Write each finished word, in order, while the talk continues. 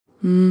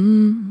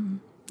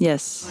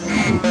Yes.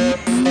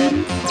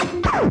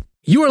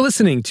 You are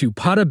listening to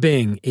Pada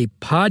Bing, a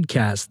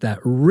podcast that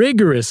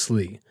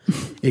rigorously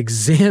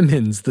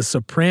examines The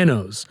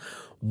Sopranos,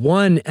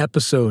 one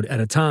episode at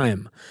a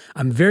time.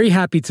 I'm very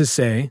happy to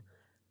say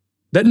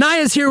that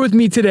Naya's here with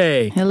me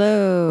today.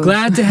 Hello.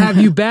 Glad to have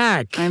you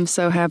back. I'm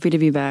so happy to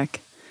be back.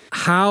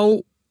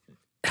 How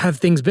have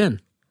things been?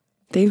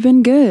 They've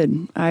been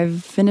good.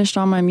 I've finished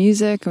all my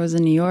music. I was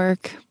in New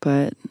York,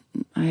 but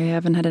I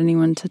haven't had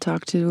anyone to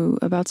talk to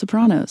about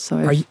Sopranos, so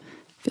I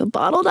feel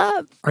bottled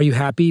up. Are you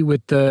happy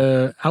with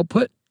the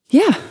output?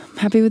 Yeah, I'm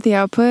happy with the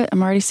output.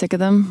 I'm already sick of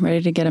them,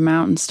 ready to get them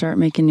out and start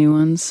making new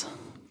ones.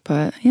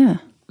 But yeah.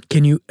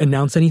 Can you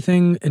announce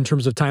anything in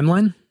terms of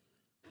timeline?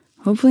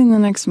 Hopefully in the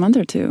next month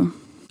or two.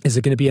 Is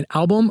it going to be an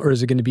album or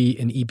is it going to be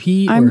an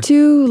EP? I'm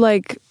too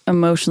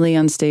emotionally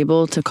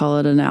unstable to call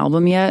it an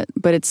album yet,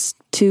 but it's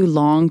too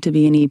long to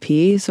be an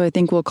EP. So I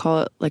think we'll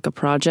call it like a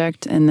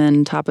project, and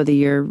then top of the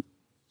year,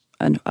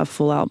 a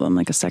full album,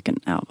 like a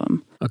second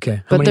album.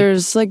 Okay. But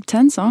there's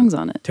 10 songs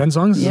on it. 10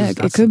 songs? Yeah,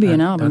 it could be an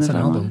album. That's an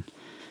album.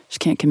 Just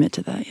can't commit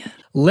to that yet.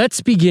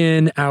 Let's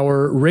begin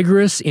our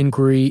rigorous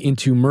inquiry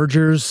into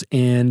mergers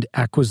and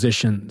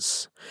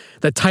acquisitions.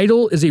 The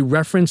title is a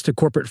reference to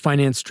corporate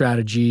finance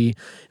strategy,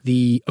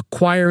 the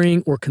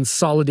acquiring or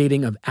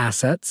consolidating of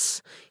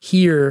assets.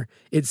 Here,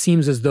 it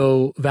seems as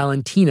though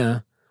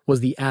Valentina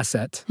was the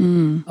asset,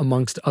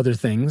 amongst other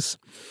things.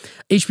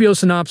 HBO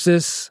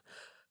synopsis: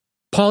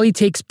 Paulie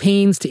takes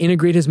pains to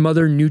integrate his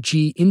mother,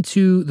 Nucci,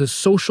 into the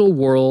social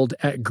world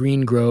at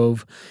Green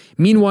Grove.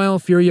 Meanwhile,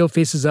 Furio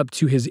faces up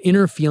to his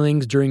inner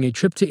feelings during a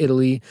trip to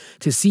Italy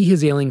to see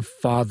his ailing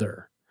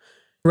father.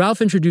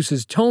 Ralph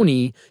introduces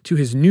Tony to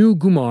his new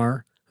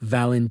Gumar,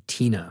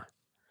 Valentina.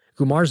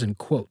 Gumar's in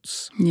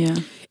quotes. Yeah.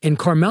 And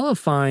Carmela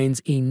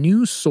finds a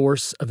new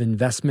source of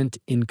investment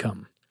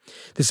income.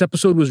 This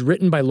episode was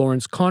written by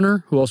Lawrence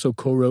Connor, who also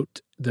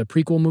co-wrote the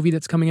prequel movie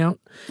that's coming out.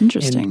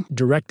 Interesting. And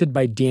directed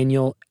by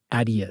Daniel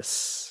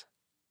Adius.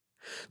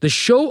 The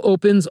show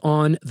opens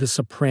on the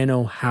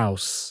Soprano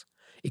house.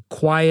 A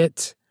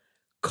quiet,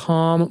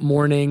 calm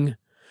morning.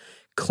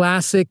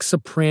 Classic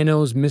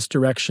Sopranos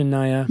misdirection,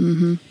 Naya.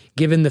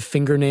 Given the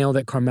fingernail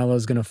that Carmela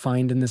is going to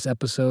find in this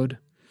episode.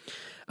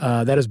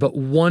 That is but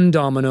one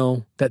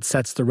domino that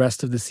sets the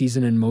rest of the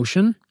season in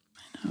motion.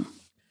 I know.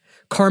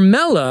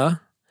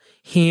 Carmela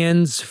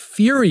hands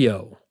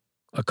Furio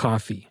a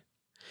coffee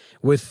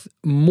with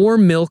more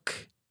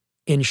milk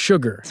and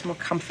sugar. It's more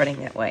comforting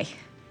that way.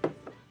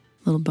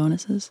 Little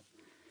bonuses.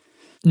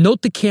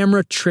 Note the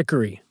camera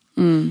trickery.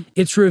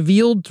 It's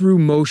revealed through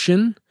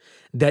motion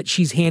that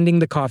she's handing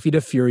the coffee to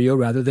Furio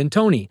rather than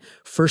Tony.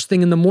 First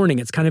thing in the morning.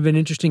 It's kind of an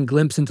interesting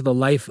glimpse into the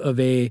life of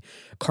a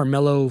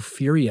Carmelo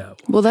Furio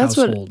Well, that's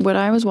household. what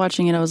I was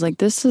watching it. I was like,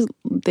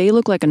 they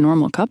look like a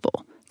normal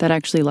couple that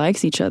actually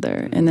likes each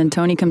other. And then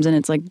Tony comes in.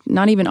 It's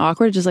not even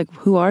awkward. Just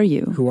who are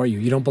you? Who are you?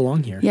 You don't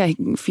belong here. Yeah,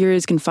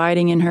 Furio's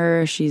confiding in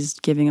her. She's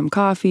giving him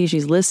coffee.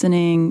 She's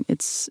listening.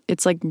 It's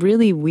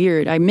really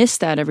weird. I missed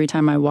that every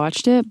time I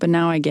watched it, but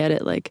now I get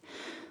it.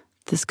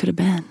 This could have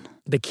been.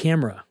 The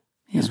camera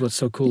is what's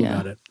so cool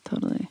about it.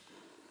 Totally.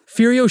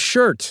 Furio's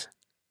shirt.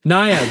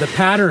 Naya, the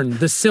pattern,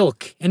 the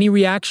silk. Any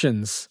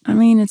reactions? I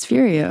mean, it's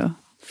Furio.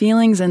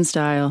 Feelings and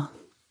style.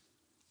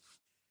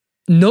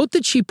 Note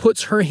that she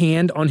puts her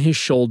hand on his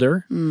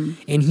shoulder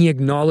and he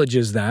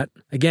acknowledges that.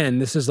 Again,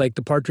 this is like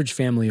the Partridge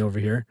Family over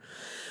here.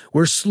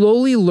 We're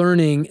slowly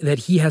learning that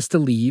he has to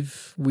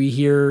leave. We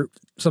hear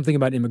something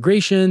about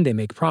immigration. They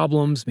make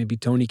problems. Maybe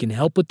Tony can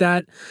help with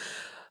that.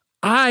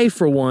 I,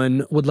 for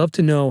one, would love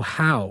to know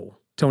how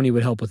Tony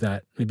would help with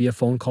that. Maybe a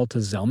phone call to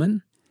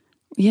Zellman?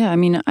 Yeah, I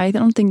mean, I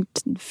don't think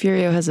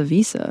Furio has a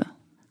visa,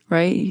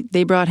 right?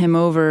 They brought him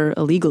over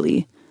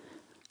illegally.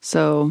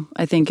 So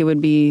I think it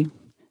would be,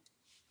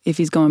 if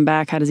he's going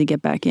back, how does he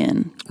get back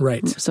in?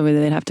 Right. So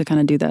they'd have to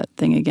kind of do that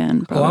thing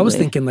again, probably. Oh, I was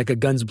thinking like a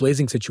guns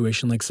blazing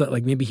situation,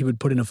 like maybe he would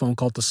put in a phone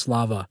call to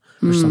Slava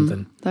or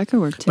something. That could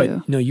work too.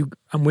 But no,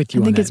 I'm with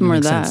you. I think on that. it's more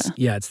Makes that. sense.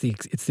 Yeah,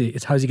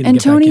 it's how's he going to And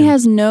get back Tony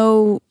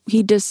in?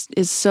 he just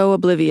is so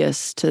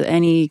oblivious to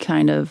any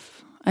kind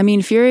of, I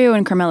mean, Furio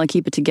and Carmela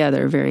keep it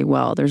together very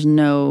well. There's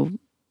no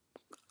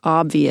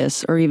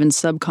obvious or even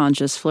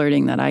subconscious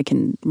flirting that I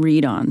can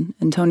read on.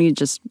 And Tony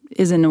just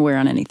isn't aware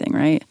on anything,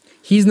 right?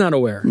 He's not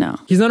aware. No.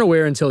 He's not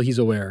aware until he's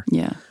aware.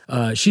 Yeah.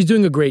 She's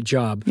doing a great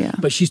job. Yeah.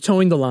 But she's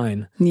towing the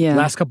line. Yeah.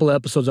 Last couple of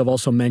episodes I've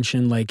also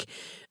mentioned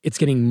it's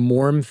getting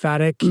more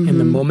emphatic and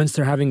the moments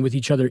they're having with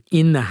each other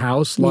in the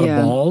house, a lot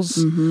of balls.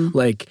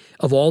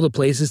 Of all the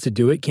places to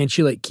do it, can't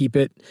you keep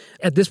it?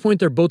 At this point,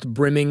 they're both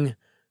brimming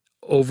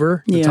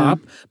over the top,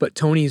 but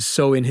Tony's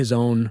so in his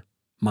own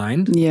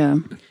mind. Yeah.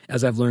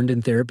 As I've learned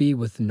in therapy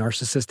with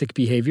narcissistic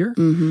behavior,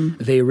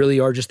 they really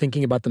are just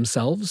thinking about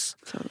themselves.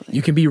 Totally.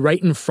 You can be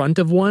right in front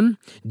of one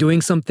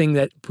doing something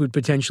that would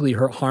potentially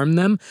harm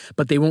them,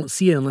 but they won't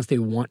see it unless they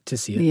want to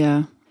see it.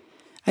 Yeah.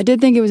 I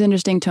did think it was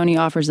interesting Tony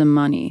offers him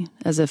money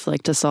as if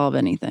to solve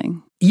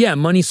anything. Yeah,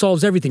 money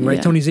solves everything, right?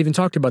 Yeah. Tony's even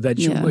talked about that.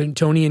 Yeah. When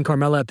Tony and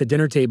Carmela at the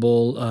dinner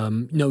table,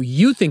 no,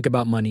 you think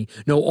about money.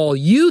 No, all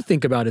you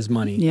think about is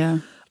money. Yeah.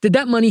 Did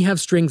that money have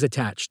strings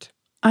attached?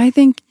 I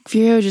think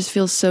Furio just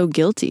feels so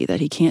guilty that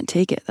he can't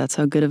take it. That's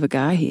how good of a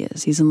guy he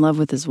is. He's in love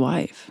with his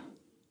wife.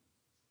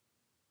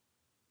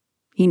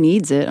 He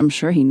needs it. I'm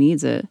sure he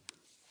needs it.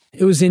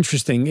 It was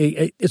interesting.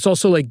 It's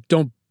also like,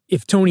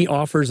 if Tony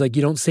offers, like,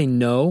 you don't say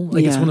no.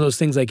 Like, it's one of those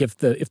things, like, if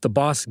the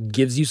boss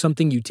gives you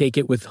something, you take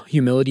it with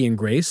humility and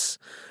grace.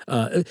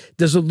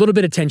 There's a little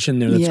bit of tension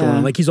there that's going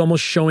on. Like, he's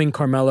almost showing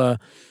Carmela,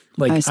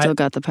 like, I still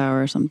got the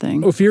power or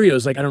something.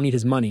 Furio's like, I don't need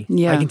his money.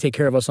 Yeah. I can take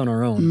care of us on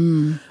our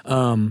own.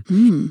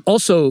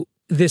 Also,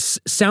 this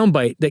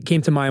soundbite that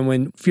came to mind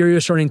when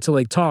Furio's starting to,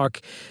 like,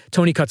 talk,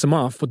 Tony cuts him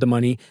off with the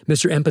money.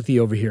 Mr. Empathy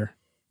over here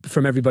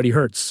from Everybody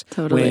Hurts.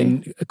 Totally.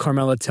 When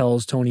Carmela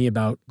tells Tony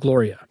about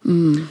Gloria.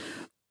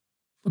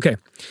 Okay,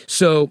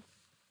 so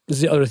this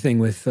is the other thing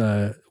with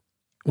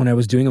when I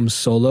was doing them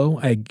solo,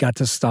 I got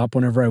to stop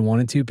whenever I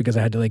wanted to because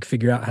I had to, like,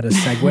 figure out how to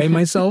segue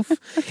myself.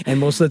 And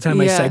most of the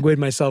time I segued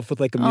myself with,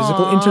 like, a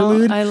musical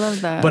interlude. I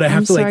love that. But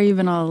I'm sorry you've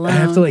been all alone. I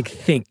have to, like,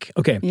 think.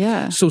 Okay.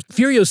 Yeah. So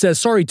Furio says,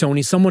 sorry,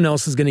 Tony, someone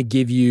else is going to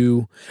give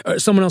you,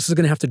 someone else is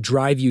going to have to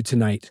drive you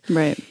tonight.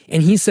 Right.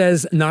 And he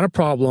says, not a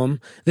problem.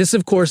 This,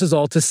 of course, is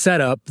all to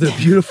set up the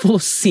beautiful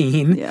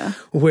scene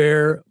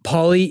where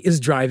Paulie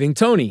is driving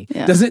Tony.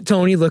 Yeah. Doesn't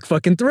Tony look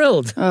fucking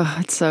thrilled? Oh,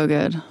 it's so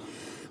good.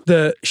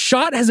 The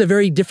shot has a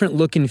very different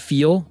look and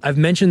feel. I've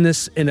mentioned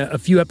this in a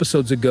few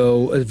episodes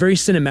ago. It's very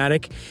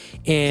cinematic,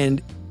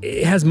 and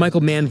it has Michael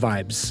Mann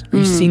vibes. Are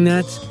you seeing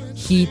that?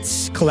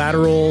 Heat,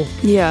 Collateral,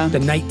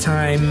 the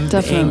nighttime,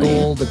 the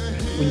angle.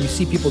 When you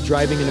see people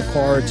driving in a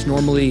car, it's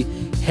normally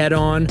head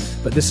on,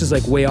 but this is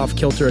like way off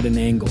kilter at an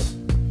angle.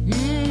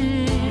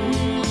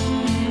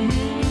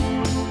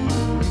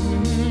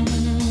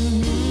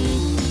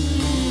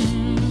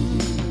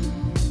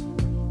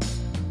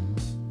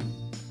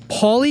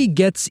 Paulie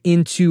gets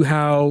into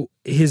how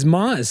his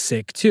ma is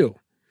sick too.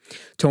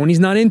 Tony's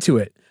not into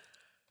it.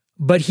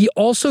 But he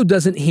also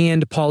doesn't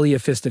hand Paulie a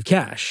fist of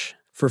cash.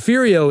 For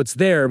Furio, it's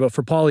there, but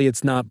for Paulie,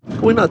 it's not.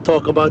 Can we not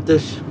talk about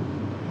this?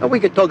 And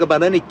we can talk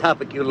about any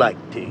topic you like,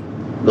 T.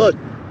 Good.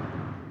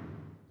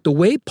 The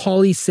way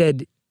Paulie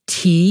said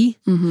T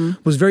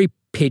was very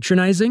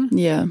patronizing.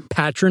 Yeah.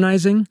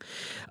 Patronizing.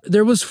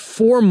 There was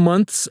 4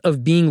 months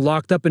of being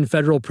locked up in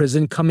federal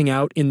prison coming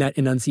out in that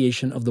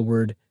enunciation of the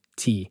word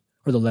T.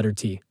 Or the letter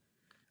T.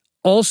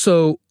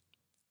 Also,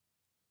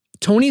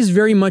 Tony's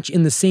very much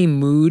in the same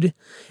mood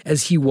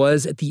as he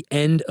was at the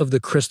end of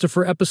the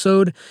Christopher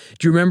episode.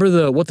 Do you remember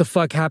the what the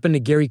fuck happened to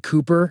Gary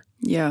Cooper?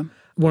 Yeah.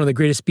 One of the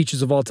greatest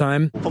speeches of all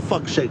time. For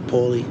fuck's sake,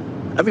 Paulie.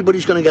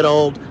 Everybody's gonna get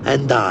old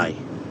and die.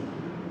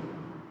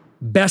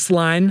 Best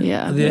line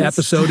of the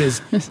episode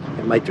is...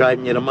 Am I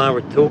driving you tomorrow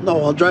too?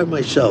 No, I'll drive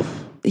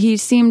myself. He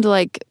seemed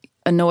like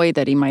annoyed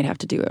that he might have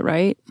to do it,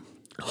 right?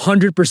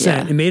 100%.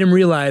 Yeah. It made him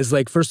realize,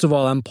 like, first of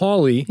all, I'm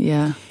Paulie.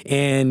 Yeah.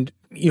 And,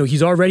 you know,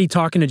 he's already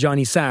talking to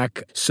Johnny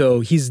Sack, so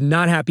he's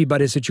not happy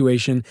about his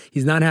situation.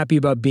 He's not happy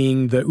about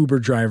being the Uber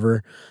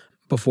driver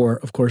before,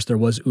 of course, there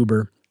was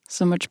Uber.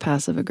 So much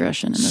passive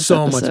aggression in this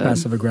So episode. much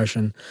passive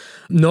aggression.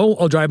 No,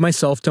 I'll drive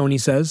myself, Tony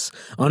says,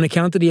 on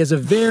account that he has a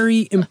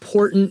very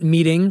important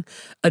meeting,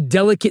 a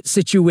delicate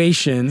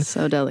situation.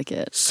 So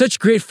delicate. Such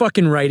great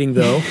fucking writing,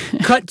 though.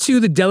 Cut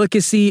to the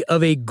delicacy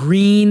of a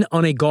green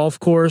on a golf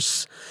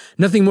course.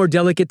 Nothing more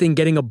delicate than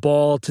getting a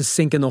ball to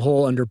sink in the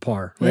hole under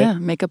par, right? Yeah,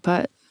 make a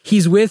putt.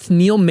 He's with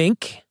Neil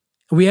Mink.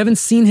 We haven't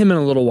seen him in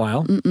a little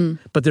while,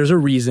 but there's a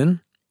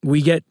reason.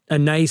 We get a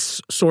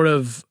nice sort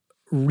of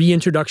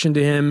reintroduction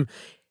to him,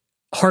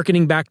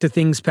 hearkening back to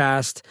things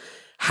past.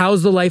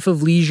 How's the life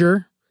of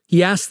leisure?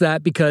 He asked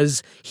that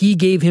because he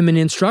gave him an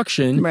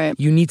instruction. Right.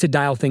 You need to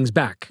dial things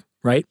back,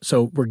 right?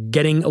 So we're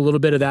getting a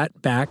little bit of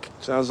that back.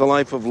 Sounds the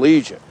life of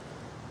leisure.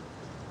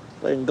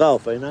 Playing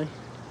golf, ain't I?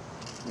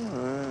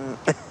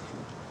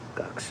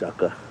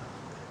 Cocksucker.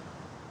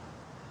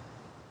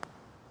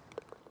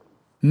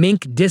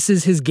 Mink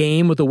disses his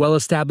game with a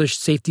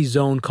well-established safety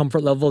zone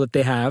comfort level that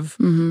they have.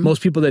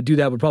 Most people that do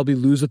that would probably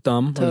lose a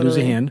thumb or lose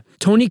a hand.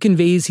 Tony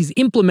conveys he's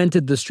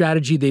implemented the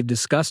strategy they've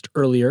discussed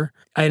earlier.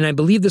 And I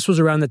believe this was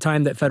around the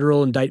time that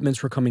federal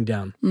indictments were coming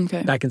down.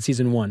 Okay. Back in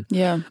season 1.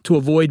 Yeah. To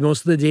avoid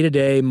most of the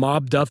day-to-day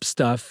mobbed up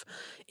stuff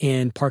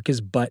and park his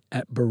butt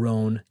at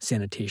Barone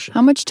Sanitation.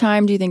 How much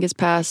time do you think has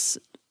passed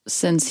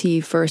since he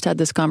first had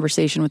this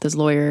conversation with his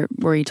lawyer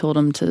where he told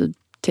him to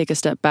take a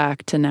step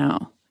back to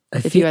now?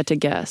 If you had to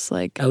guess,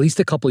 like... At least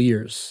a couple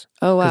years.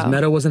 Oh, wow. Because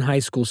Meadow was in high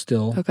school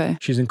still. Okay.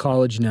 She's in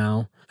college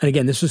now. And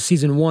again, this was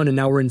season 1 and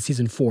now we're in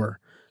season 4.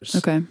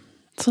 Okay.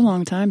 It's a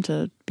long time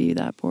to be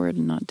that bored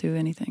and not do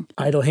anything.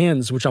 Idle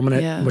hands, which I'm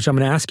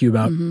gonna ask you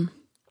about.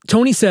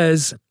 Tony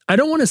says, I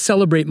don't want to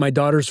celebrate my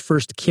daughter's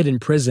first kid in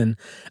prison.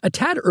 A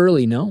tad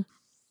early, no?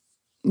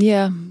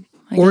 Yeah.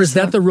 Or is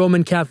that the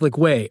Roman Catholic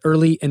way,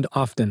 early and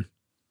often?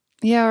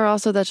 Yeah, or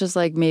also that's just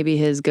like maybe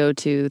his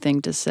go-to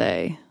thing to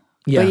say.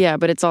 Yeah.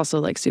 But it's also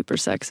like super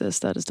sexist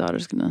that his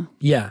daughter's gonna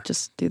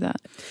just do that.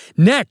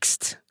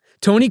 Next,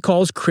 Tony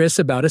calls Chris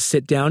about a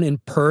sit down in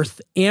Perth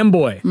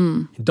Amboy.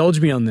 Indulge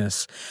me on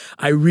this.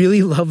 I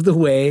really love the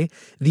way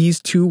these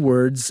two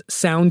words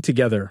sound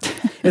together,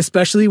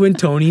 especially when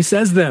Tony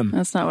says them.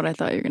 That's not what I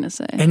thought you were going to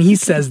say. And he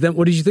says them.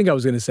 What did you think I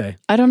was going to say?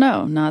 I don't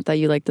know. Not that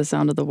you like the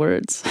sound of the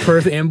words.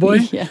 Perth Amboy?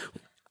 Yeah.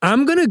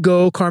 I'm going to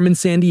go Carmen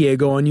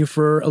Sandiego on you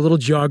for a little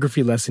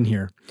geography lesson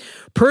here.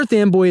 Perth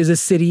Amboy is a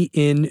city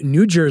in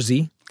New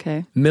Jersey,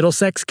 Okay.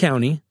 Middlesex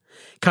County.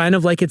 Kind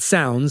of like it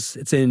sounds.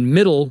 It's in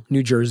middle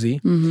New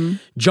Jersey.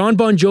 John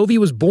Bon Jovi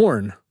was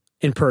born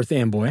in Perth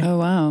Amboy. Oh,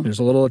 wow. There's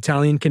a little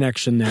Italian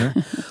connection there.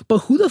 But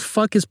who the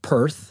fuck is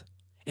Perth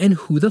and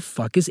who the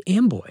fuck is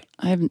Amboy?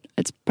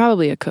 It's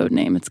probably a code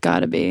name. It's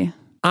got to be.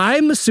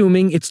 I'm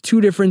assuming it's two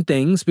different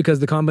things because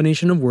the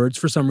combination of words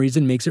for some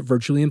reason makes it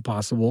virtually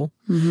impossible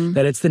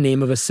that it's the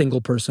name of a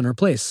single person or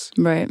place.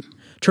 Right.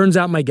 Turns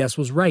out my guess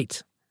was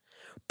right.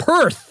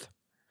 Perth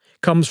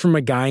comes from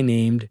a guy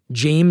named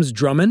James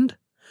Drummond,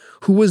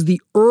 who was the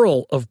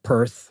Earl of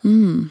Perth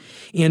and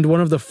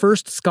one of the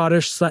first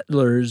Scottish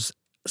settlers.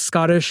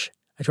 I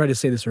tried to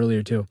say this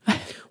earlier too.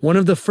 One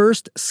of the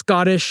first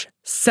Scottish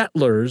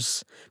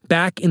settlers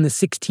back in the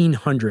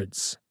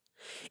 1600s.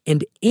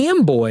 And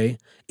Amboy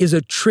is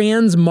a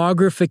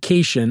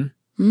transmogrification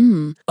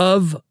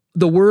of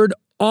the word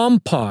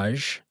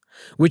ompage,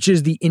 which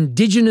is the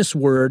indigenous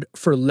word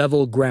for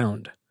level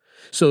ground.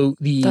 So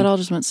that all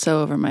just went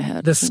so over my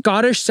head. The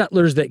Scottish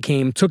settlers that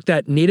came took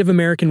that Native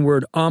American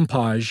word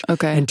ompage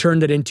and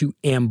turned it into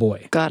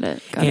Amboy. Got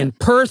it. And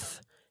Perth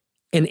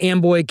and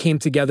Amboy came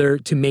together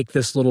to make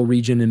this little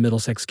region in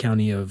Middlesex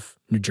County of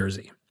New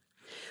Jersey.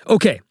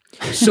 Okay,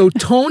 so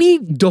Tony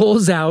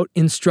doles out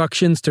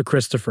instructions to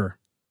Christopher.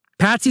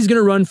 Patsy's going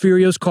to run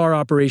Furio's car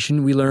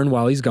operation, we learn,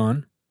 while he's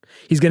gone.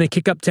 He's going to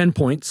kick up 10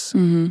 points.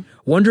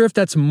 Wonder if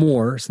that's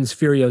more since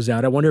Furio's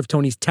out. I wonder if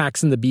Tony's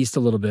taxing the beast a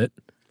little bit.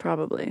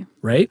 Probably.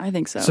 Right? I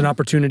think so. It's an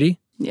opportunity.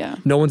 Yeah.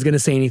 No one's going to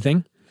say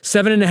anything.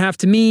 7.5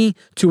 to me,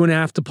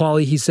 2.5 to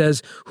Pauly. He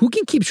says, who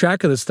can keep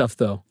track of this stuff,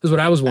 though? Is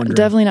what I was wondering.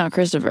 Definitely not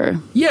Christopher.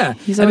 Yeah.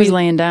 He's always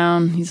laying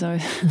down. He's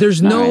always...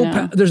 There's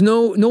no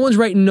one's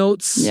writing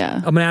notes. Yeah.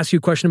 I'm going to ask you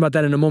a question about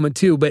that in a moment,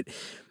 too. But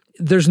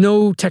there's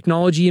no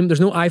technology. There's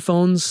no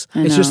iPhones.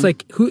 It's just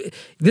like,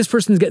 this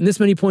person's getting this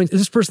many points.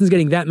 This person's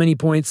getting that many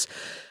points.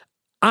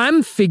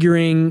 I'm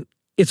figuring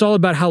it's all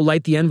about how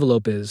light the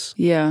envelope is.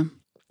 Yeah.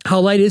 How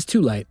light is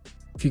too light?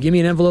 If you give me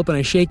an envelope and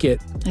I shake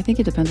it... I think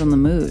it depends on the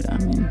mood. I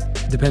mean...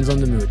 Depends on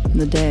the mood.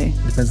 The day.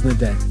 Depends on the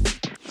day.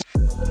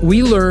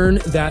 We learn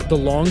that the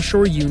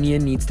Longshore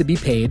Union needs to be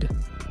paid,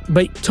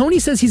 but Tony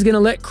says he's going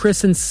to let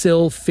Chris and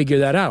Sil figure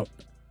that out.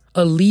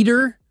 A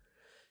leader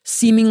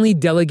seemingly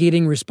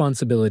delegating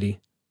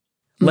responsibility.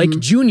 Like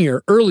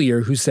Junior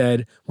earlier who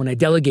said, when I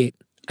delegate,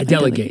 I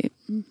delegate.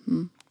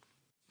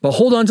 But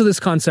hold on to this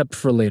concept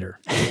for later.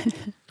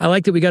 I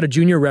like that we got a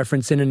Junior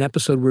reference in an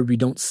episode where we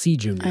don't see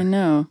Junior. I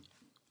know.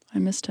 I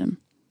missed him.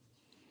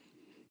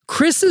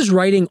 Chris is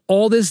writing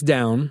all this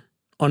down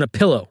on a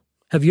pillow.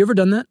 Have you ever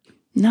done that?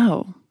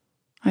 No.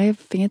 I have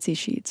fancy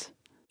sheets.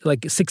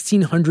 Like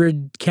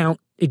 1,600 count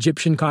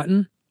Egyptian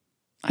cotton?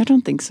 I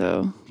don't think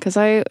so. Because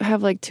I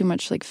have like too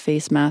much like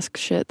face mask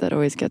shit that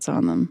always gets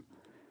on them.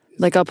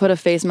 Like I'll put a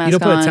face mask on. You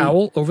don't put a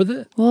towel over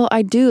the... Well,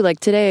 I do.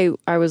 Like today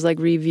I was like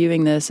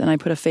reviewing this and I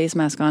put a face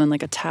mask on and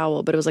like a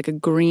towel, but it was like a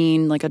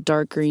green, like a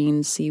dark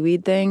green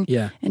seaweed thing.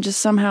 Yeah. And just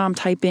somehow I'm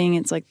typing.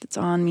 It's like, it's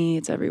on me.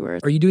 It's everywhere.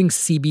 Are you doing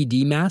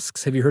CBD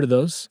masks? Have you heard of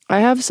those?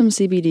 I have some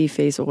CBD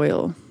face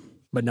oil.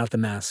 But not the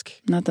mask.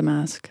 Not the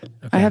mask.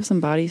 Okay. I have some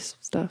body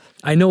stuff.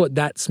 I know what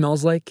that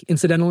smells like,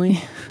 incidentally,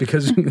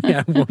 because I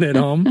have one at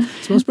home.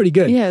 It smells pretty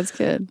good. Yeah, it's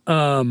good.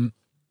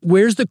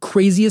 Where's the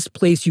craziest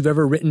place you've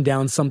ever written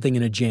down something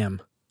in a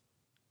jam?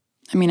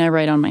 I mean, I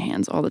write on my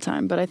hands all the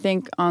time, but I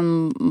think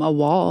on a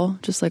wall,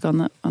 just like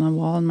on a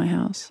wall in my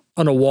house.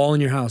 On a wall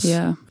in your house?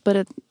 Yeah,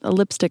 but a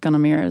lipstick on a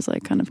mirror is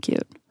like kind of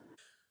cute.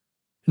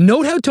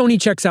 Note how Tony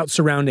checks out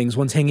surroundings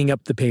once hanging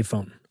up the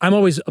payphone. I'm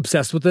always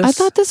obsessed with this. I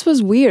thought this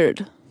was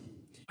weird.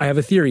 I have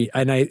a theory,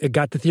 and I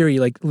got the theory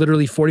like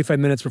literally 45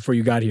 minutes before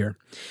you got here.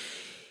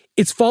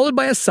 It's followed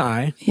by a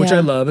sigh, which I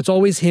love. It's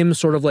always him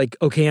sort of like,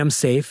 okay, I'm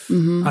safe.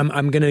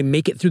 I'm going to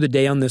make it through the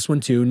day on this one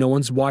too. No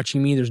one's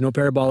watching me. There's no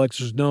parabolics.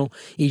 There's no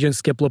Agent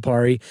Skip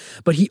Lipari.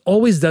 But he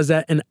always does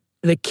that. And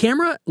the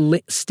camera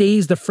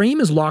stays, the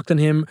frame is locked on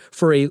him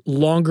for a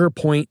longer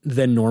point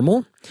than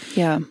normal.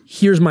 Yeah.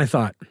 Here's my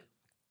thought.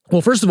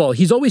 Well, first of all,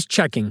 he's always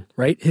checking,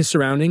 right, his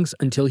surroundings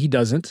until he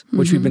doesn't,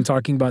 which we've been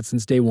talking about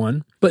since day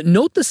one. But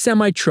note the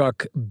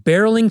semi-truck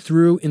barreling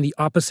through in the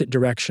opposite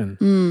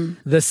direction.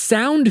 The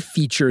sound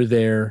feature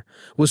there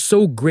was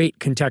so great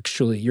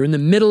contextually. You're in the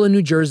middle of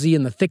New Jersey,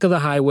 in the thick of the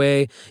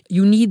highway.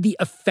 You need the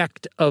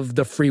effect of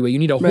the freeway. You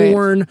need a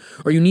horn,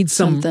 or you need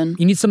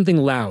something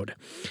loud.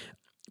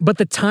 But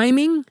the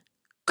timing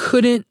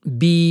couldn't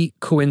be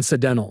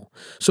coincidental.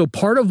 So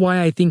part of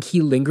why I think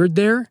he lingered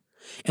there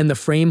and the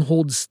frame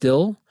holds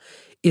still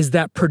is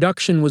that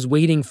production was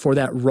waiting for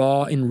that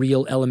raw and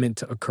real element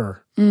to occur.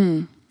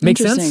 Make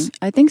sense?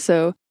 I think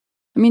so.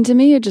 I mean, to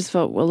me, it just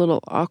felt a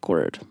little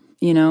awkward.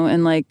 you know,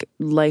 and like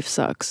life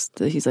sucks.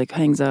 He's like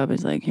hangs up.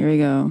 He's like, here we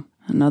go.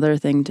 Another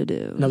thing to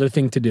do. Another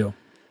thing to do.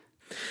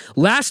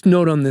 Last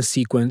note on this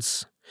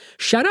sequence.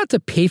 Shout out to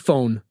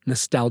payphone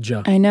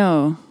nostalgia. I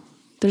know.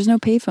 There's no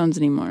payphones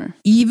anymore.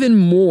 Even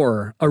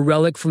more a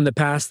relic from the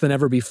past than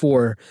ever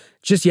before.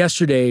 Just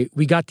yesterday,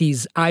 we got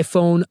these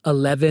iPhone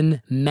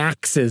 11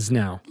 Maxes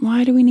now.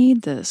 Why do we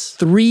need this?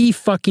 3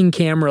 fucking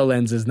camera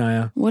lenses,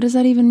 Naya, What does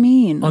that even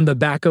mean? on the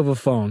back of a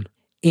phone.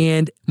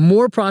 And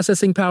more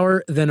processing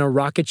power than a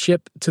rocket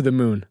ship to the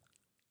moon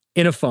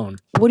in a phone.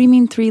 What do you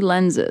mean 3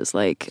 lenses?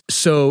 Like,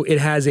 So it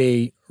has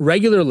a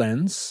regular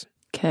lens,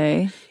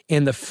 okay.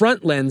 and the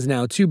front lens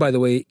now, too, by the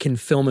way, can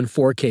film in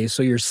 4K.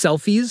 So your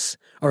selfies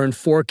are in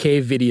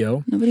 4K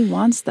video, Nobody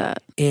wants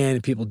that.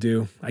 and people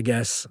do, I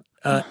guess.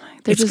 Then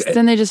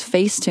they just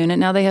Facetune it.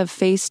 Now they have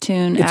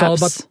Facetune apps. It's all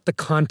about the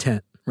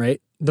content, right?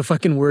 The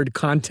fucking word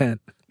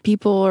content.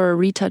 People are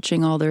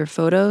retouching all their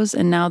photos,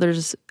 and now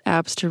there's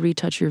apps to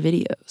retouch your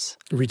videos,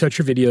 Retouch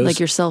your videos. like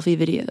your selfie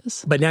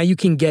videos. But now you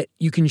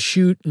can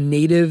shoot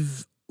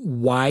native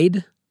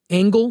wide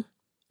angle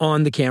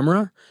on the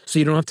camera, so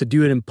you don't have to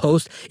do it in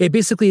post. It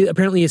basically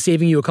apparently is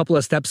saving you a couple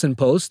of steps in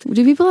post.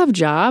 Do people have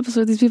jobs?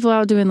 Are these people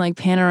out doing like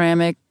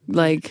panoramic,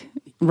 like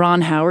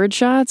Ron Howard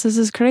shots? This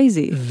is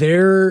crazy.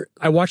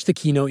 I watched the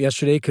keynote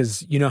yesterday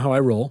because you know how I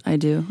roll. I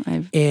do.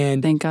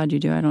 And Thank God you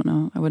do. I don't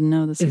know. I wouldn't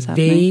know this is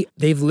happening.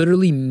 they've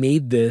literally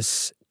made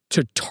this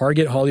to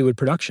target Hollywood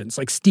productions.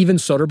 Like Steven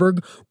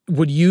Soderbergh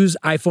would use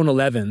iPhone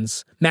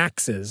 11s,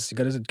 Maxes, you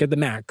gotta get the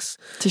Max,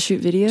 To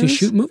shoot videos? to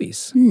shoot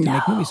movies. No. To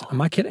make movies. I'm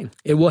not kidding.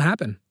 It will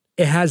happen.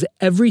 It has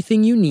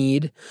everything you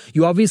need.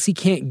 You obviously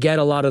can't get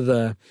a lot of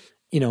the,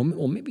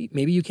 well,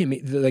 maybe you can't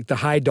make like the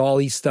high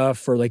dolly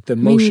stuff or like the I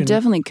mean, motion. you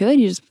definitely could.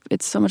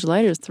 It's so much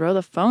lighter. Just throw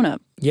the phone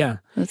up. Yeah.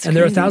 That's and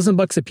they're crazy.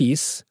 $1,000 a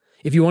piece.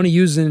 If you want to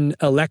use an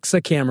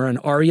Alexa camera, an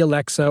Ari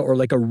Alexa, or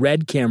like a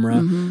Red camera,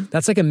 Mm-hmm.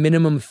 that's like a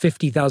minimum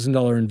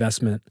 $50,000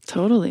 investment.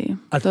 Totally.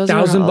 $1,000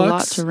 Those are a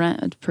lot to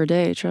rent per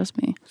day,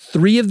 trust me.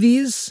 3 of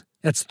these,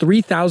 that's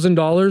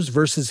 $3,000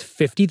 versus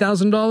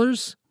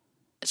 $50,000.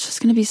 It's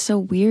just going to be so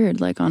weird.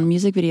 Like on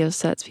music video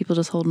sets, people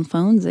just holding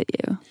phones at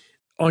you.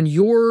 On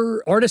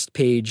your artist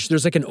page,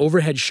 there's like an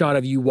overhead shot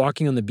of you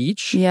walking on the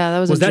beach. Yeah, that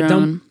was a that drone.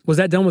 done? Was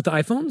that done with the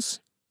iPhones?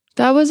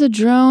 That was a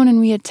drone, and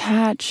we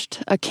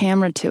attached a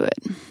camera to it.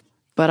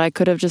 But I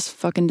could have just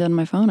fucking done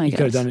my phone, I You guess.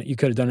 could have done it. You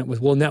could have done it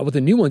with now with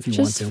the new one if you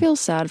want Just to. feel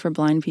sad for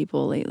blind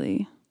people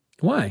lately.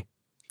 Why?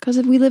 Because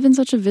we live in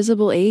such a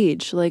visible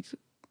age. Like,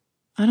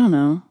 I don't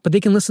know. But they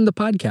can listen to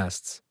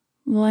podcasts.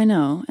 Well, I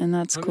know, and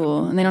that's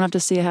cool. And they don't have to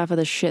see half of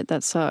the shit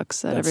that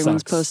sucks that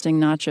everyone's sucks. posting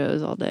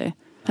nachos all day.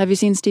 Have you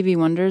seen Stevie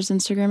Wonder's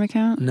Instagram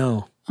account?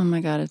 No. Oh my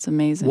God, it's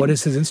amazing. What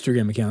is his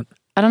Instagram account?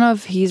 I don't know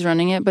if he's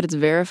running it, but it's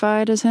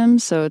verified as him,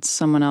 so it's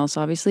someone else,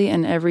 obviously.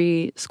 And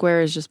every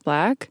square is just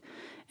black,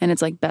 and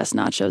it's like best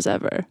nachos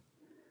ever.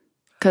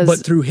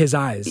 But through his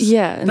eyes.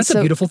 Yeah. And That's a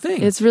beautiful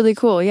thing. It's really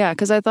cool, yeah,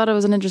 because I thought it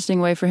was an interesting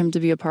way for him to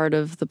be a part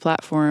of the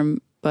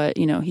platform. But,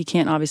 he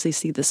can't obviously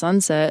see the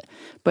sunset,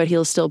 but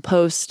he'll still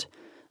post,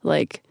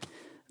 like,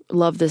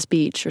 love this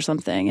beach or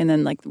something. And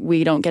then, like,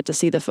 we don't get to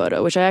see the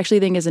photo, which I actually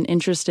think is an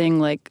interesting,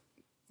 like,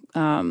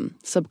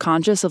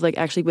 subconscious of, like,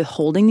 actually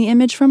withholding the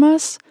image from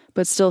us,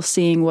 but still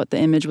seeing what the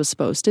image was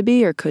supposed to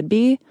be or could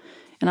be.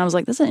 And I was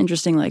like, that's an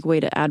interesting, like, way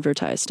to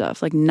advertise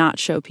stuff, like, not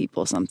show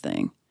people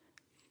something.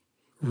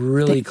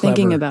 Really clever.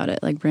 Thinking about it,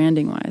 like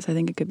branding wise, I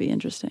think it could be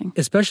interesting.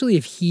 Especially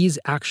if he's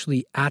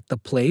actually at the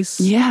place.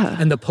 Yeah.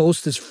 And the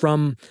post is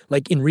from,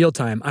 like, in real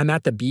time. I'm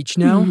at the beach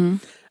now. Mm-hmm.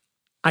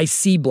 I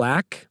see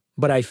black,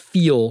 but I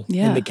feel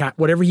in the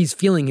whatever he's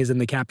feeling is in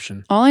the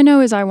caption. All I know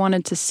is I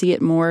wanted to see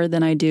it more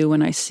than I do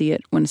when I see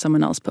it when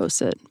someone else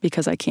posts it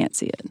because I can't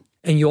see it.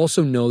 And you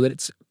also know that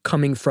it's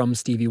coming from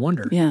Stevie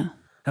Wonder. Yeah.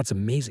 That's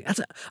amazing.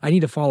 I need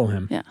to follow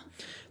him. Yeah.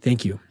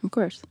 Thank you. Of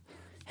course.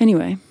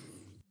 Anyway.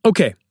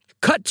 Okay.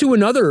 Cut to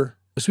another.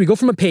 So we go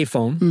from a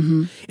payphone,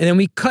 Mm-hmm. and then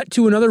we cut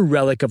to another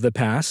relic of the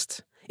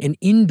past, an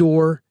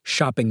indoor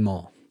shopping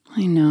mall.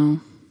 I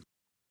know.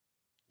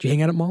 Did you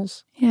hang out at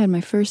malls? Yeah, I had my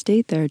first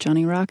date there,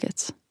 Johnny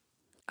Rockets.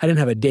 I didn't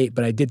have a date,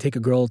 but I did take a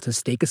girl to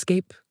Steak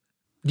Escape.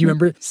 Do you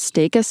remember?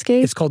 Steak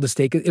Escape? It's called the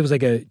Steak. It was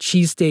like a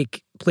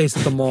cheesesteak place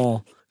at the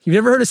mall. You've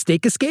never heard of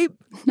Steak Escape?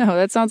 No,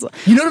 that sounds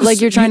You know,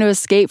 like you're trying to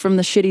escape from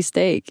the shitty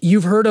steak.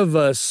 You've heard of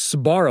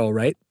Sbarro,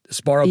 right?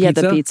 Sbarro Yeah,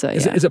 pizza? the pizza,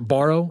 yeah. Is it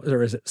Barro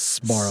or is it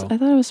Sbarro? I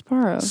thought it was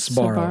Sparrow.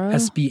 Sbarro.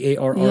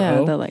 Sbarro.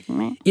 Yeah, they're like,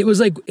 meh. It was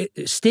like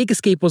Steak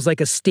Escape was like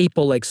a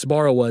staple, like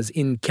Sbarro was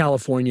in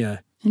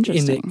California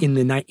Interesting. in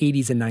the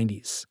 80s and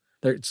 90s.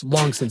 It's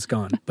long since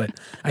gone, but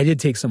I did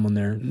take someone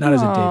there, not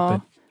as a date,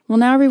 but Well,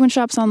 now everyone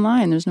shops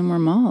online. There's no more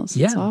malls.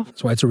 yeah, It's awful.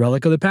 that's why it's a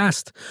relic of the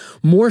past.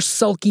 More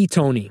sulky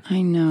Tony.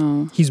 I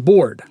know. He's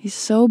bored. He's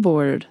so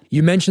bored.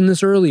 You mentioned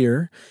this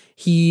earlier.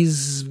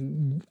 He's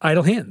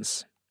idle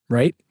hands,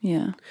 right?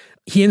 Yeah.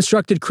 He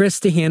instructed Chris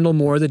to handle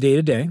more of the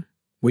day-to-day,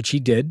 which he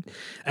did.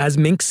 As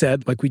Mink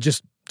said, like we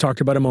just talked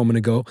about a moment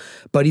ago,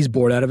 but he's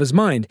bored out of his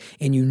mind.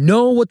 And you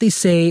know what they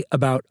say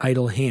about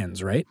idle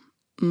hands, right?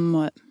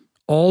 What?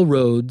 All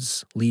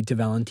roads lead to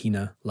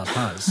Valentina La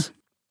Paz.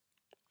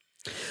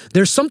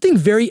 There's something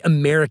very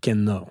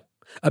American, though,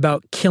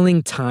 about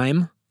killing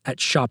time at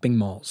shopping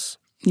malls.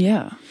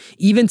 Yeah.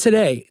 Even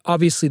today,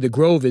 obviously the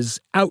Grove is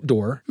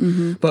outdoor,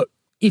 but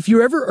if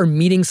you ever are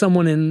meeting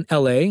someone in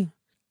LA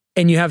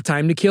and you have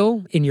time to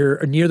kill and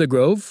you're near the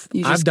Grove,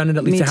 I've done it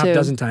at least a half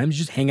dozen times,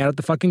 you just hang out at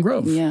the fucking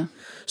Grove. Yeah.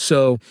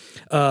 So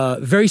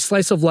very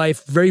slice of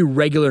life, very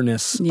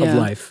regularness of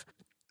life.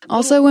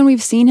 Also, when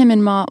we've seen him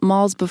in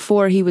malls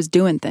before, he was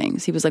doing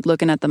things. He was like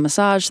looking at the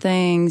massage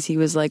things. He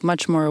was like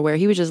much more aware.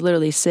 He was just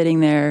literally sitting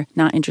there,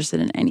 not interested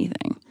in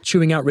anything.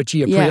 Chewing out Richie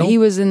Aprile? Yeah, he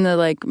was in the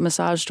like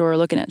massage store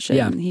looking at shit.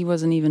 Yeah. And he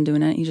wasn't even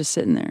doing it. He's just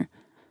sitting there.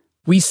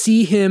 We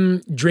see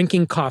him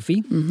drinking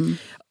coffee.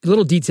 A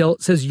little detail,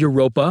 it says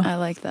Europa. I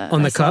like that.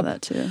 On the I saw cup,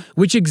 that too.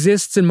 which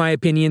exists, in my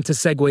opinion, to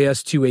segue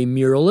us to a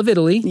mural of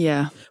Italy.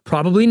 Yeah.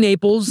 Probably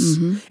Naples,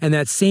 and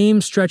that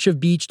same stretch of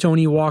beach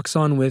Tony walks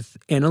on with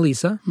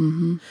Annalisa.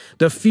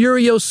 The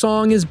Furio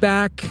song is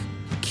back.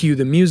 Cue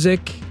the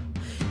music.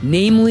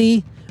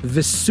 Namely,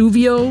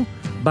 Vesuvio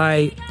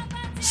by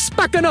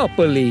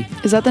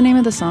Spaccanopoli. Is that the name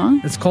of the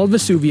song? It's called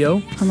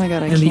Vesuvio. Oh my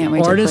God, I and can't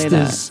wait to play that. the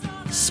artist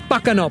is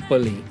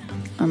Spaccanopoli.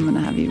 I'm going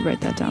to have you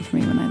write that down for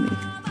me when I leave.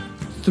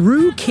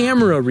 Through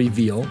camera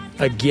reveal,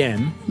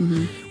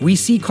 again, we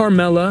see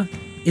Carmela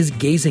is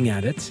gazing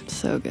at it.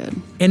 So good.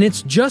 And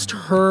it's just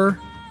her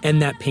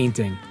and that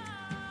painting.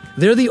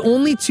 They're the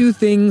only two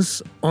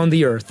things on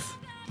the earth.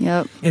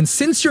 Yep. And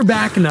since you're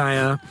back,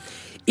 Naya,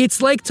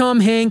 it's like Tom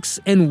Hanks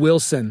and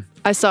Wilson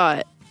I saw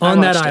it.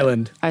 on that watched it.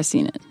 island. I've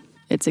seen it.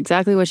 It's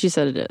exactly what she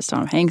said it is.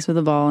 Tom Hanks with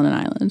a ball on an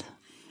island.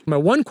 My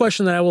one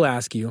question that I will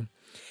ask you,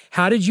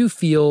 how did you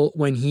feel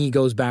when he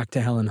goes back to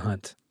Helen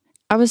Hunt?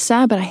 I was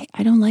sad, but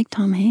I don't like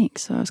Tom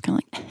Hanks. So I was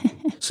kind of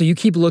like, So you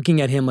keep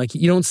looking at him like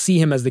you don't see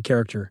him as the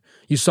character.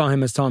 You saw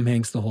him as Tom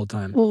Hanks the whole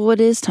time. well,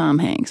 what is Tom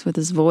Hanks with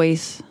his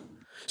voice?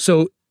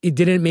 So it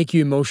didn't make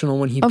you emotional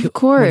when he Of when he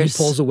course.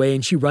 pulls away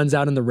and she runs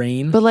out in the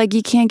rain? But like,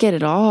 you can't get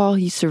it all.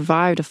 You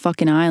survived a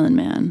fucking island,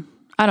 man.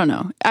 I don't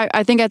know.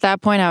 I think at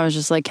that point I was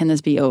just like, can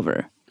this be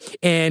over?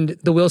 And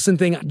the Wilson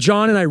thing,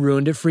 John and I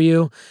ruined it for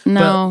you.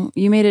 No,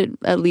 you made it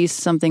at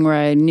least something where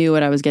I knew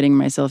what I was getting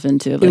myself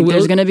into. Like,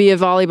 there's going to be a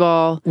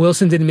volleyball.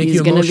 Wilson didn't make He's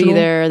you going emotional? to be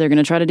there. They're going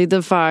to try to do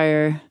the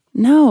fire.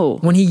 No.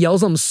 When he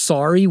yells, "I'm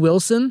sorry,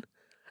 Wilson,"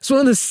 it's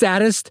one of the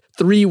saddest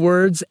 3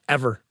 words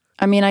ever.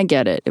 I mean, I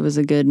get it. It was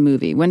a good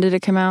movie. When did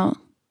it come out?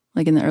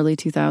 Like in the early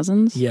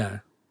 2000s? Yeah.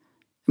 It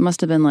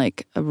must have been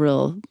like a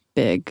real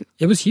big.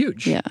 It was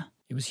huge. Yeah.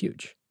 It was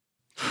huge.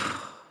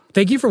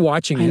 Thank you for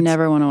watching it. I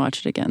never want to watch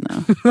it again,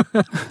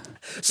 though.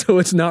 So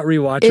it's not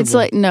rewatchable. It's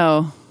like,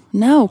 no,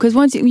 because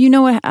once you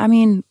know what, I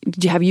mean,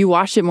 have you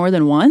watched it more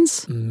than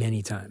once?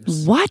 Many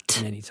times. What?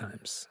 Many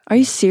times. Are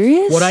you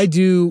serious? What I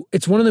do,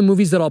 it's one of the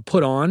movies that I'll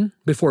put on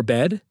before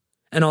bed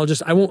and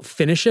I won't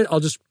finish it.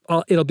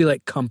 It'll be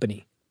like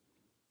company.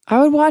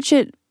 I would watch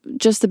it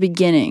just the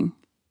beginning,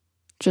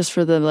 just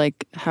for the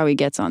like how he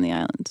gets on the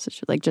island. So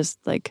I just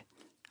like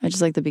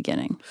the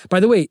beginning.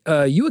 By the way,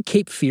 you a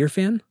Cape Fear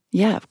fan?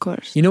 Yeah, of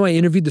course. You know, I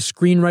interviewed the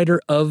screenwriter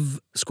of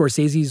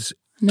Scorsese's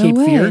No Cape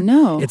way, Fear.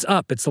 no. It's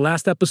up. It's the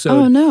last episode.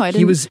 Oh, no, I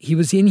didn't. He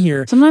was in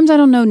here. Sometimes I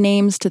don't know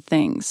names to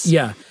things.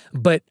 Yeah,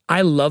 but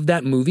I love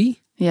that movie.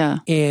 Yeah.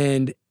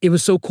 And it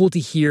was so cool to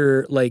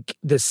hear like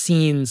the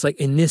scenes, like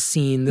in this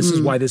scene, this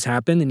is why this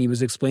happened. And he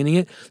was explaining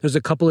it. There's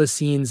a couple of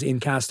scenes in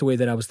Castaway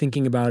that I was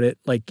thinking about it.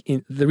 Like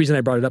the reason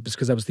I brought it up is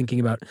because I was thinking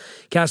about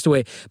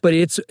Castaway. But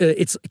it's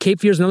Cape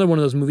Fear is another one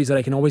of those movies that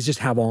I can always just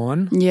have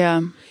on.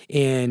 Yeah.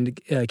 And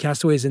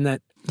Castaway is in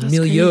that That's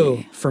milieu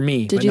great. for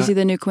me. Did you see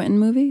the new Quentin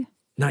movie?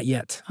 Not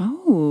yet.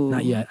 Oh.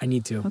 Not yet. I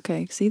need to.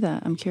 Okay, see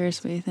that. I'm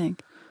curious what you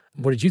think.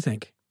 What did you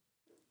think?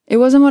 It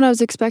wasn't what I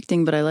was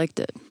expecting, but I liked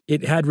it.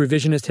 It had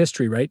revisionist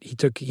history, right? He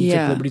took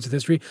liberties with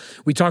history.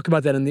 We talked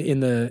about that in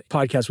the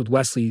podcast with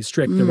Wesley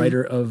Strick, the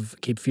writer of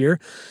Cape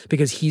Fear,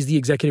 because he's the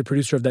executive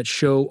producer of that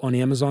show on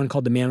Amazon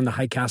called The Man in the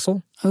High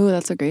Castle. Oh,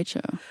 that's a great show.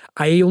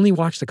 I only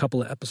watched a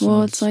couple of episodes.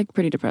 Well, it's like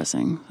pretty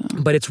depressing.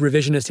 So. But it's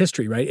revisionist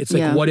history, right? It's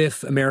like, what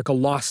if America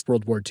lost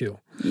World War II?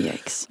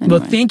 Yikes. Anyway.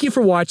 Well, thank you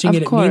for watching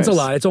it. It means a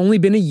lot. It's only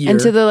been a year. And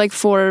to the like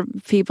 4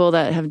 people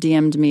that have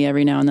DM'd me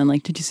every now and then,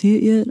 like, did you see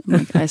it yet? I'm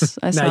like, I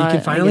saw it. Now you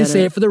can finally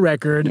say it for the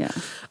record. Yeah.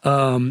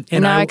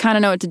 And now I kind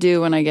of know what to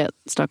do when I get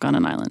stuck on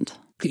an island.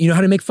 You know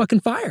how to make fucking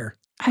fire.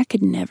 I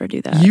could never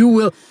do that. You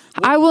will.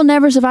 I will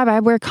never survive. I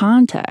wear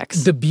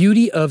contacts. The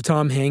beauty of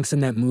Tom Hanks in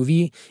that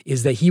movie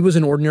is that he was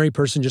an ordinary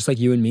person just like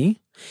you and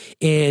me.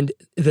 And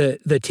the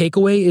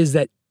takeaway is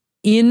that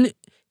in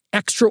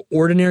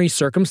extraordinary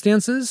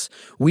circumstances,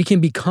 we can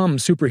become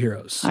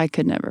superheroes. I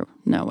could never.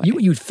 No way.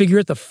 You'd figure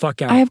it the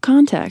fuck out. I have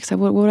contacts.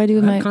 What would I do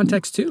with my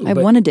contacts too? I have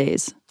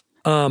one-a-days.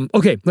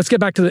 Okay, let's get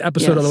back to the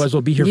episode. Yes. Otherwise,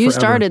 we'll be here You forever.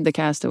 started the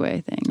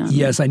Castaway thing. Not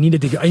Yes, I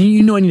needed to go. I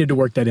needed to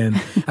work that in.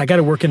 I got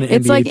to work in an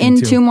It's NBA like thing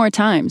in too. 2 more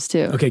times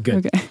too. Okay,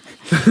 good. Okay.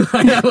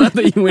 I love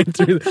that you went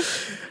through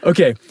that.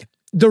 Okay.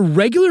 The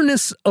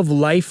regularness of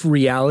life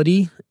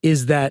reality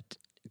is that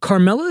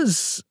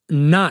Carmela's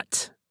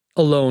not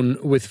alone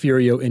with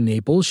Furio in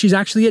Naples. She's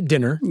actually at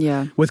dinner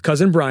Yeah. with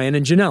cousin Brian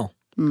and Janelle.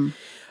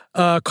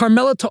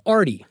 Carmela to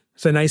Artie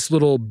It's a nice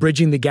little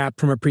bridging the gap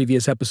from a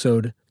previous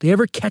episode. They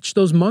ever catch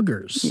those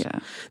muggers? Yeah.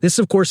 This,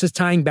 of course, is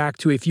tying back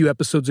to a few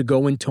episodes ago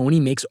when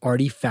Tony makes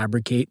Artie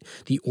fabricate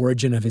the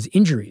origin of his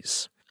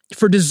injuries.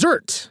 For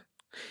dessert,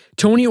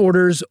 Tony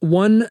orders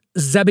 1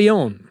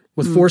 Zabaione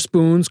with 4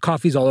 spoons,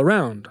 coffees all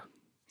around.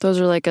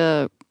 Those are like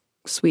a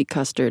sweet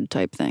custard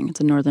type thing. It's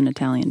a northern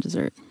Italian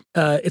dessert.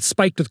 It's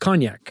spiked with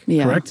cognac,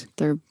 Yeah, correct?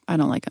 I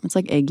don't like them. It's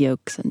like egg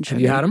yolks and sugar.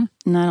 Have you had them?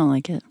 No, I don't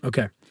like it.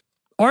 Okay.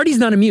 Artie's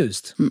not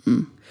amused.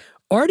 Mm-mm.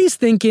 Artie's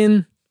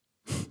thinking,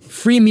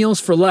 free meals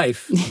for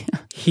life.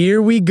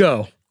 Here we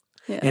go.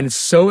 Yeah. And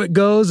so it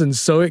goes, and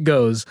so it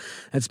goes.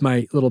 That's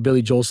my little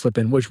Billy Joel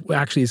slip-in, which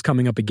actually is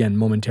coming up again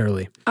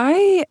momentarily.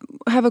 I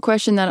have a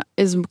question that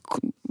is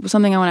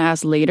something I want to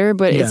ask later,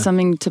 but Yeah. it's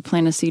something to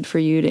plant a seed for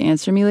you to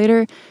answer me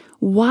later.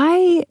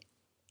 Why?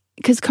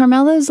 Because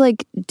Carmela's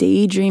like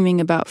daydreaming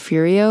about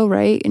Furio,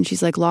 right? And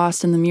she's like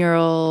lost in the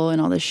mural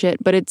and all this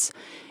shit. But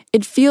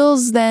it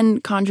feels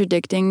then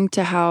contradicting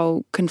to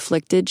how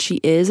conflicted she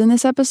is in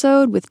this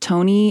episode with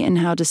Tony and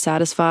how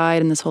dissatisfied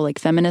and this whole like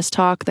feminist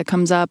talk that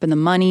comes up and the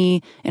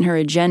money and her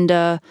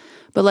agenda.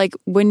 But like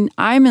when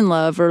I'm in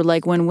love, or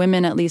like when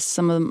women, at least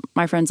some of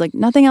my friends, like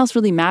nothing else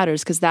really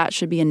matters because that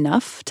should be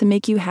enough to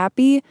make you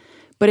happy.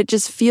 But it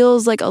just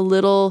feels like a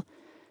little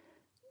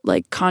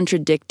like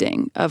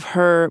contradicting of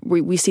her.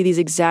 We see these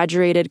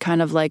exaggerated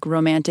kind of like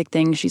romantic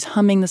things. She's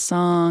humming the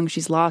song,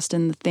 she's lost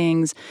in the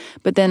things,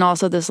 but then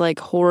also this like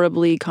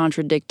horribly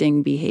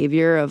contradicting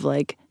behavior of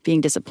like being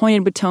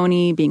disappointed with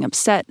Tony, being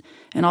upset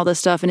and all this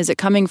stuff. And is it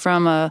coming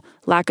from a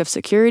lack of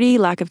security,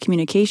 lack of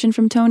communication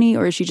from Tony,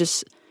 or is she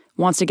just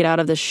wants to get out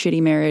of this shitty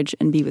marriage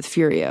and be with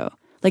Furio?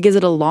 Like, is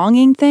it a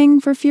longing thing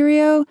for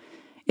Furio?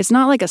 It's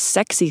not like a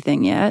sexy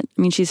thing yet.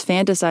 I mean, she's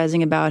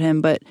fantasizing about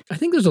him, but I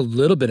think there's a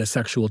little bit of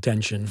sexual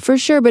tension. for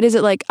sure. But is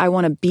it like, I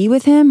want to be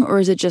with him, or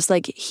is it just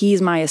like,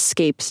 he's my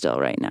escape still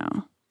right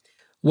now?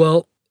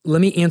 Well, let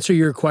me answer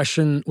your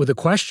question with a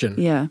question.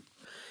 Yeah.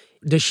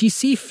 Does she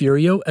see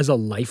Furio as a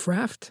life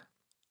raft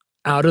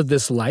out of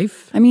this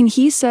life? I mean,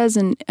 he says,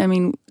 and I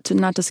mean,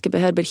 not to skip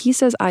ahead, but he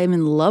says, I am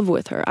in love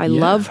with her. I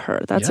love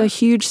her. That's a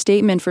huge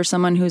statement for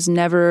someone who's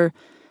never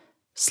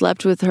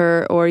slept with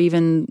her or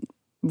even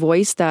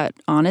voiced that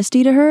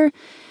honesty to her.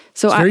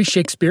 So It's very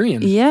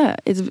Shakespearean. Yeah,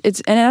 it's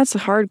and that's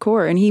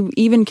hardcore. And he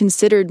even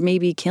considered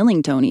maybe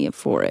killing Tony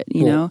for it,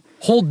 you know?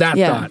 Hold that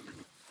Yeah. thought.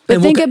 But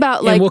And think we'll, about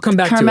and like we'll come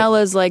back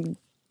Carmela's like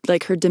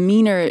her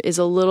demeanor is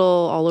a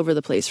little all over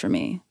the place for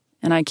me.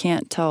 And I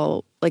can't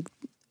tell, like,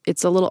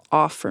 it's a little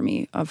off for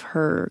me of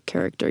her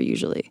character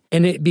usually.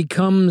 And it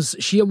becomes,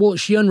 she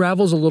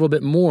unravels a little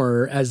bit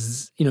more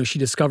as, you know, she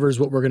discovers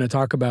what we're going to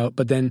talk about.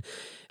 But then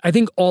I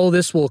think all of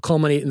this will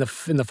culminate in the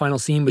final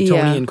scene with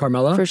Tony and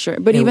Carmela. For sure.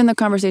 But and even the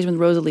conversation with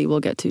Rosalie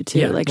we'll get to too.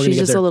 Yeah, like we're she's gonna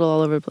get just there. a little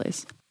all over the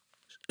place.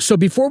 So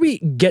before we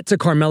get to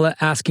Carmela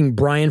asking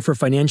Brian for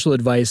financial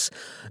advice,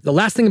 the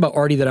last thing about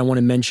Artie that I want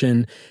to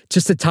mention,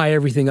 just to tie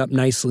everything up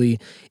nicely,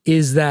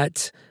 is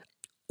that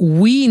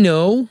we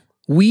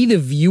the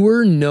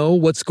viewer know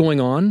what's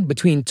going on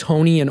between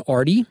Tony and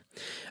Artie,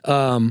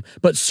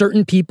 but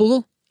certain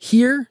people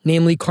here,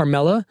 namely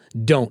Carmela,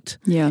 don't.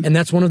 Yeah. And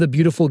that's one of the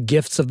beautiful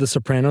gifts of The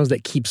Sopranos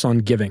that keeps on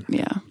giving.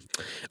 Yeah.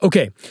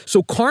 Okay,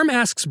 so Carm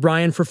asks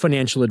Brian for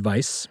financial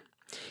advice.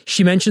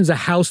 She mentions a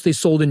house they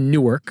sold in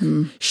Newark.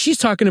 She's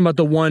talking about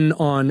the one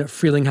on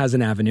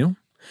Frelinghuysen Avenue.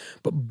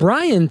 But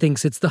Brian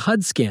thinks it's the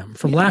HUD scam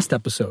from last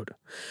episode.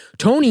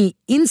 Tony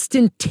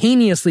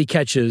instantaneously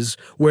catches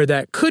where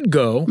that could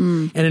go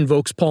and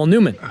invokes Paul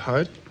Newman.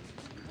 HUD?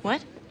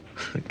 What?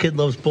 The kid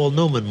loves Paul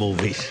Newman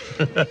movies.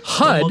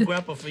 HUD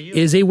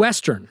is a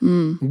Western.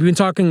 We've been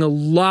talking a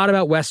lot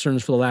about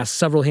Westerns for the last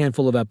several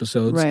handful of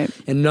episodes. Right.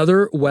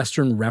 Another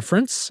Western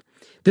reference.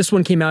 This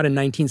one came out in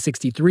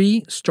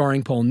 1963,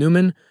 starring Paul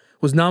Newman,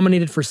 was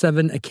nominated for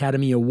 7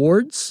 Academy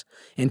Awards,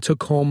 and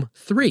took home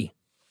 3,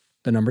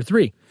 the number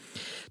 3.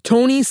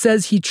 Tony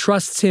says he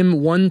trusts him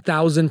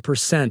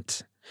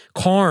 1,000%.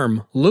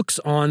 Carm looks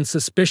on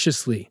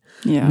suspiciously.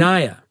 Yeah.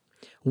 Naya,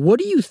 what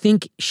do you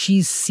think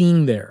she's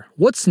seeing there?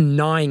 What's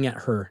gnawing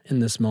at her in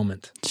this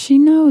moment? She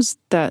knows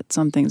that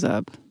something's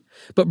up.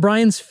 But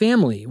Brian's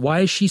family, why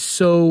is she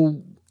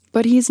so...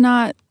 But he's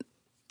not,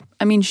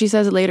 I mean, she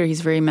says it later, he's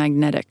very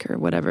magnetic or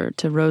whatever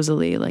to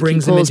Rosalie. Like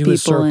brings he him pulls into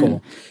his people circle?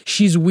 in.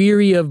 She's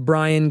weary of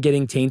Brian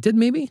getting tainted,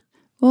 maybe?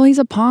 Well, he's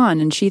a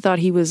pawn, and she thought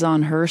he was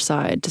on her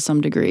side to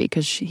some degree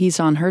because he's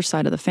on her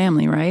side of the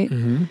family, right?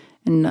 Mm-hmm.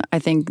 And I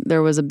think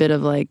there was a bit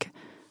of like,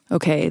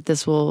 okay,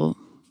 this will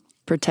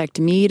protect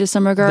me to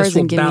some regards. This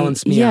will and give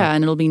balance me me yeah, out.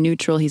 and it'll be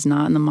neutral. He's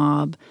not in the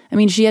mob. I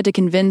mean, she had to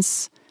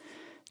convince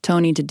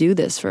Tony to do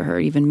this for her,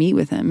 even meet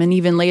with him. And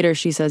even later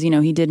she says, you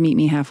know, he did meet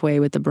me halfway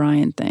with the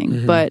Brian thing.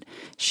 Mm-hmm. But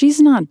she's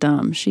not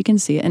dumb. She can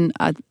see it. And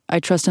I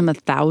trust him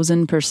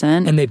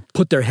 1,000%. And they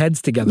put their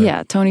heads together.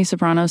 Yeah, Tony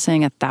Soprano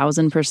saying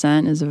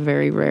 1,000% is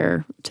very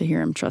rare to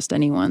hear him trust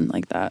anyone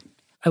like that.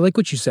 I like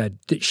what you said,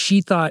 that she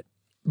thought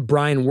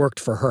Brian worked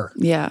for her.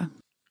 Yeah.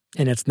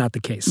 And it's not the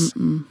case.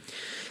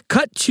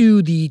 Cut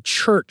to the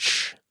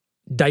church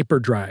diaper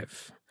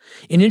drive.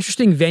 An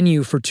interesting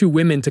venue for two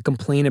women to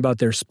complain about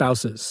their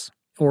spouses,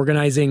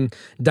 organizing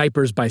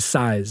diapers by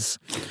size.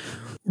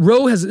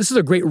 This is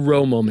a great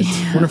Ro moment,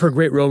 one of her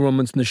great Ro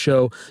moments in the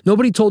show.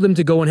 Nobody told them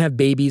to go and have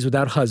babies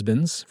without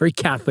husbands. Very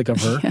Catholic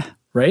of her,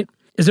 right?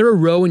 Is there a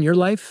Ro in your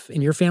life,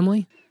 in your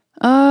family,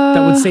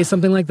 that would say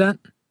something like that?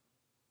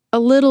 A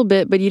little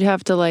bit, but you'd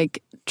have to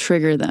like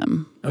trigger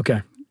them.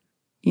 Okay.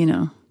 You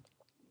know.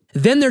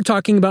 Then they're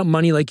talking about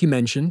money like you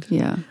mentioned.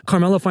 Yeah.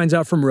 Carmela finds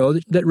out from Ro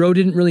that Ro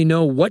didn't really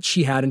know what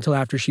she had until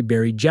after she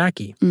buried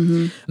Jackie.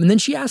 Mm-hmm. And then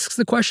she asks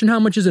the question, how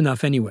much is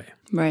enough anyway?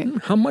 Right.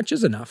 How much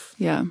is enough?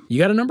 Yeah. You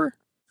got a number?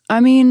 I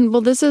mean,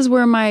 well, this is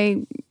where my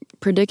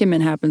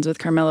predicament happens with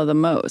Carmela the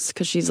most,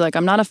 because she's like,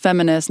 I'm not a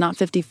feminist, not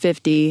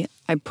 50-50.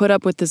 I put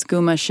up with this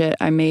Guma shit.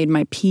 I made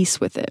my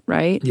peace with it,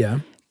 right? Yeah.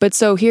 But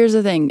so here's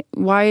the thing.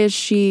 Why is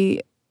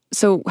she...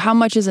 So how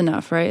much is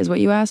enough, right, is what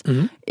you asked?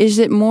 Mm-hmm. Is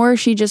it more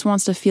she just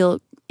wants to feel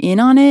in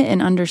on it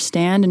and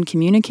understand and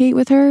communicate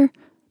with her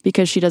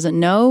because she doesn't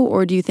know?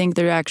 Or do you think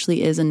there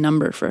actually is a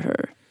number for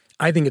her?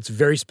 I think it's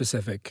very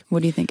specific.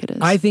 What do you think it is?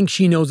 I think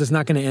she knows it's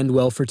not going to end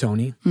well for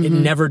Tony. Mm-hmm. It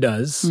never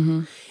does.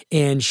 Mm-hmm.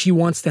 And she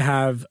wants to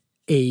have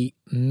a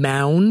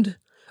mound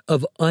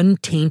of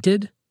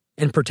untainted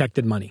and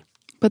protected money.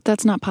 But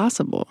that's not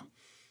possible.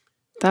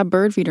 That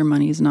bird feeder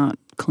money is not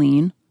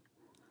clean.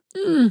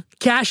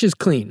 Cash is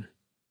clean.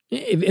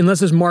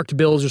 Unless there's marked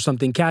bills or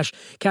something, cash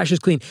is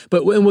clean.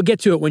 But and we'll get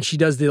to it when she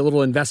does the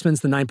little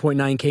investments, the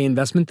 9.9K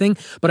investment thing.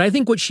 But I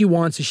think what she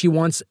wants is she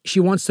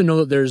wants to know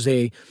that there's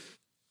a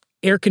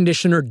air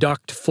conditioner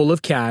duct full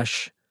of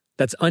cash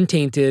that's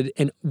untainted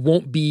and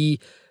won't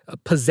be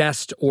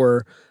possessed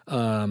or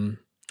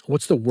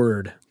what's the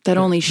word? That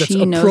only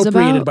she knows about? That's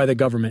appropriated by the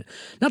government.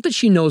 Not that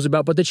she knows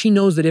about, but that she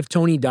knows that if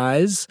Tony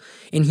dies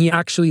and he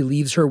actually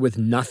leaves her with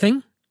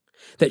nothing,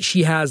 that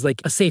she has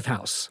like a safe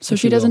house. So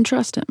she doesn't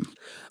trust him.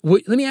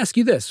 Let me ask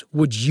you this.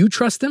 Would you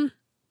trust him?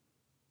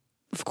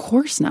 Of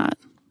course not.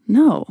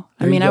 No.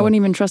 I mean, I wouldn't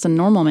even trust a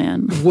normal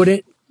man.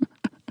 Wouldn't?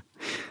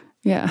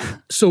 Yeah.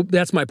 So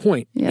that's my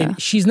point. Yeah.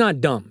 And she's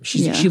not dumb.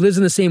 She lives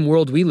in the same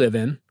world we live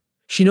in.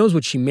 She knows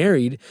what she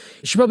married.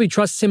 She probably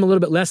trusts him a little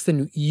bit less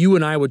than you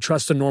and I would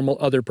trust a normal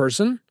other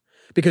person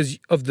because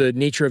of the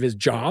nature of his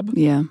job.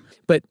 Yeah.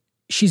 But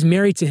she's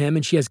married to him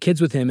and she has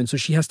kids with him, and so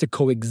she has to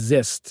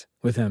coexist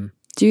with him.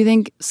 Do you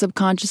think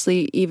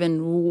subconsciously,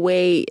 even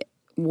way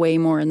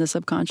more in the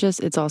subconscious,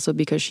 it's also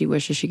because she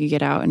wishes she could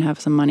get out and have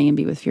some money and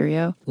be with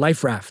Furio?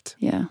 Life raft.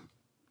 Yeah.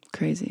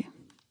 Crazy.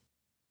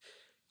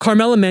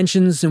 Carmela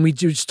mentions, and we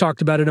just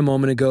talked about it a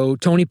moment ago,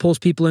 Tony pulls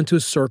people into a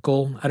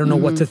circle. I don't know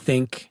what to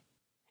think.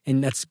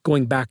 And that's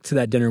going back to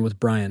that dinner with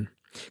Brian.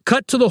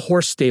 Cut to the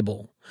horse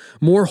stable.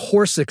 More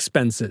horse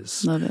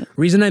expenses. Love it.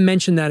 Reason I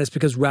mention that is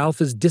because Ralph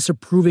is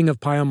disapproving of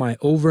Pyomai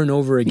over and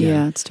over again.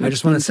 Yeah, it's too I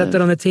just want to set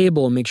that on the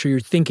table and make sure you're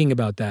thinking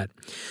about that.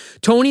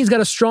 Tony's got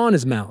a straw in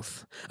his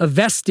mouth, a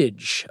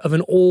vestige of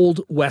an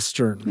old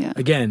Western. Yeah.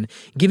 Again,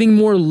 giving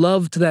more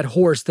love to that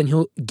horse than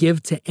he'll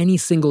give to any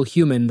single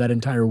human that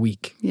entire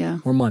week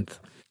or month.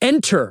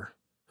 Enter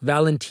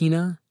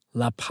Valentina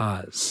La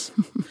Paz.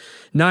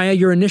 Naya,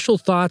 your initial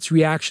thoughts,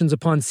 reactions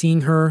upon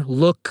seeing her,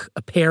 look,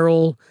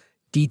 apparel,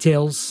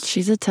 details?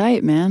 She's a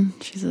type, man.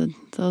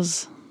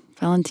 Those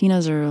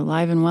Valentinas are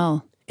alive and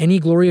well. Any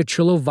Gloria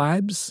Trillo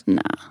vibes?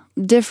 Nah.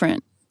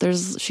 Different.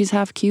 She's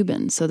half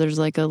Cuban, so there's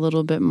like a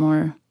little bit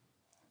more.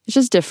 It's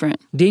just different.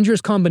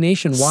 Dangerous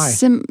combination. Why?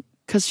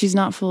 Because she's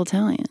not full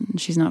Italian.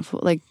 She's not full,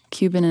 like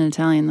Cuban and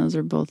Italian, those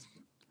are both.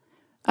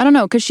 I don't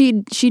know, because she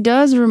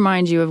does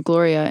remind you of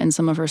Gloria in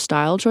some of her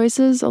style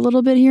choices a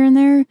little bit here and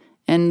there.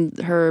 And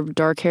her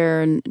dark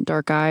hair and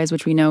dark eyes,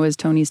 which we know is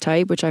Tony's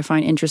type, which I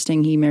find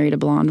interesting. He married a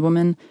blonde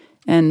woman.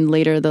 And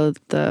later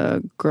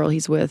the girl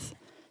he's with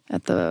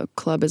at the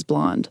club is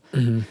blonde.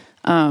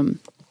 Mm-hmm.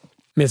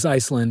 Miss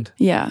Iceland.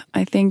 Yeah,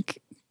 I think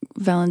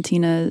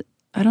Valentina,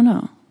 I don't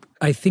know.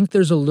 I think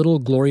there's a little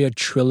Gloria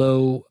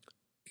Trillo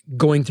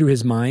going through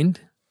his mind.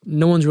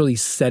 No one's really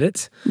said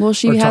it. Well,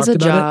 she has a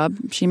job.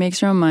 She makes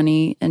her own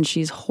money, and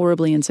she's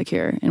horribly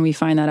insecure. And we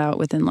find that out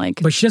within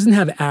But she doesn't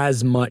have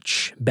as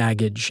much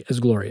baggage as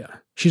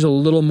Gloria. She's a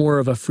little more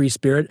of a free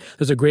spirit.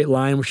 There's a great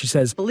line where she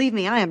says, "Believe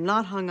me, I am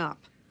not hung up."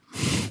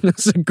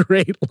 That's a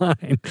great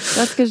line.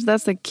 That's because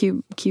that's the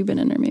Cuban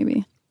in her,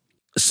 maybe.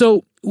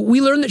 So we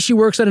learned that she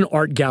works at an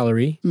art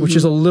gallery, which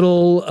is a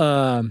little...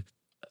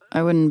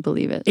 I wouldn't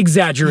believe it.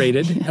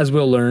 Exaggerated, as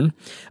we'll learn.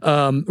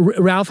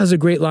 Ralph has a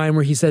great line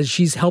where he says,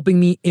 she's helping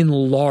me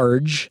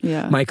enlarge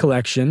my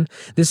collection.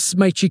 This,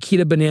 my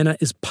Chiquita banana,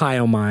 is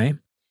Pyomai.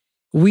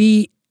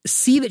 We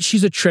see that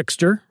she's a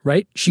trickster,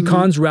 right? She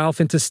cons Ralph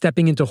into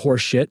stepping into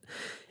horse shit.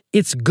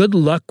 It's good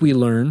luck, we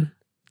learn.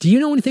 Do you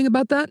know anything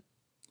about that?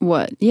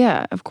 What?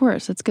 Yeah, of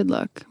course. It's good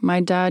luck. My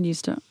dad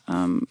used to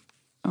own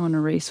a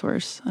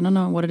racehorse. I don't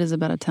know what it is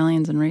about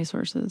Italians and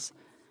racehorses.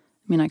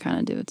 I mean, I kind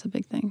of do. It's a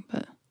big thing,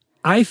 but...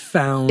 I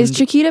found... Is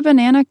Chiquita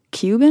Banana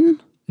Cuban?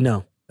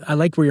 No. I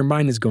like where your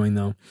mind is going,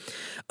 though.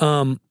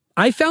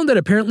 I found that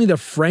apparently the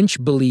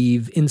French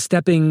believe in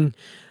stepping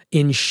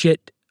in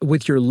shit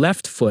with your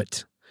left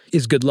foot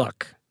is good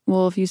luck.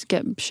 Well, if you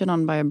get shit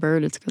on by a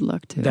bird, it's good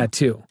luck too. That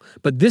too.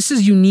 But this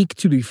is unique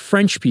to the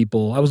French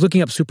people. I was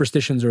looking up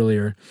superstitions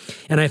earlier,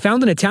 and I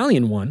found an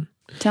Italian one.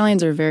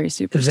 Italians are very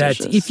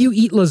superstitious. That if you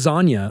eat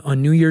lasagna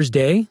on New Year's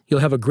Day,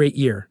 you'll have a great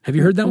year. Have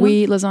you heard that one?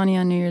 We eat lasagna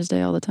on New Year's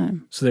Day all the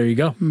time. So there you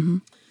go. Mm-hmm.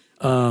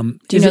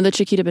 Do you know the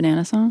Chiquita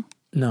Banana song?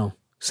 No.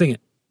 Sing it.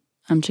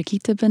 I'm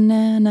Chiquita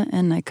Banana,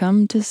 and I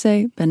come to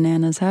say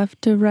bananas have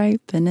to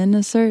ripen in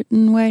a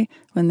certain way.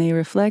 When they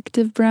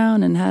reflective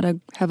brown and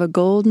have a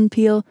golden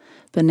peel,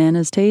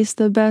 bananas taste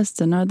the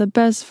best and are the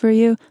best for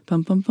you.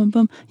 Bum, bum, bum,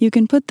 bum. You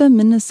can put them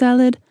in a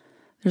salad.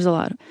 There's a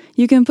lot.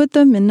 You can put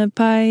them in a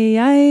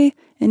pie.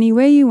 Any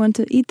way you want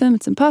to eat them,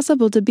 it's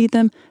impossible to beat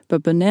them.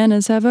 But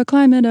bananas have a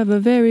climate of a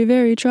very,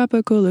 very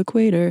tropical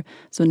equator.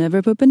 So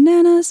never put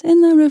bananas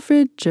in the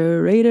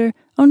refrigerator.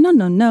 Oh, no,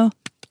 no, no.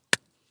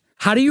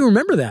 How do you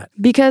remember that?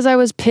 Because I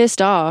was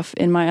pissed off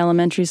in my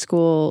elementary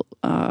school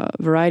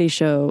variety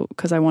show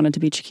because I wanted to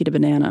be Chiquita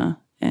Banana,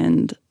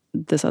 and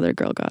this other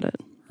girl got it.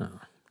 Oh,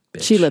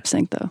 bitch. She lip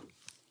synced though.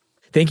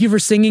 Thank you for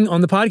singing on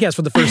the podcast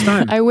for the first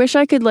time. I wish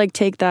I could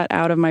take that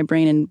out of my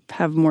brain and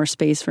have more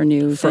space for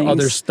new for things.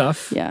 other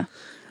stuff. Yeah.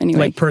 Anyway.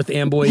 Like Perth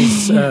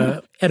Amboy's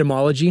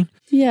etymology.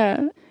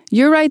 Yeah.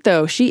 You're right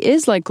though. She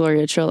is like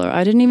Gloria Trillo.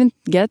 I didn't even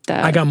get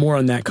that. I got more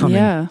on that coming.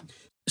 Yeah.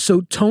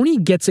 So Tony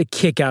gets a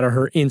kick out of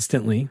her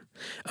instantly.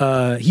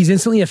 He's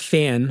instantly a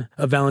fan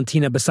of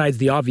Valentina besides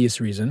the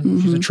obvious reason. Mm-hmm.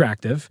 She's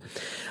attractive.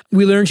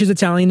 We learn she's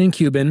Italian and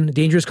Cuban.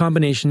 Dangerous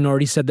combination.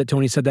 Already said that.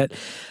 Tony said that.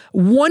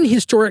 One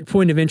historic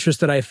point of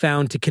interest that I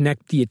found to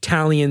connect the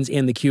Italians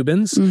and the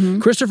Cubans,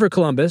 Christopher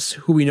Columbus,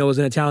 who we know is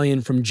an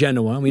Italian from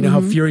Genoa. We know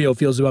how Furio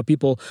feels about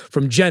people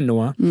from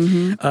Genoa,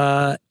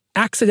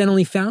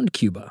 accidentally found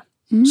Cuba.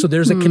 So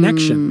there's a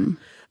connection.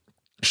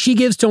 She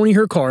gives Tony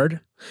her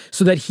card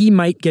so that he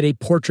might get a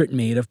portrait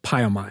made of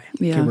Pyomai.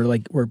 Yeah.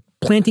 Okay, we're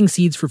planting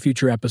seeds for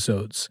future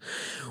episodes.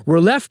 We're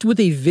left with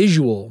a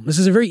visual. This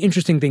is a very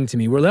interesting thing to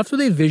me. We're left with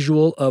a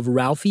visual of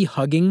Ralphie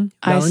hugging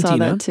Valentina. I saw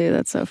that too.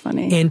 That's so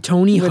funny. And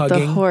Tony with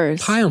hugging the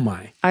horse.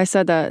 Pyomai. I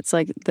said that it's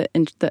like the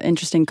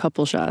interesting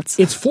couple shots.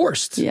 It's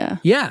forced. Yeah.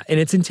 Yeah, and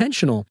it's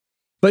intentional.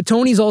 But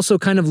Tony's also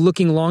kind of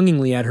looking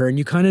longingly at her, and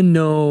you kind of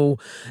know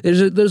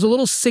there's a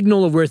little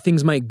signal of where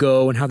things might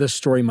go and how this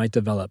story might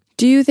develop.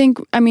 Do you think,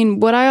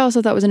 what I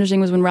also thought was interesting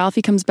was when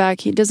Ralphie comes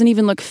back, he doesn't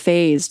even look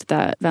fazed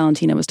that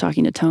Valentina was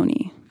talking to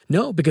Tony.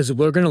 No, because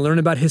we're going to learn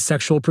about his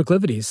sexual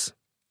proclivities.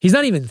 He's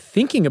not even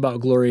thinking about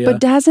Gloria.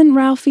 But hasn't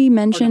Ralphie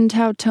mentioned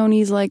how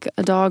Tony's like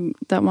a dog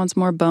that wants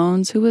more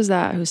bones? Who was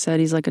that who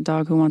said he's like a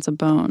dog who wants a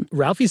bone?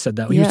 Ralphie said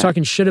that. He was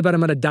talking shit about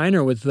him at a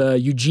diner with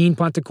Eugene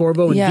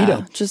Pontecorvo and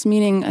Vito. Just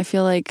meaning I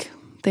feel like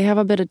they have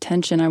a bit of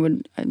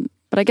tension.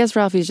 But I guess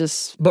Ralphie's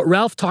just... But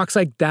Ralph talks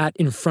like that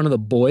in front of the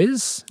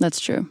boys. That's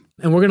true.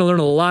 And we're going to learn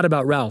a lot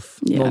about Ralph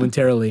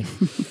momentarily.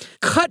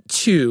 Cut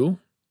to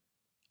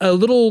a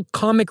little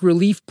comic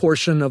relief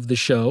portion of the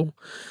show.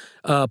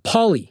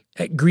 Polly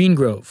at Green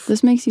Grove.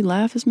 This makes you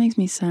laugh? This makes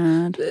me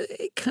sad.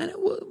 It kind of,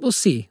 we'll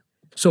see.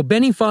 So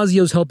Benny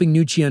Fazio's helping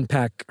Nucci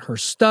unpack her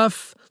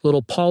stuff.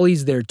 Little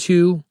Polly's there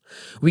too.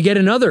 We get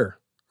another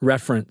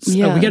reference.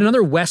 Yeah. We get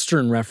another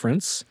Western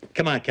reference.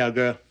 Come on,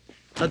 cowgirl.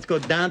 Let's go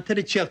down to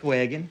the chuck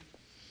wagon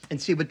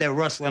and see what they're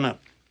rustling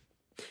up.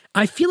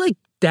 I feel like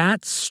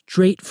that's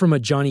straight from a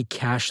Johnny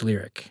Cash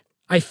lyric.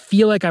 I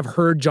feel like I've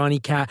heard Johnny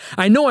Cash.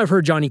 I know I've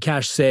heard Johnny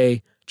Cash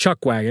say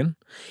chuck wagon,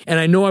 and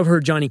I know I've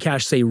heard Johnny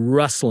Cash say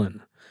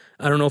rustlin'.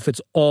 I don't know if it's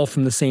all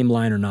from the same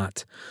line or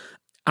not.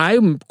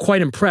 I'm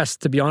quite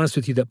impressed, to be honest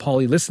with you, that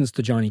Paulie listens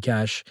to Johnny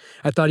Cash.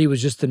 I thought he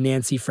was just the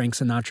Nancy Frank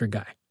Sinatra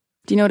guy.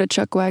 Do you know what a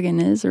chuck wagon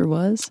is or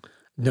was?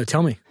 No,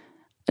 tell me.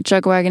 A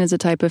chuck wagon is a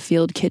type of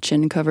field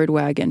kitchen covered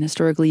wagon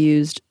historically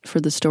used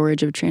for the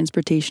storage of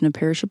transportation of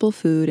perishable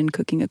food and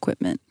cooking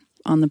equipment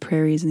on the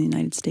prairies in the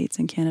United States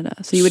and Canada.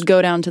 So you would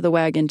go down to the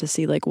wagon to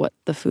see what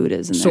the food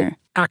is in there. So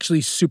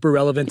actually super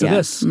relevant to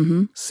this.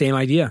 Mm-hmm. Same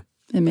idea.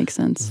 It makes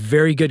sense.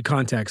 Very good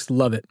context.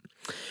 Love it.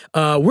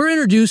 We're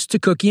introduced to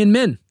Cookie and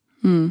Min.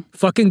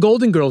 Fucking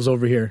Golden Girls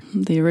over here.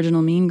 The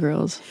original Mean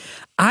Girls.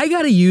 I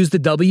got to use the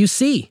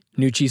WC,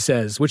 Nucci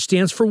says, which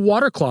stands for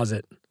water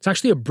closet. It's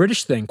actually a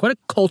British thing. Quite a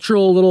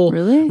cultural little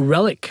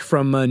relic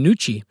from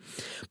Nucci.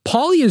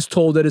 Paulie is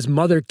told that his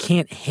mother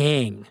can't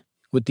hang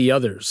with the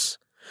others.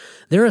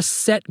 They're a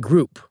set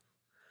group.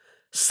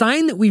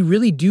 Sign that we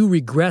really do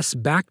regress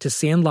back to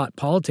sandlot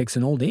politics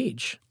in old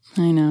age.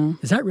 I know.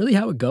 Is that really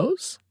how it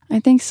goes? I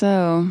think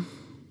so.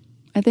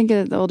 I think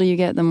the older you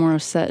get, the more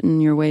set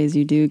in your ways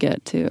you do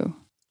get too.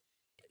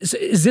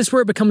 Is this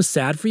where it becomes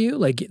sad for you?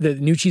 Like the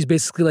Nucci's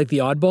basically like the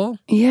oddball?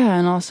 Yeah,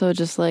 and also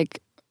just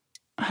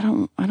I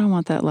don't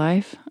want that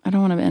life. I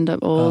don't want to end up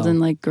old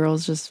and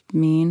girls just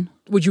mean.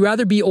 Would you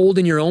rather be old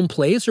in your own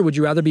place or would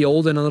you rather be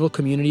old in a little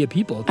community of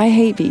people? I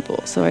hate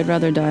people, so I'd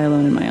rather die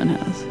alone in my own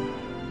house.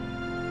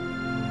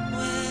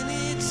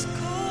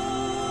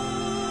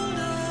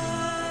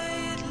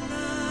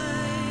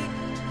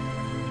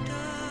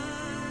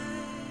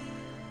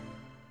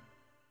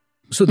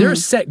 So they're a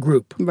set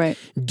group. Right.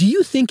 Do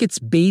you think it's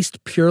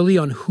based purely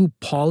on who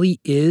Paulie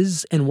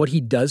is and what he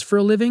does for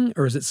a living,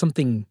 or is it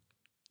something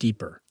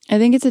deeper. I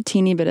think it's a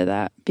teeny bit of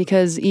that,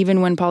 because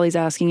even when Polly's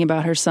asking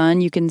about her son,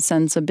 you can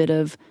sense a bit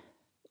of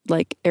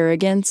like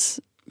arrogance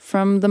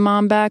from the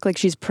mom back. Like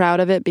she's proud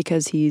of it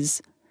because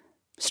he's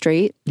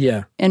straight.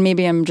 Yeah. And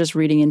maybe I'm just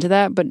reading into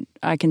that, but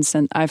I can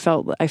sense, I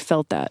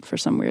felt that for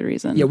some weird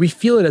reason. Yeah, we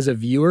feel it as a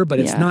viewer, but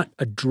it's not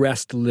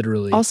addressed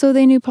literally. Also,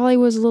 they knew Polly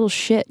was a little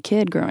shit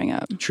kid growing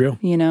up. True.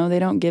 You know, they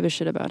don't give a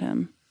shit about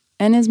him.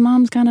 And his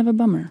mom's kind of a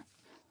bummer.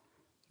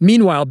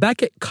 Meanwhile,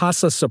 back at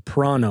Casa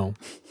Soprano,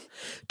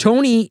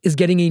 Tony is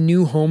getting a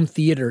new home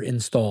theater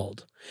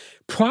installed.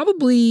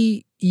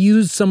 Probably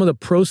used some of the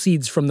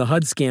proceeds from the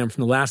HUD scam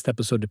from the last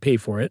episode to pay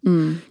for it.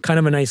 Kind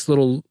of a nice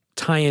little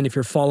tie-in if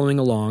you're following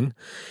along.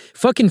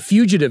 Fucking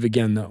Fugitive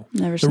again, though.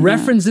 Never seen the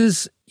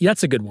references,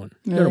 that's a good one.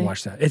 Really? You gotta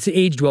watch that. It's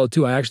aged well,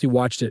 too. I actually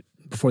watched it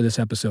before this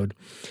episode.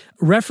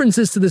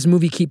 References to this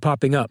movie keep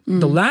popping up.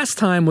 The last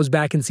time was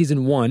back in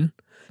season 1,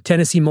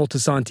 Tennessee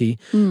Moltisanti,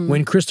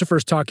 when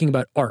Christopher's talking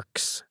about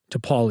arcs to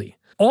Polly.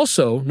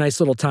 Also, nice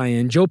little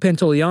tie-in, Joe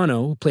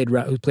Pantoliano,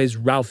 who plays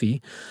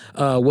Ralphie,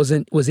 was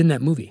in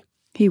that movie.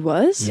 He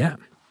was? Yeah.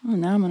 Oh,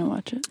 now I'm going to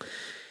watch it.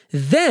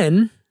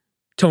 Then,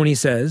 Tony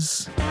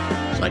says,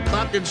 It's like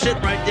Clapton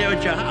sitting right there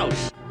at your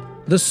house.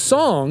 the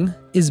song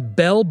is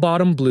Bell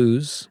Bottom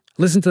Blues.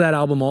 Listen to that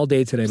album all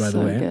day today, by the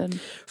way. Good.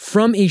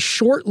 From a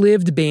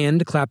short-lived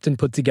band Clapton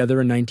put together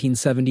in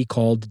 1970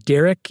 called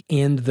Derek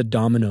and the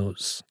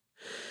Dominoes.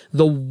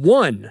 The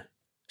one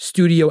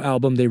studio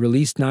album they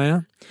released,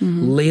 Naya,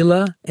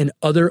 Layla and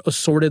Other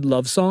Assorted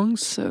Love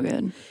Songs, So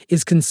good.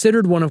 is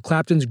considered one of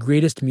Clapton's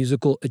greatest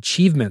musical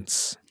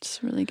achievements.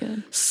 It's really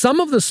good. Some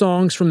of the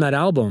songs from that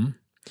album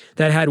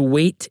that had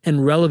weight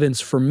and relevance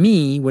for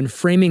me when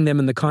framing them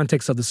in the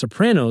context of The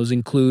Sopranos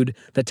include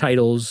the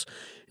titles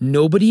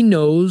Nobody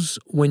Knows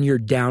When You're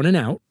Down and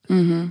Out,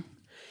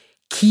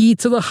 Key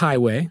to the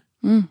Highway,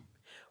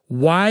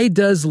 Why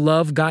Does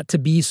Love Got to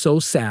Be So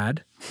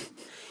Sad,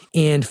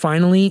 and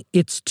finally,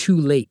 It's Too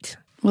Late.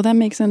 Well, that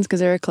makes sense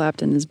because Eric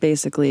Clapton is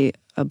basically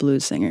a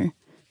blues singer.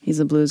 He's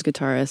a blues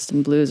guitarist,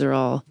 and blues are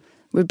all,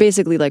 we're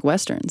basically like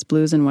Westerns.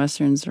 Blues and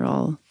Westerns are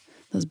all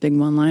those big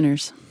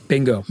one-liners.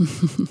 Bingo.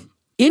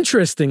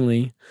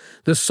 Interestingly,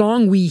 the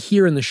song we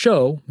hear in the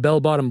show, Bell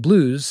Bottom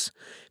Blues,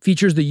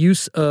 features the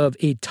use of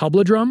a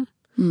tabla drum,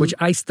 which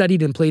I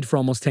studied and played for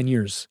almost 10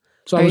 years.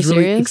 So I was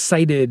really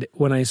excited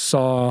when I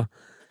saw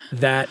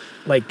that,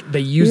 like, they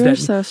used You're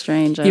that. so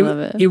strange. I love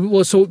it.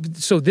 Well, so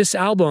this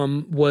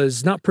album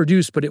was not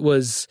produced, but it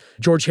was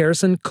George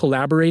Harrison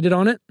collaborated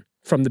on it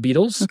from the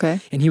Beatles. Okay.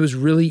 And he was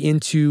really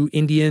into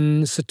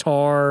Indian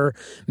sitar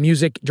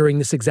music during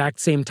this exact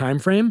same time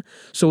frame.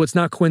 So it's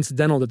not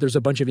coincidental that there's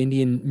a bunch of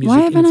Indian music. Why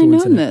haven't I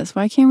influence known in it. this?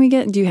 Why can't we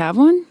get, do you have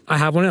one? I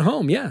have one at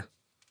home, yeah.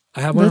 I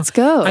have one. Let's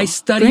go. I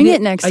studied Bring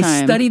it next time.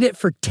 I studied it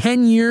for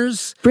 10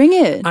 years. Bring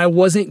it. I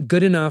wasn't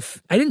good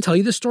enough. I didn't tell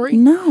you the story.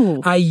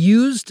 No. I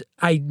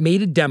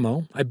made a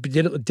demo. I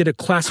did a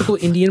classical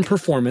Indian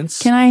performance.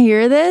 Can I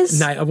hear this?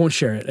 No, I won't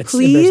share it. It's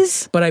Please?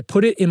 embarrassing. But I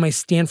put it in my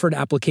Stanford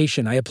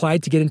application. I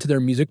applied to get into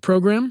their music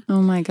program.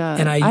 Oh my God.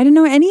 And I didn't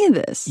know any of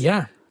this.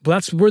 Yeah. Well,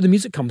 that's where the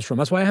music comes from.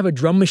 That's why I have a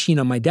drum machine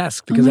on my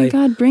desk. Because oh my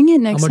God, bring it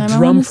next time. I'm a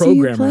drum I want to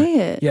programmer. see you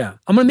play it. Yeah.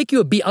 I'm going to make you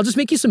a beat. I'll just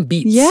make you some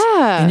beats.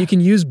 Yeah. And you can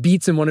use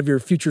beats in one of your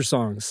future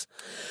songs.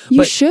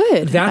 You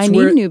should. I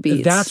need new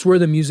beats. That's where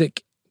the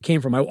music came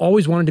from. I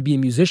always wanted to be a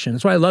musician.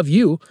 That's why I love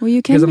you. Well,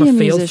 you can because be I'm a a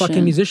failed musician.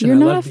 fucking musician. You're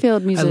not a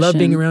failed musician. I love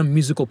being around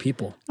musical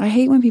people. I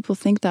hate when people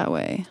think that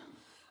way.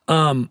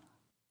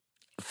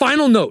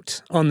 Final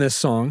note on this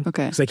song,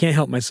 Okay. because I can't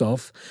help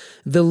myself.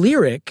 The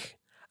lyric,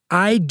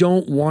 I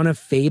Don't Want to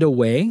Fade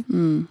Away,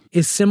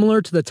 is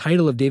similar to the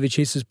title of David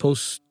Chase's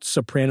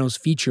post-Sopranos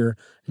feature,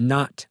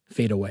 Not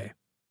Fade Away.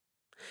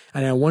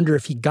 And I wonder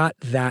if he got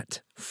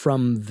that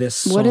from this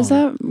song. What is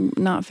that?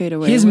 Not Fade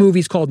Away? His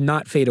movie's called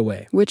Not Fade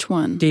Away. Which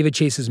one? David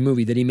Chase's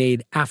movie that he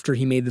made after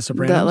he made The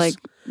Sopranos. That like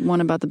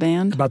one about the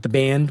band? About the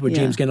band where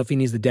James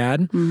Gandolfini's the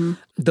dad.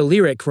 The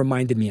lyric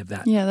reminded me of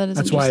that. Yeah, that is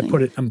That's why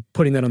interesting. I'm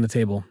putting that on the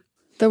table.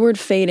 The word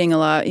fading a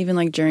lot. Even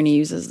like Journey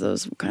uses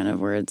those kind of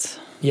words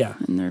Yeah.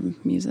 in their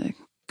music.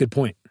 Good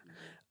point.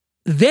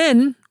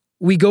 Then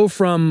we go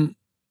from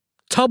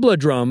tabla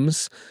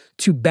drums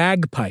to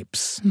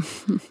bagpipes,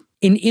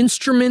 an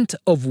instrument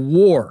of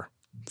war.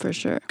 For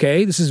sure.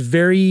 Okay, this is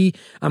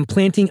I'm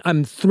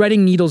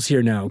threading needles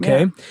here now,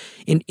 okay?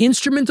 Yeah. An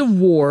instrument of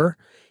war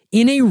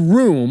in a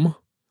room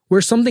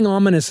where something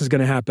ominous is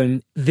going to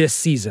happen this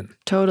season.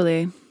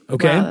 Totally.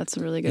 Okay? Wow, that's a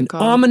really good An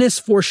call. ominous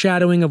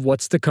foreshadowing of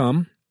what's to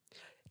come.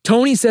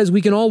 Tony says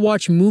we can all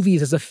watch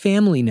movies as a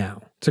family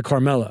now to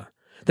Carmela.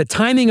 The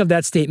timing of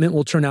that statement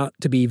will turn out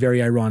to be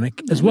very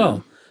ironic as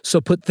well. So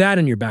put that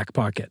in your back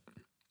pocket.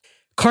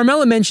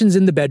 Carmela mentions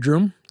in the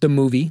bedroom, the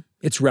movie,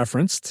 it's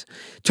referenced.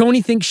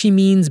 Tony thinks she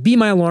means, be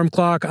my alarm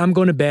clock, I'm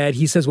going to bed.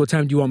 He says, what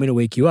time do you want me to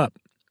wake you up?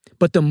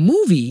 But the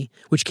movie,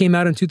 which came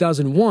out in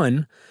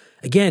 2001,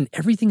 again,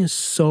 everything is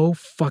so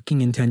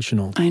fucking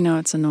intentional. I know,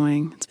 it's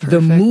annoying. It's perfect.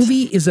 The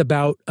movie is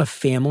about a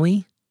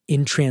family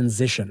in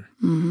transition.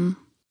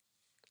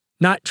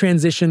 Not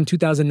transition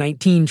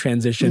 2019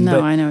 transition. No,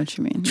 but I know what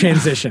you mean.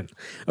 transition.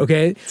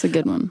 Okay? It's a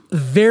good one.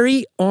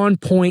 Very on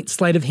point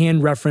sleight of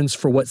hand reference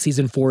for what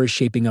season 4 is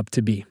shaping up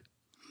to be.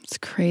 It's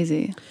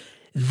crazy.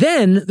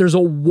 Then there's a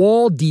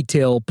wall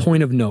detail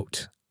point of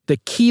note. The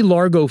Key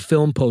Largo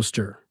film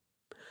poster.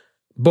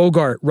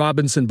 Bogart,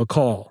 Robinson,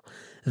 Bacall.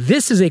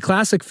 This is a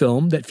classic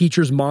film that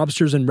features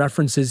mobsters and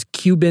references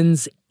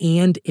Cubans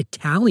and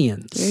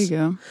Italians. There you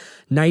go.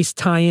 Nice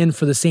tie-in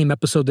for the same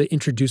episode that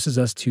introduces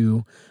us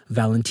to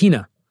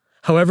Valentina.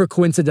 However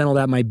coincidental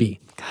that might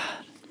be.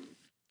 God.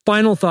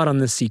 Final thought on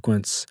this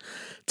sequence.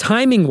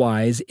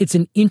 Timing-wise, it's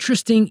an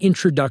interesting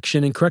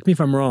introduction, and correct me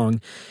if I'm wrong,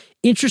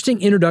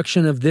 interesting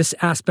introduction of this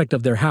aspect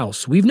of their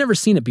house. We've never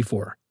seen it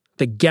before.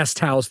 The guest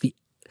house, the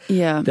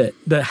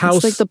house.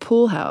 It's like the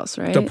pool house,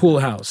 right? The pool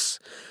house.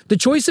 The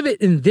choice of it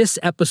in this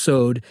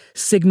episode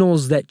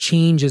signals that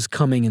change is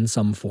coming in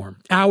some form.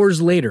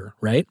 Hours later,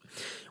 right?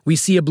 We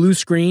see a blue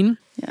screen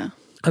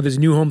of his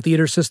new home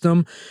theater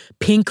system.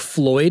 Pink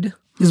Floyd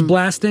is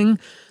blasting.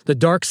 The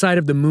Dark Side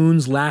of the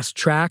Moon's last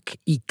track,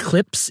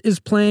 Eclipse, is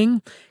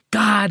playing.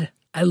 God,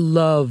 I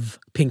love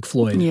Pink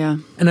Floyd. Yeah.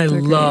 And I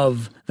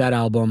love that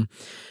album.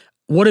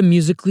 What a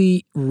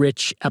musically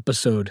rich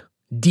episode.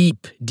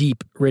 Deep,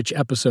 rich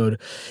episode.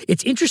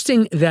 It's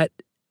interesting that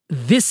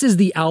this is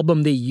the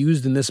album they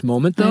used in this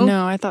moment, though. I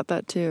know, I thought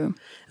that too.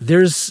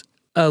 There's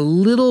a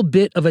little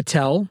bit of a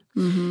tell.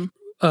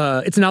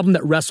 It's an album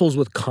that wrestles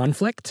with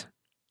conflict.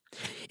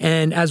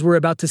 And as we're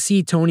about to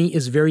see, Tony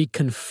is very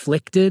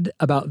conflicted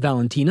about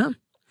Valentina.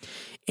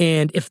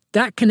 And if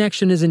that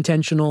connection is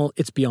intentional,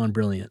 it's beyond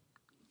brilliant.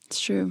 It's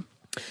true.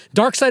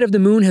 Dark Side of the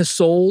Moon has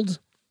sold,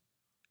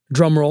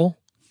 drumroll,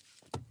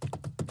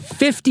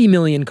 50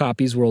 million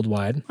copies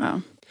worldwide.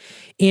 Wow.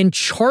 And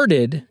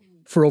charted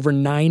for over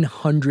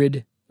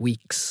 900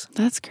 weeks.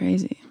 That's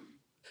crazy.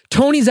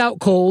 Tony's out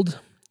cold,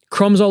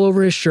 crumbs all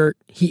over his shirt.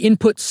 He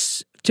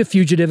inputs to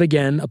Fugitive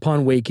again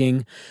upon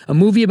waking, a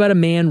movie about a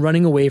man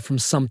running away from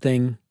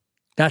something.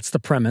 That's the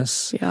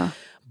premise. Yeah.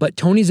 But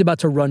Tony's about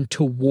to run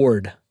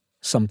toward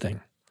something.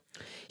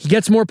 He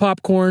gets more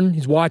popcorn,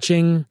 he's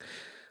watching,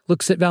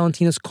 looks at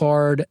Valentina's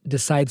card,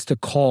 decides to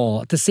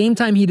call. At the same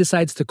time he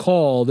decides to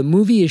call, the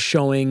movie is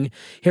showing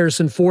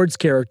Harrison Ford's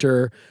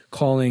character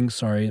calling,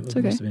 sorry, it must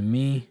have been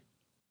me.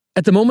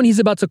 At the moment he's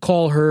about to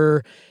call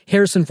her,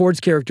 Harrison Ford's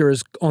character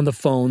is on the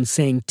phone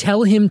saying,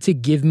 tell him to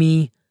give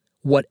me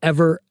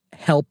whatever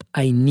help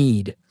I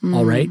need,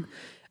 all right?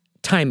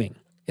 Timing.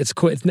 It's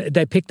cool.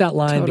 They picked that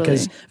line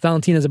because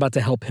Valentina's about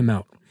to help him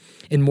out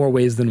in more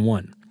ways than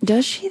one.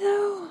 Does she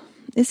though?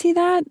 Is he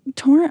that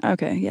torn?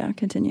 Okay, yeah,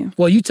 continue.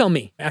 Well, you tell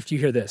me after you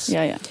hear this.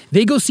 Yeah.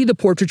 They go see the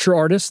portraiture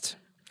artist.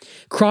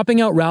 Cropping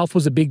out Ralph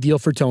was a big deal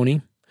for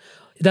Tony.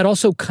 That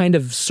also kind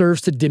of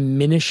serves to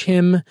diminish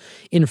him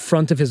in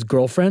front of his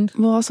girlfriend.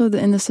 Well, also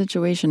in the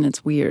situation,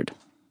 it's weird.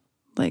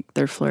 Like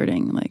they're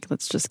flirting. Like,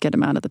 let's just get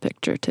him out of the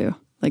picture too.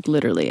 Like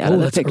literally out of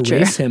the picture. Let's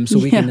erase him so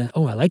we can, I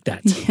like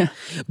that. Yeah.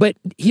 But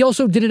he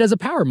also did it as a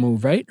power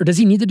move, right? Or does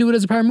he need to do it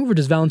as a power move, or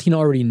does Valentina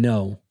already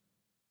know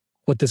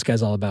what this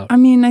guy's all about? I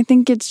mean, I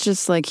think it's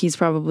just like he's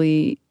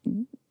probably,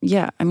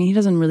 he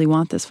doesn't really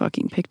want this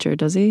fucking picture,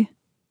 does he?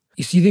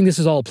 So you think this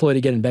is all a ploy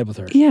to get in bed with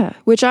her? Yeah,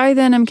 which I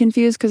then am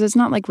confused because it's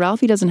not like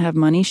Ralphie doesn't have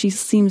money. She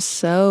seems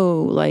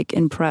so like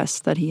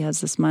impressed that he has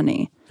this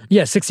money.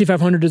 Yeah,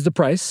 $6,500 is the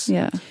price.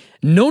 Yeah.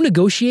 No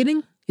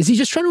negotiating? Is he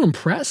just trying to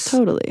impress?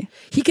 Totally.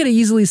 He could have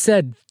easily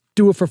said,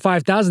 do it for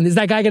 $5,000. Is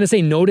that guy going to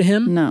say no to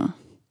him? No.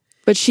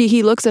 But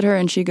he looks at her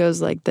and she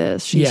goes like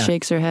this. She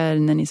shakes her head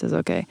and then he says,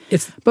 okay.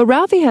 But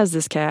Ralphie has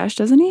this cash,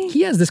 doesn't he?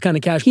 He has this kind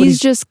of cash. He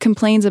just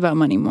complains about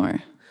money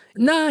more.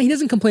 Nah, he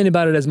doesn't complain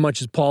about it as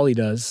much as Paulie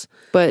does.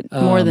 But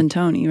more than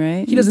Tony,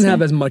 right? He doesn't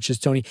have as much as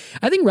Tony.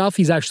 I think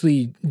Ralphie's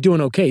actually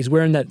doing okay. He's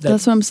wearing that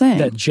That's what I'm saying.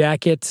 That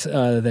jacket,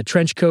 the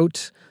trench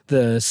coat,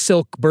 the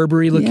silk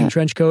Burberry-looking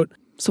trench coat.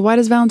 So why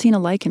does Valentina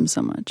like him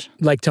so much?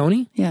 Like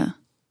Tony? Yeah.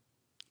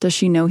 Does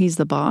she know he's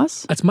the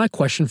boss? That's my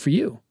question for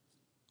you.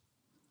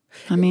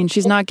 I mean,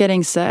 she's not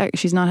getting sex.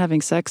 She's not having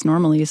sex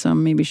normally, so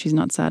maybe she's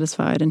not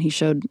satisfied, and he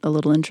showed a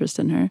little interest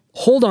in her.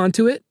 Hold on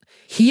to it.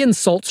 He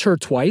insults her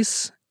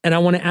twice, and I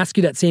want to ask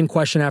you that same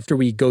question after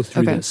we go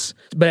through this.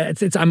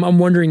 But I'm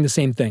wondering the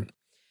same thing.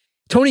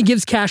 Tony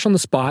gives cash on the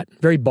spot,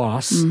 very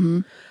boss.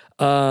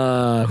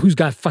 Who's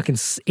got fucking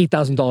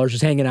 $8,000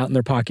 just hanging out in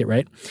their pocket,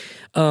 right?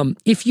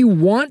 If you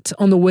want,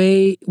 on the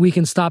way, we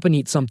can stop and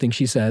eat something,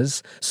 she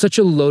says. Such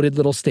a loaded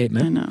little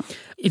statement. I know.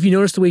 If you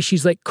notice the way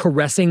she's like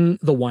caressing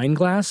the wine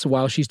glass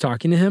while she's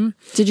talking to him.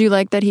 Did you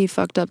like that he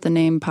fucked up the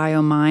name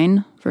Pio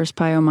Mine versus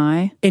Pio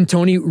Mai? And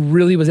Tony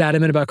really was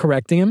adamant about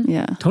correcting him.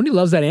 Yeah. Tony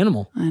loves that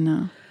animal. I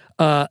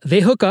know.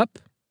 They hook up.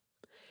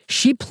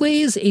 She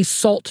plays a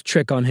salt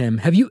trick on him.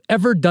 Have you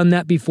ever done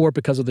that before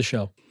because of the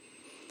show?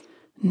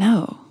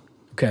 No.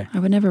 Okay. I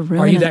would never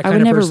ruin. Are you that kind I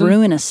would of never person?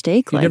 ruin a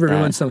steak like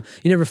that.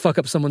 You never fuck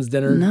up someone's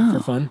dinner No.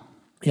 for fun?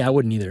 Yeah, I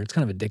wouldn't either. It's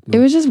kind of a dick move. It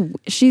was just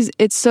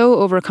it's so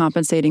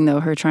overcompensating though,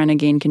 her trying to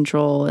gain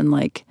control and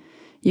like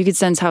You could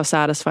sense how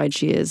satisfied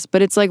she is.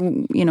 But it's like,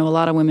 you know, a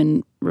lot of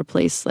women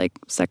replace like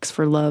sex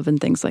for love and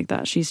things like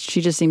that. She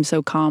just seems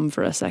so calm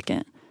for a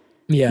second.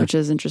 Yeah. Which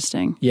is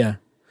interesting. Yeah.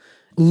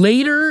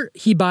 Later,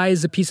 he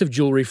buys a piece of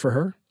jewelry for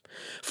her.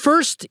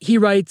 First, he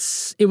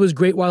writes, "It was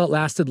great while it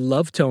lasted,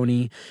 love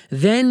Tony."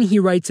 Then he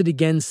writes it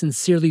again,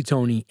 "Sincerely,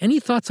 Tony." Any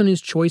thoughts on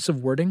his choice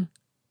of wording?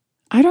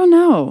 I don't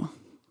know.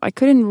 I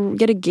couldn't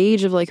get a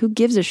gauge of like, who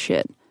gives a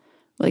shit?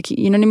 Like,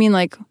 you know what I mean?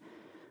 Like,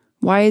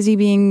 why is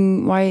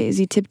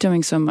he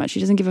tiptoeing so much? He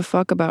doesn't give a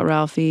fuck about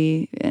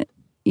Ralphie.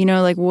 You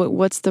know, like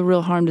what's the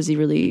real harm?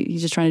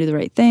 He's just trying to do the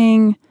right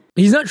thing?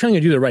 He's not trying to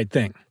do the right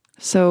thing.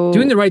 So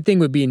doing the right thing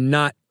would be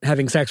not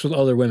having sex with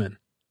other women.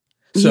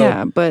 So,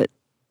 yeah, but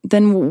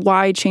then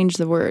why change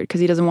the word? Because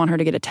he doesn't want her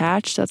to get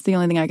attached? That's the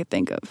only thing I could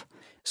think of.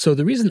 So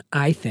the reason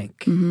I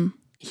think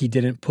he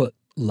didn't put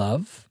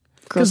love.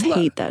 Girls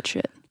hate that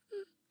shit.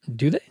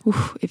 Do they?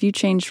 Oof, if you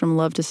changed from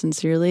love to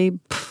sincerely.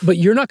 But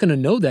you're not going to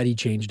know that he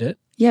changed it.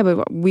 Yeah,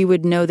 but we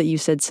would know that you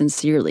said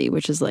sincerely,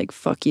 which is like,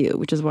 fuck you,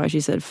 which is why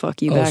she said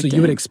fuck you back so to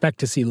you would him. expect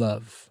to see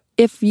love.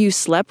 If you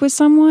slept with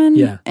someone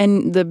Yeah.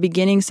 and the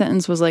beginning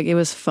sentence was like, it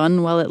was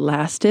fun while it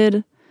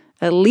lasted,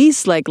 at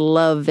least like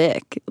love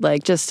Vic,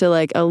 like just to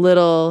like a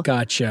little.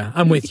 Gotcha.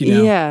 I'm with you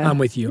now. Yeah. I'm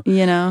with you.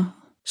 You know?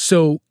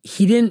 So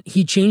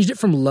he changed it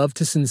from love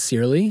to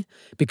sincerely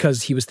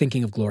because he was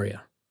thinking of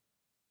Gloria.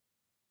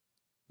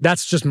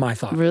 That's just my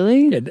thought.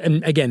 Really?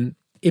 And again,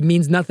 it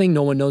means nothing.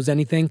 No one knows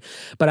anything.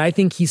 But I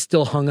think he's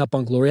still hung up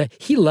on Gloria.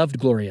 He loved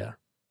Gloria.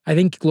 I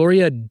think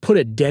Gloria put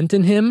a dent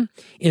in him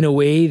in a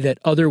way that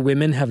other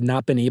women have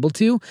not been able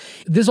to.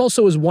 This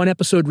also is one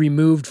episode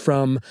removed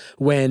from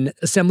when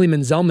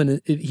Assemblyman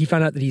Zellman, he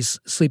found out that he's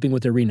sleeping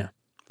with Irina.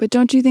 But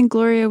don't you think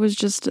Gloria was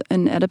just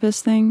an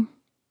Oedipus thing?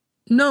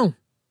 No.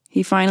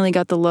 He finally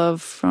got the love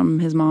from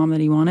his mom that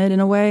he wanted in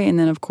a way. And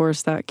then, of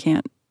course, that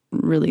can't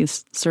really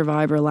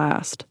survive or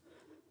last.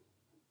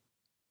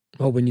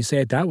 Well, when you say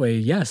it that way,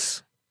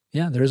 yes.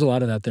 Yeah, there's a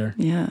lot of that there.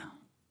 Yeah.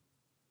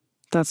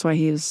 That's why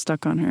he was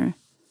stuck on her.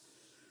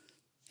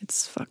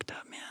 It's fucked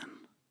up, man.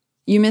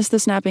 You missed the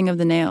snapping of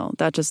the nail.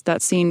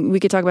 That scene, we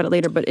could talk about it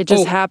later, but it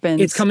just happens.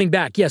 It's coming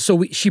back. Yeah,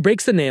 so she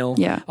breaks the nail.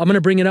 Yeah. I'm going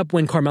to bring it up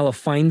when Carmela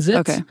finds it.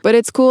 Okay. But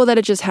it's cool that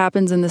it just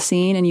happens in the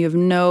scene and you have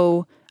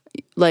no,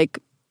 like,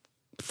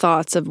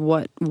 thoughts of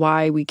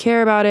why we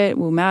care about it,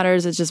 who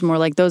matters. It's just more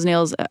like those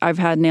nails. I've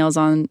had nails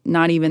on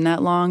not even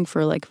that long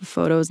for like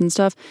photos and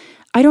stuff.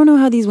 I don't know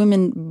how these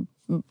women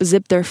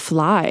zip their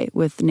fly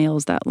with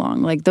nails that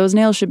long. Like those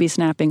nails should be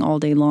snapping all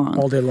day long.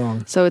 All day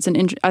long. So it's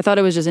I thought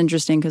it was just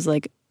interesting because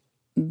like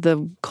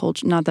the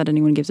culture, not that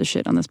anyone gives a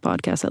shit on this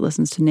podcast that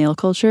listens to nail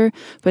culture,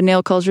 but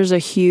nail culture is a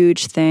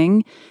huge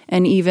thing.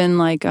 And even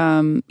like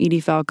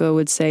Edie Falco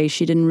would say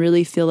she didn't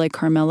really feel like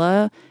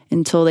Carmela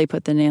until they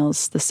put the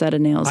set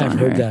of nails on her. I've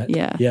heard that.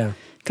 Yeah. Yeah.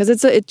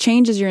 Because it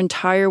changes your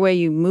entire way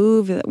you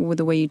move, with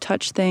the way you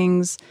touch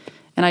things.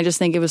 And I just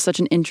think it was such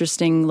an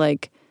interesting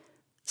like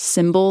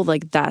symbol.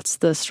 Like that's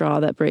the straw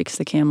that breaks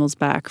the camel's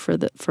back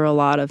for a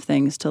lot of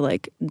things to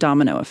like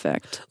domino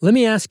effect. Let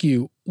me ask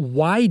you,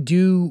 why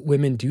do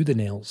women do the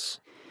nails?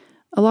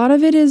 A lot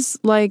of it is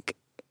like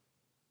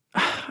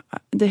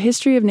the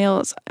history of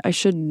nails. I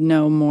should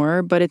know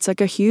more, but it's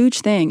like a huge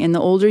thing. And the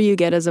older you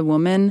get as a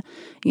woman,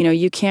 you know,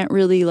 you can't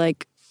really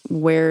like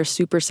wear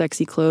super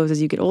sexy clothes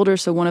as you get older.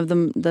 So one of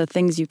the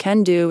things you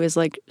can do is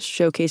like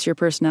showcase your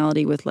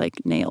personality with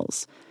like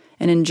nails.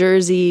 And in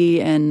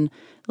Jersey and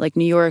like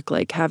New York,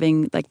 like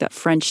having like that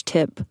French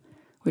tip,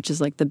 which is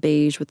like the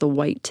beige with the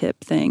white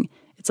tip thing.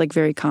 It's like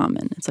very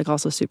common. It's like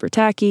also super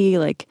tacky.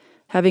 Like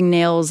having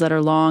nails that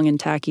are long and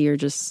tacky are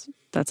just,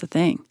 that's a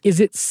thing.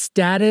 Is it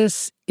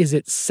status? Is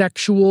it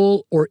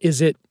sexual? Or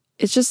is it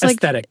it's just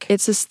aesthetic? Like,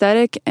 it's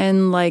aesthetic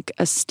and like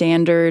a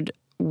standard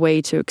way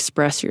to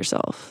express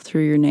yourself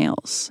through your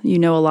nails. You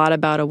know a lot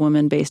about a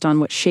woman based on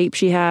what shape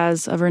she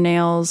has of her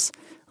nails,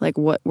 like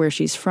where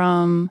she's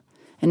from.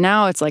 And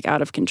now it's like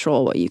out of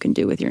control what you can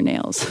do with your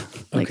nails,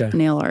 like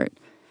nail art.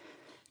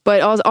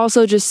 But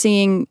also just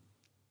seeing,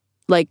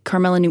 like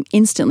Carmela knew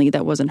instantly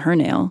that wasn't her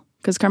nail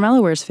because Carmela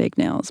wears fake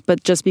nails.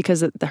 But just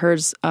because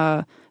hers,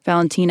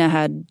 Valentina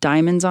had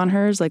diamonds on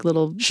hers, like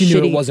little She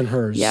knew it wasn't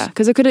hers. Yeah,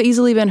 because it could have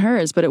easily been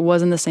hers, but it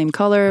wasn't the same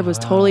color. It was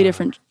totally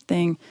different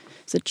thing.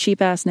 It's a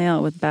cheap-ass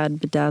nail with bad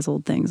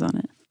bedazzled things on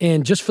it.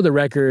 And just for the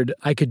record,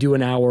 I could do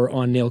an hour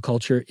on nail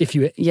culture if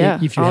you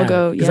I'll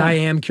go. Because I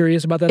am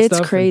curious about that it's stuff.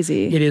 It's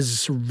crazy. It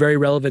is very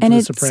relevant and to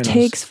The Sopranos. And it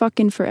takes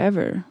fucking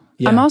forever.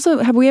 Yeah.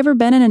 Have we ever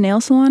been in a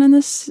nail salon in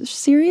this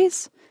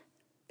series?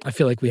 I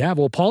feel like we have.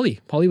 Well,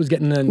 Paulie was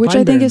getting in Which Pine I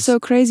think Barrens. is so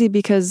crazy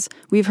because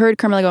we've heard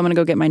Carmela go, I'm going to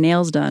go get my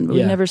nails done, but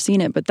we've never seen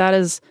it. But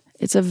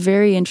it's a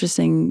very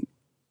interesting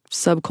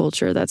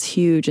subculture that's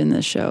huge in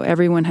this show.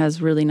 Everyone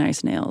has really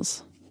nice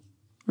nails,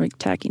 like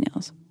tacky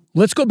nails.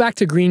 Let's go back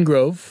to Green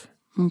Grove.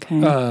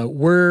 Okay.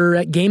 We're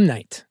at game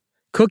night.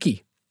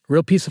 Cookie.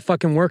 Real piece of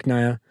fucking work,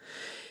 Naya.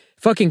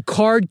 Fucking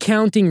card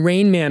counting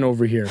Rain Man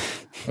over here.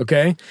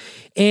 Okay?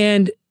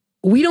 And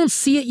we don't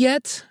see it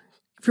yet.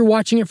 if you're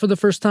watching it for the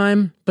first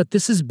time, but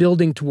this is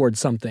building towards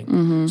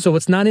something. So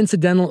it's not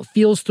incidental. It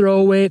feels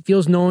throwaway. It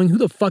feels knowing who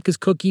the fuck is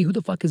Cookie, who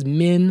the fuck is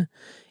Min.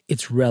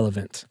 It's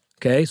relevant.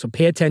 Okay, so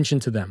pay attention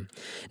to them.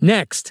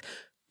 Next.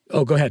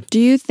 Oh, go ahead. Do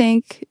you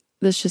think,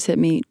 this just hit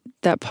me,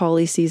 that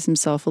Paulie sees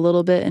himself a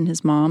little bit in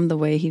his mom, the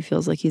way he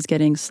feels like he's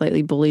getting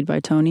slightly bullied by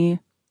Tony?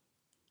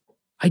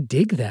 I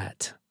dig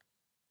that.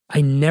 I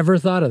never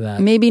thought of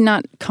that. Maybe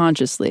not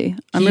consciously.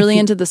 I'm really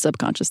into the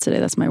subconscious today.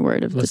 That's my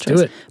word of the choice.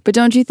 Let's do it. But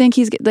don't you think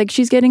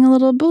she's getting a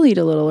little bullied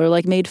a little, or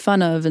like made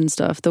fun of and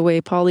stuff, the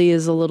way Paulie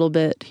is a little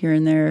bit here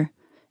and there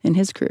in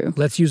his crew?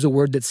 Let's use a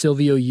word that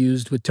Silvio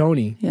used with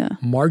Tony. Yeah.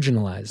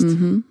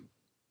 Marginalized.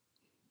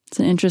 It's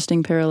an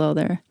interesting parallel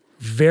there.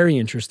 Very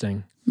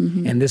interesting.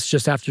 And this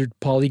just after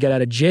Paulie got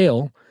out of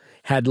jail,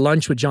 had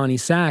lunch with Johnny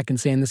Sack and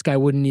saying this guy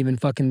wouldn't even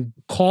fucking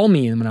call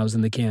me when I was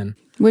in the can.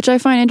 Which I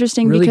find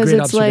interesting Really because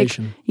great it's like,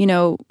 you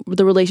know,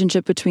 the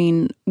relationship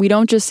between, we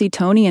don't just see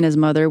Tony and his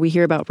mother, we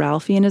hear about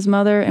Ralphie and his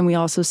mother, and we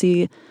also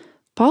see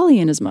Paulie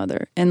and his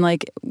mother. And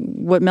like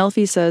what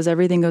Melfi says,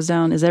 everything goes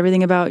down, is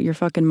everything about your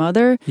fucking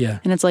mother? Yeah.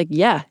 And it's like,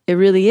 yeah, it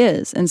really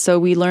is. And so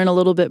we learn a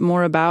little bit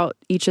more about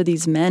each of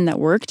these men that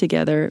work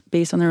together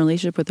based on their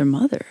relationship with their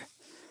mother.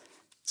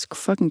 It's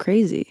fucking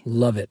crazy.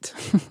 Love it.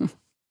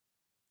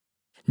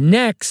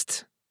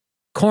 Next,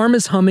 Carm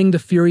is humming the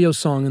Furio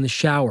song in the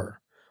shower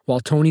while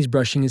Tony's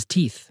brushing his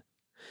teeth.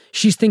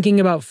 She's thinking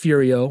about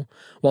Furio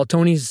while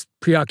Tony's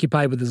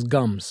preoccupied with his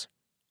gums.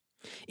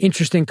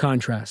 Interesting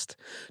contrast.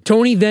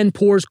 Tony then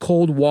pours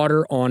cold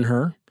water on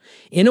her.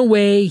 In a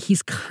way,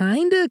 he's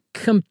kind of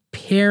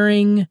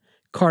comparing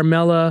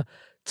Carmela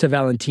to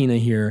Valentina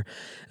here.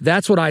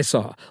 That's what I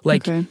saw.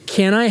 Like,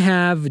 Can I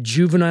have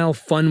juvenile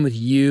fun with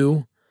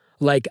you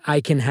like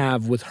I can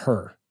have with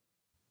her?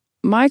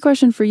 My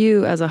question for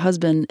you as a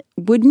husband,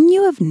 wouldn't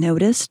you have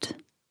noticed?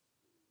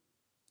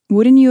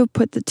 Wouldn't you have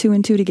put the two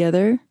and two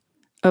together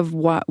of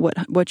what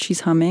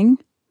she's humming?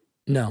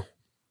 No.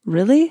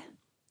 Really?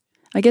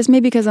 I guess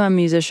maybe because I'm a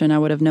musician, I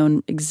would have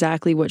known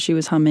exactly what she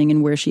was humming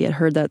and where she had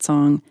heard that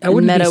song. I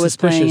wouldn't Meadow be was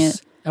playing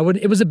it.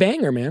 It was a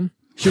banger, man.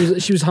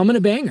 She was humming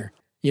a banger,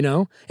 you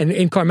know?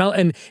 And Carmel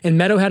and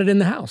Meadow had it in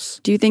the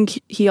house. Do you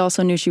think he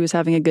also knew she was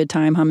having a good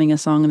time humming a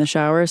song in the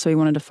shower, so he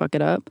wanted to fuck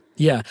it up?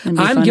 Yeah.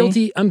 I'm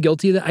guilty of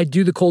that. I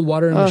do the cold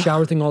water in the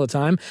shower thing all the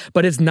time,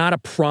 but it's not a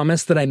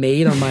promise that I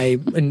made on my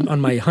on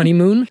my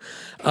honeymoon.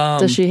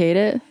 Does she hate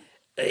it?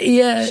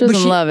 Yeah, she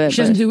doesn't love it.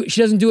 She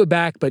doesn't do it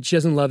back, but she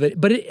doesn't love it.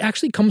 But it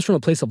actually comes from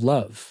a place of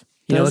love.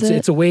 You know,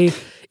 it's a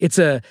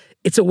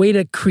way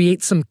to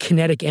create some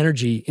kinetic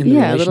energy in the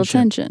relationship. Yeah, a little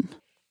tension.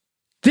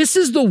 This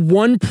is the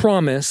one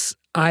promise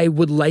I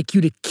would like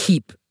you to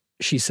keep,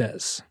 she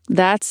says.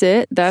 That's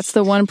it? That's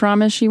the one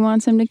promise she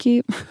wants him to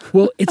keep?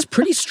 Well, it's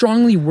pretty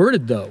strongly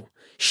worded, though.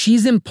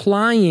 She's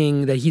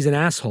implying that he's an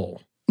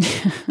asshole.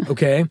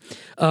 Okay?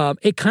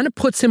 It kind of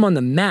puts him on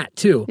the mat,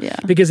 too. Yeah.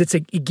 Because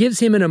it gives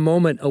him in a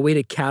moment a way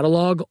to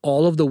catalog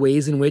all of the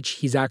ways in which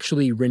he's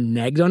actually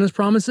reneged on his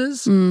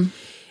promises.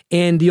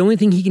 And the only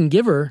thing he can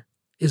give her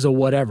is a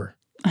whatever.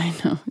 I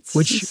know.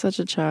 She's such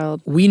a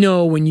child. We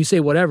know when you say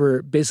whatever,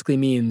 it basically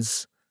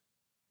means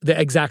the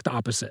exact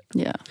opposite.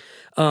 Yeah.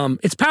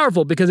 It's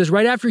powerful because it's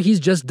right after he's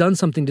just done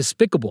something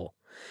despicable.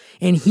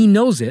 And he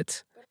knows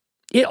it.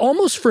 It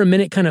almost for a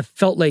minute kind of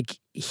felt like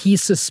he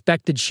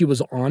suspected she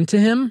was on to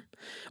him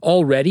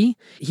already.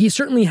 He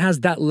certainly has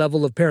that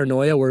level of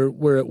paranoia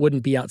where it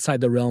wouldn't be outside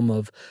the realm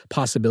of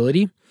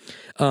possibility.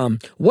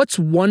 What's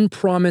one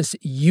promise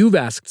you've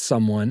asked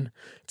someone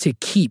to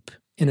keep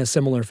in a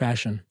similar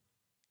fashion?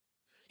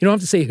 You don't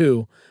have to say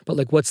who, but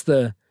like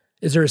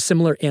is there a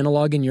similar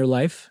analog in your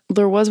life?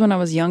 There was when I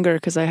was younger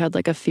because I had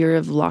like a fear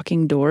of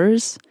locking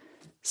doors.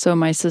 So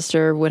my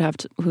sister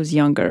who's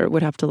younger,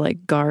 would have to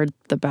like guard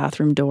the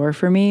bathroom door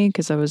for me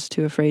because I was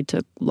too afraid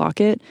to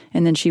lock it.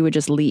 And then she would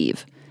just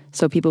leave.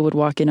 So people would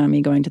walk in on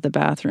me going to the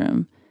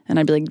bathroom. And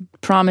I'd be like,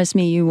 promise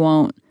me you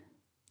won't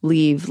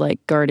leave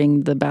like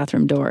guarding the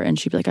bathroom door. And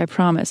she'd be like, I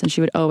promise. And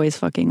she would always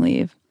fucking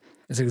leave.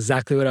 That's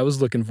exactly what I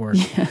was looking for.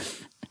 Yeah.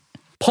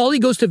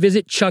 Paulie goes to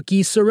visit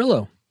Chucky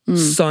Cirillo,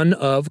 son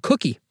of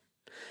Cookie.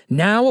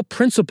 Now a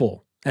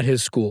principal at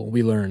his school,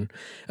 we learn.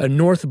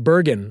 North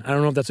Bergen. I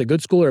don't know if that's a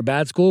good school or a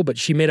bad school, but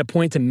she made a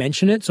point to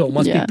mention it, so it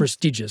must be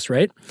prestigious,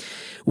 right?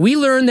 We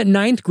learn that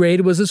 9th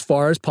grade was as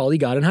far as Paulie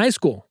got in high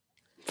school.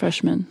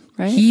 Freshman,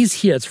 right? He's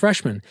here. It's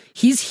freshman.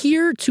 He's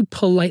here to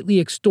politely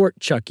extort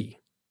Chucky.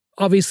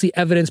 Obviously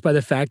evidenced by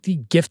the fact he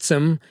gifts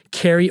him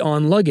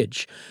carry-on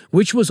luggage,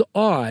 which was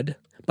odd,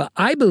 but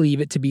I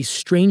believe it to be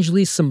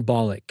strangely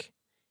symbolic.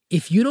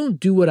 If you don't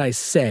do what I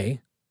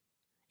say,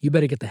 you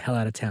better get the hell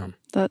out of town.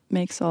 That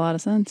makes a lot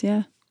of sense,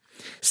 yeah.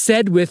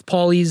 Said with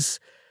Paulie's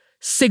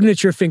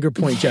signature finger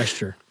point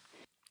gesture.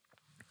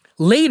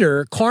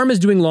 Later, Carm is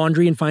doing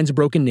laundry and finds a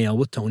broken nail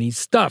with Tony's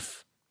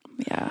stuff.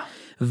 Yeah.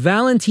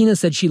 Valentina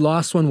said she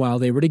lost one while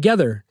they were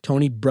together.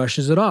 Tony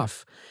brushes it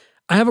off.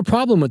 I have a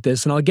problem with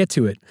this, and I'll get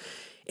to it.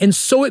 And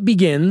so it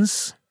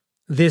begins,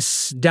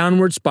 this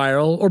downward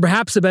spiral, or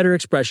perhaps a better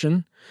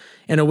expression,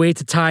 and a way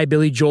to tie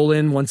Billy Joel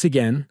in once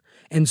again.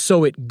 and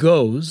so it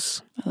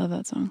goes. I love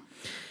that song.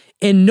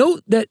 And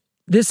note that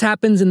this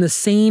happens in the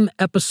same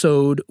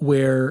episode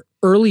where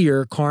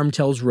earlier Carm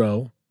tells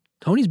Ro,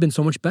 Tony's been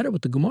so much better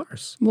with the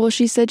Gumars. Well,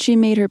 she said she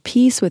made her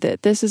peace with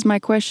it. This is my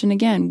question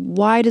again.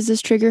 Why does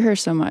this trigger her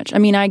so much? I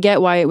mean, I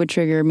get why it would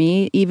trigger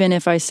me, even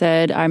if I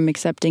said I'm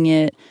accepting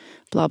it,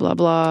 blah, blah,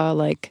 blah.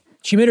 Like,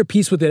 she made her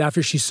peace with it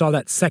after she saw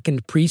that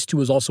second priest who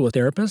was also a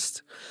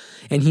therapist.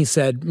 And he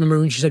said, remember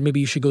when she said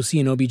maybe you should go see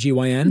an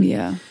OBGYN?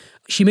 yeah.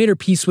 She made her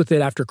peace with it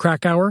after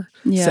crack hour,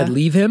 Yeah. said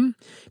leave him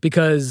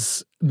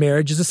because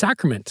marriage is a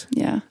sacrament.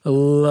 Yeah.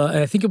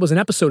 I think it was an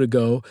episode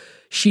ago.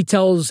 She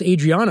tells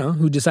Adriana,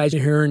 who decides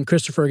her and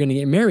Christopher are going to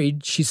get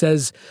married, she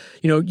says,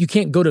 you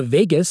can't go to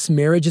Vegas.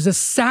 Marriage is a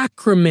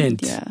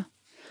sacrament. Yeah.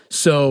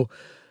 So.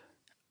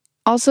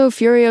 Also,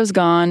 Furio's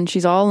gone.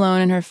 She's all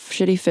alone in her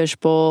shitty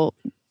fishbowl.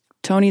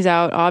 Tony's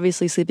out,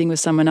 obviously sleeping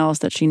with someone else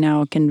that she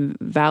now can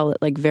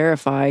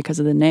verify because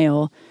of the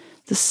nail.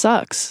 This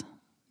sucks.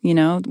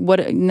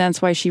 And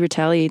that's why she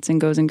retaliates and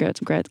goes and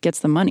gets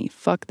the money.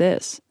 Fuck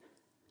this.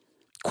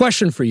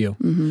 Question for you.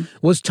 Mm-hmm.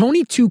 Was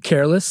Tony too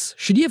careless?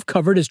 Should he have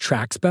covered his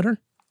tracks better?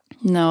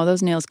 No,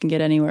 those nails can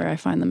get anywhere. I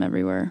find them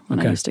everywhere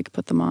when I used to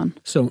put them on.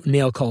 So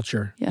nail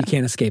culture. Yeah. You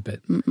can't escape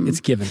it. Mm-mm. It's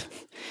given.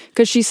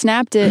 Because she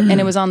snapped it and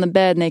it was on the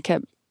bed and they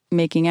kept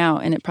making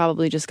out and it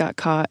probably just got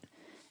caught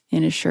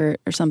in his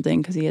shirt or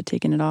something because he had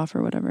taken it off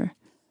or whatever.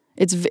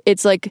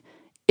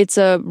 It's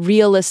a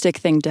realistic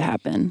thing to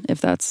happen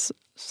if that's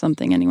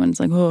something anyone's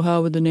like, oh,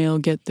 how would the nail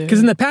get there?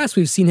 Because in the past,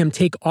 we've seen him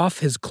take off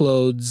his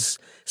clothes,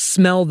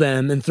 smell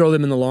them, and throw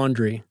them in the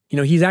laundry.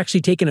 He's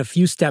actually taken a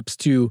few steps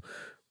to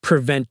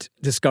prevent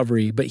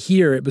discovery. But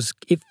here,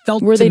 it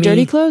felt Were to they me,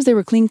 dirty clothes? They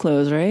were clean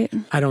clothes, right?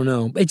 I don't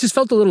know. It just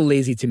felt a little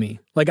lazy to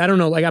me. Like, I don't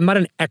know. Like, I'm not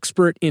an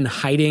expert in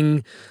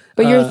hiding.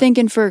 But you're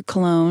thinking for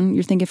cologne.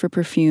 You're thinking for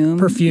perfume.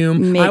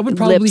 I would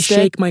probably lipstick.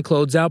 shake my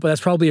clothes out, but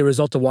that's probably a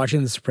result of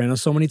watching The Sopranos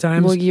so many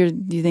times. Well, do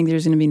you think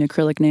there's going to be an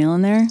acrylic nail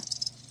in there?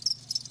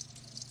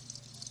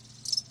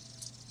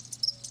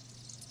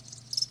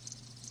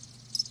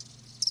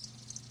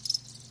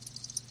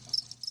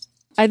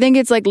 I think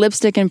it's like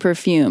lipstick and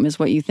perfume is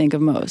what you think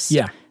of most.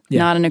 Yeah.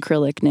 Not an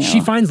acrylic nail.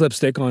 She finds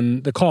lipstick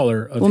on the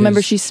collar of remember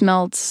his, she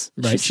smells.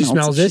 Right, she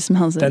smells it. She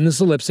smells it. Then there's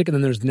the lipstick, and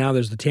then there's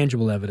the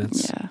tangible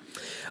evidence. Yeah.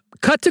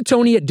 Cut to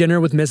Tony at dinner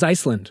with Miss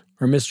Iceland,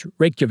 or Miss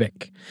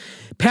Reykjavik.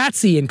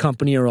 Patsy and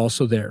company are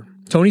also there.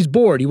 Tony's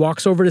bored. He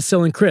walks over to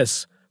Syl and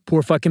Chris.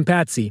 Poor fucking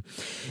Patsy.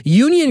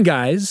 Union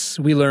guys,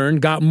 we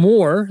learned, got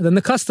more than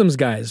the customs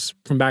guys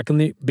from back in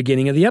the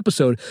beginning of the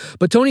episode.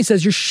 But Tony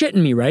says, you're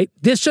shitting me, right?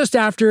 This just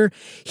after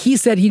he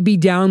said he'd be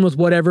down with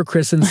whatever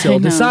Chris and Syl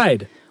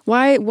decide.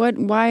 Why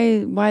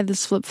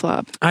this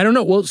flip-flop? I don't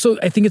know. Well, so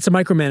I think it's a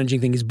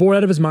micromanaging thing. He's bored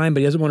out of his mind,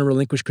 but he doesn't want to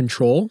relinquish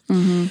control.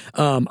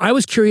 Mm-hmm. I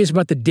was curious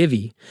about the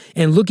divvy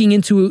and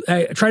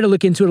I tried to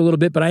look into it a little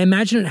bit, but I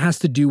imagine it has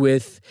to do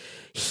with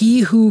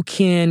he who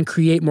can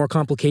create more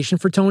complication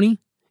for Tony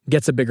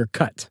gets a bigger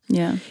cut.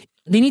 Yeah.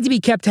 They need to be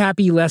kept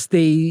happy lest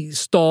they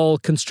stall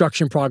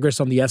construction progress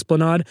on the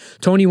Esplanade.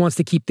 Tony wants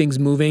to keep things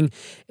moving.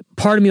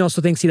 Part of me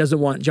also thinks he doesn't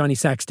want Johnny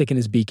Sack sticking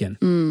his beak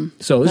in.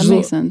 So that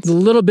makes sense. A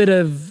little bit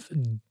of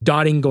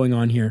dotting going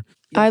on here.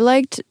 I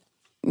liked,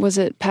 was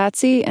it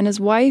Patsy and his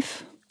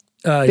wife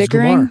His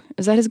bickering? Gumar.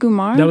 Is that his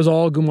Gumar? That was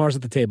all Gumars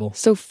at the table.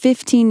 So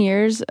 15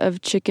 years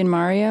of Chicken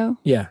Mario?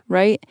 Yeah.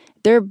 Right?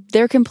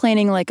 They're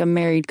complaining like a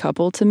married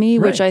couple to me,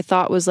 which Right. I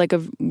thought was like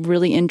a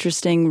really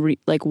interesting,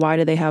 why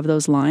do they have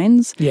those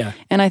lines? Yeah.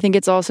 And I think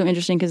it's also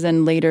interesting because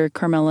then later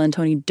Carmela and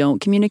Tony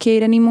don't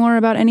communicate anymore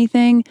about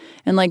anything.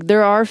 And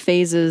there are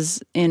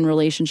phases in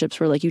relationships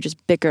where you just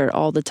bicker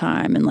all the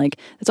time. And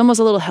it's almost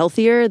a little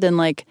healthier than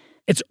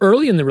It's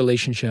early in the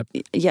relationship.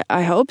 yeah,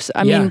 I hope so.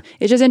 I Yeah. mean,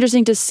 it's just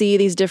interesting to see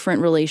these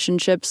different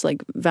relationships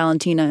like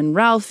Valentina and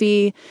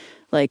Ralphie,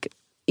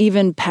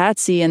 even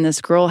Patsy and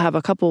this girl have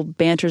a couple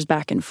banters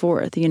back and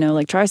forth,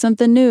 try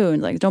something new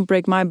and don't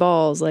break my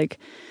balls. It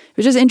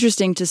was just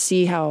interesting to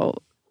see how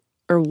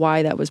or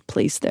why that was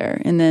placed there.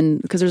 And then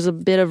because there's a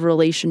bit of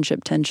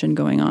relationship tension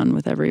going on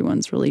with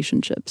everyone's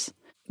relationships.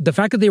 The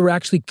fact that they were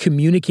actually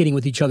communicating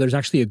with each other is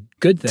actually a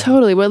good thing.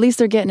 Totally. Well, at least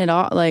they're getting it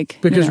all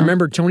Because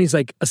remember, Tony's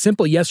like, a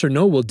simple yes or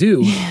no will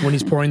do when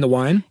he's pouring the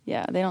wine.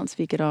 Yeah, they don't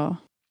speak at all.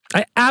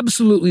 I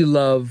absolutely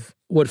love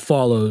what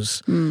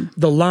follows.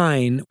 The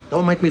line,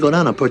 Don't make me go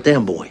down on poor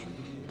damn boy.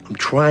 I'm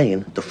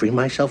trying to free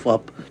myself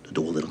up to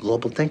do a little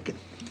global thinking.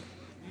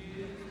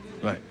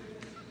 Right.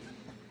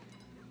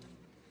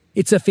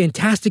 it's a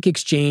fantastic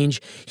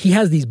exchange. He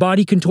has these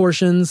body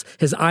contortions.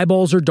 His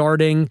eyeballs are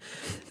darting.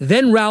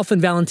 Then Ralph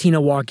and Valentina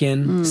walk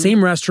in.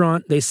 Same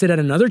restaurant. They sit at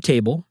another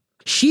table.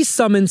 She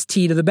summons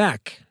T to the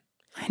back.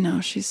 I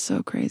know, she's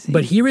so crazy.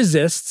 But he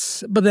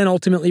resists, but then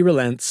ultimately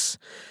relents.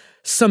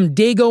 Some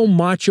Dago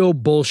macho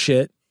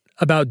bullshit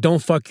about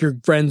don't fuck your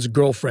friend's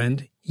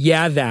girlfriend.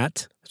 Yeah,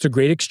 that. It's a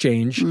great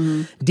exchange.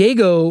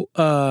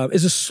 Dago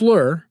is a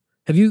slur.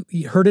 Have you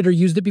heard it or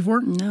used it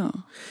before? No.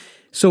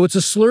 So it's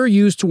a slur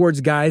used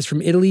towards guys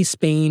from Italy,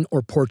 Spain,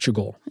 or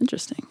Portugal.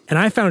 Interesting. And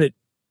I found it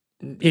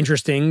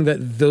interesting that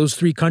those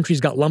three countries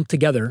got lumped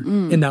together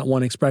in that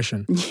one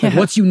expression. Yeah. Like,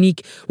 what's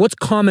unique? What's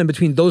common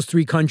between those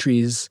three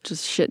countries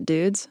Just shit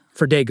dudes.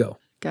 for Dago?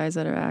 Guys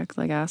that act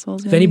like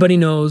assholes. If anybody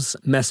knows,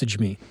 message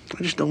me.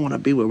 I just don't want to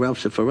be where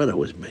Ralph Cifaretto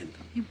was been.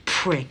 You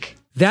prick.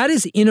 That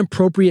is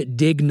inappropriate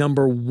dig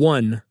number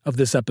 1 of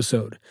this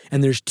episode.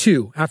 And there's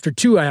 2. After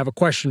 2, I have a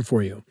question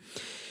for you.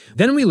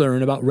 Then we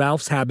learn about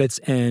Ralph's habits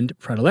and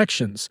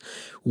predilections.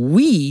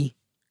 We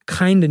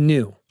kind of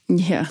knew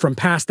Yeah. from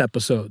past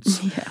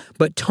episodes. Yeah.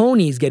 But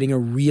Tony's getting a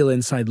real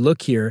inside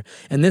look here.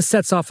 And this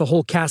sets off a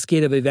whole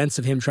cascade of events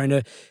of him trying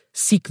to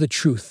seek the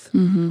truth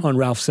on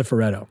Ralph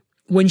Cifaretto.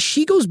 When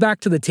she goes back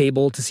to the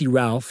table to see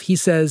Ralph, he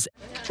says,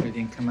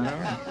 Everything come out all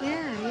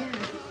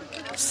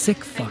right?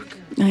 sick fuck.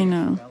 I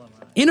know.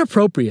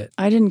 Inappropriate.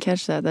 I didn't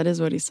catch that. That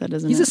is what he said,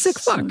 isn't it? He's a sick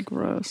So fuck.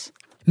 gross.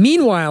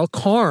 Meanwhile,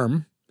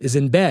 Carm is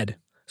in bed,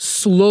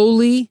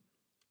 slowly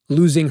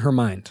losing her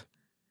mind.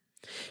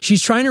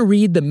 She's trying to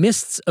read The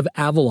Mists of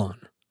Avalon,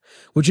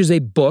 which is a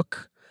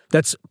book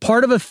that's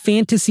part of a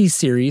fantasy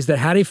series that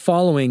had a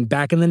following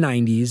back in the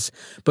 90s,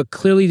 but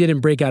clearly didn't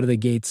break out of the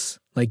gates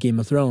like Game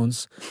of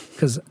Thrones,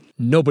 because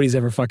nobody's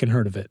ever fucking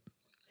heard of it.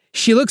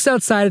 She looks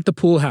outside at the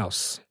pool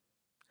house.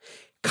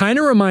 Kind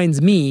of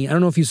reminds me, I don't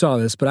know if you saw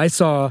this, but I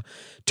saw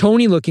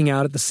Tony looking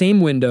out at the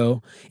same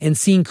window and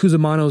seeing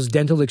Cusimano's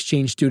dental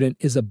exchange student,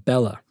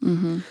 Isabella.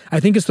 I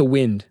think it's the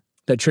wind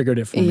that triggered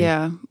it for me.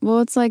 Yeah. Well,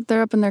 it's like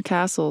they're up in their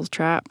castles,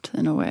 trapped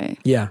in a way.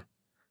 Yeah.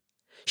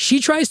 She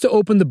tries to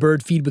open the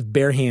bird feed with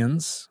bare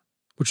hands,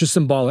 which is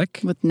symbolic.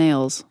 With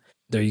nails.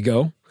 There you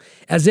go.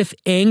 As if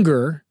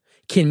anger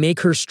can make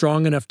her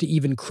strong enough to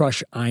even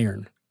crush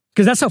iron.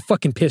 Because that's how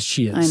fucking pissed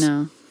she is. I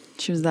know.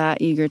 She was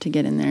that eager to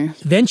get in there.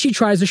 Then she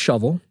tries a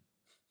shovel.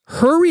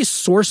 Her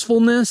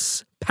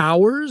resourcefulness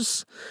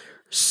powers,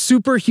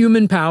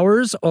 superhuman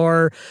powers,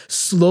 are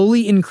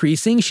slowly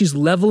increasing. She's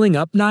leveling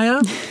up,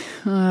 Naya.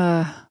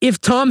 If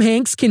Tom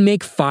Hanks can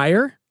make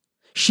fire,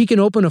 she can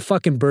open a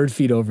fucking bird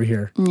feed over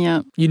here.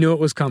 Yeah. You knew it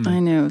was coming. I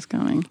knew it was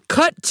coming.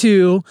 Cut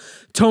to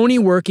Tony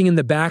working in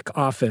the back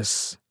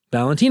office.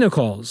 Valentina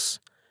calls.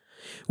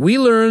 We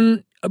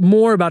learn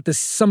more about this,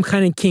 some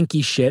kind of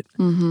kinky shit.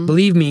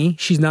 Believe me,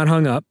 she's not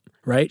hung up,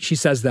 right? She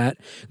says that.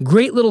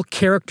 Great little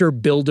character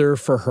builder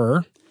for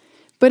her.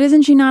 But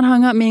isn't she not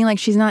hung up, meaning like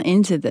she's not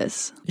into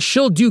this?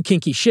 She'll do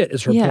kinky shit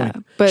is her Yeah,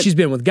 point. but- She's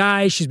been with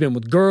guys, she's been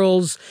with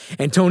girls,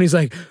 and Tony's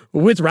like,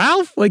 with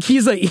Ralph?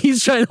 He's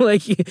trying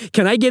to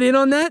can I get in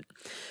on that?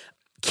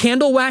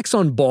 Candle wax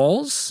on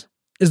balls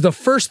is the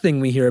first thing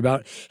we hear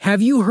about.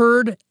 Have you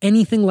heard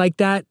anything like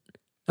that?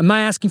 I'm not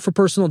asking for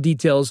personal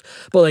details,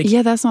 but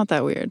Yeah, that's not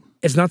that weird.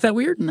 it's not that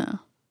weird? No.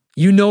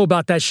 You know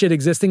about that shit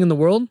existing in the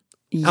world?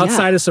 Yeah.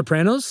 Outside of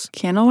Sopranos?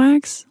 Candle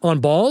wax? On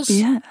balls?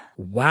 Yeah.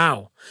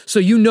 Wow.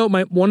 So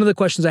one of the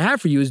questions I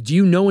have for you is, do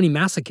you know any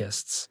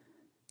masochists?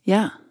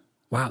 Yeah.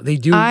 Wow, they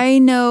do. I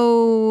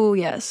know,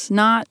 yes.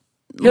 Not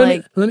Here,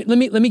 like, let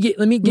me get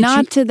not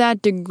you, to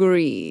that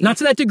degree. not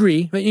to that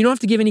degree. But you don't have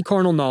to give any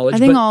carnal knowledge. I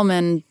think but all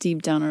men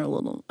deep down are a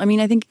little. I mean,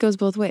 I think it goes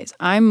both ways.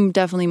 I'm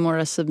definitely more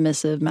a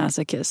submissive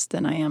masochist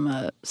than I am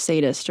a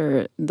sadist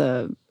or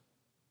the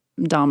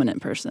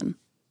dominant person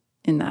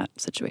in that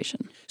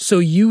situation. so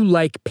you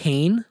like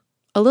pain?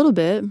 A little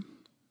bit,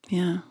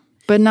 yeah,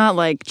 but not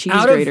like cheese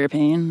Out of- grater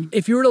pain.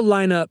 If you were to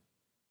line up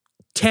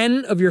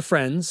 10 of your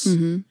friends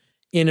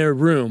in a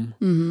room,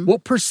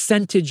 what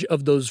percentage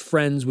of those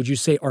friends would you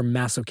say are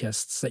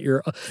masochists? That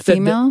you're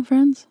Female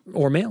friends?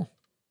 or male?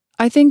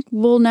 I think,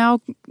 well,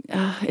 now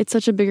it's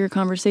such a bigger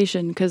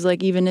conversation because,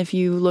 like, even if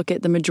you look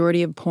at the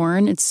majority of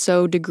porn, it's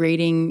so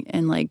degrading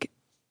and, like,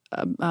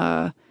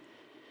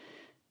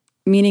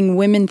 meaning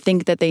women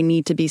think that they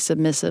need to be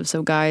submissive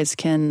so guys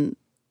can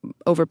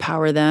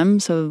overpower them.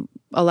 So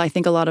I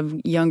think a lot of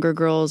younger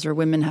girls or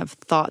women have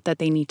thought that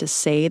they need to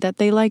say that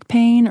they like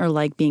pain or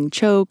like being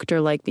choked or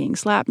like being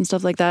slapped and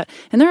stuff like that.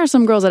 And there are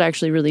some girls that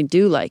actually really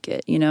do like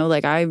it, you know,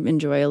 like I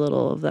enjoy a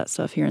little of that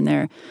stuff here and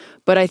there.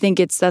 But I think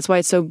that's why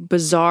it's so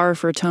bizarre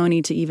for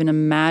Tony to even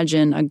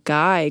imagine a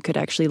guy could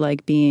actually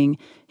like being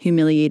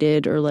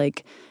humiliated or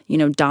like, you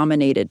know,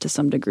 dominated to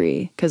some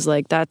degree. Because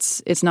like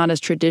it's not as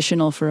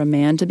traditional for a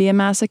man to be a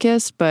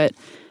masochist, but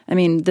I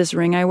mean, this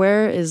ring I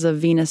wear is a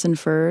Venus and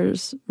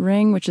Furs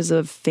ring, which is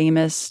a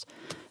famous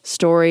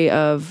story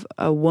of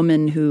a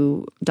woman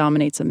who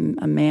dominates a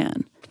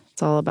man.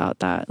 It's all about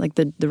that, like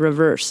the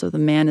reverse. So the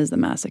man is the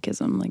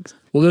masochism. Like,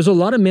 Well, there's a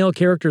lot of male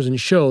characters in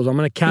shows. I'm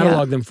going to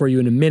catalog them for you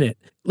in a minute.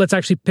 Let's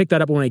actually pick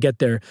that up when I get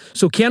there.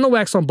 So candle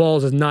wax on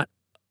balls is not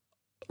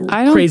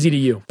crazy to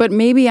you. But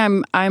maybe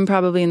I'm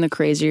probably in the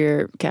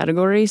crazier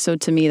category. So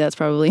to me, that's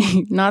probably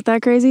not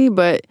that crazy.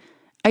 But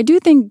I do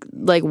think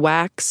like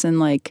wax and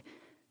like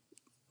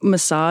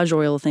massage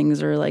oil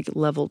things are like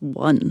level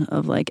 1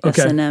 of like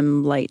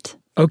S&M light.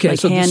 Okay, like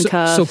so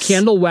handcuffs. so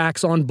candle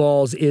wax on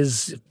balls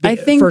is I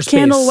think first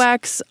candle base.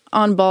 wax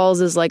on balls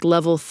is like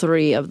level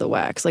 3 of the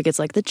wax. Like it's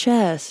like the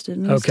chest. It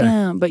moves Okay.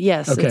 down. But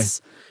yes, Okay.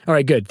 it's All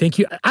right, good. Thank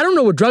you. I don't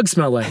know what drugs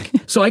smell like,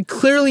 so I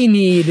clearly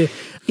need.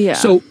 yeah.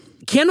 So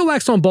candle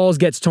wax on balls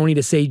gets Tony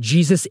to say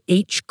Jesus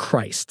H.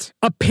 Christ.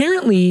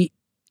 Apparently,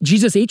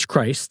 Jesus H.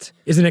 Christ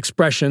is an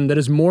expression that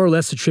is more or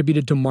less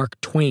attributed to Mark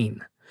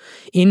Twain.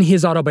 In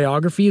his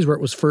autobiographies, where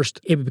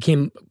it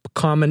became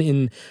common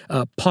in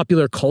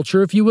popular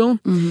culture, if you will,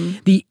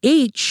 the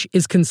H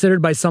is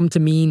considered by some to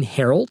mean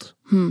herald.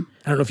 I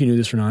don't know if you knew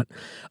this or not.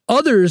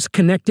 Others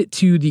connect it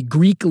to the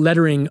Greek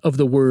lettering of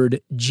the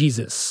word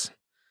Jesus.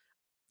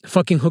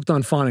 Fucking hooked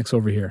on phonics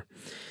over here.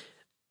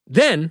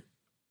 Then,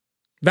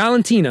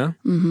 Valentina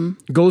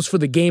goes for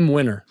the game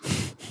winner.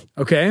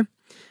 Okay?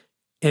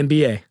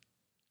 NBA.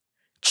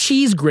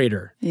 Cheese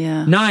grater.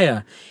 Yeah.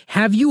 Naya,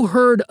 have you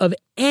heard of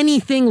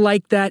anything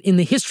like that in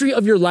the history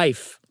of your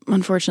life?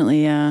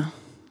 Unfortunately, yeah.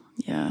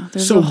 Yeah.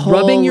 There's So a whole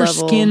rubbing your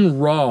level. skin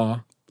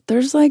raw.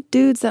 There's like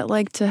dudes that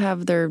like to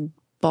have their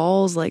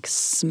balls like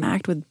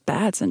smacked with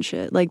bats and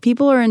shit. Like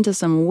people are into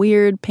some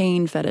weird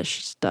pain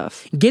fetish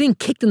stuff. Getting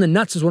kicked in the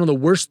nuts is one of the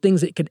worst things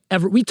that could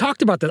ever... We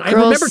talked about that. I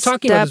remember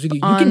talking about this with you.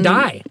 You can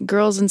die.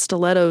 Girls in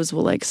stilettos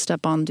will like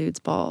step on dudes'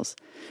 balls.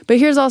 But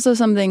here's also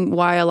something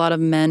why a lot of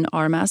men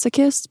are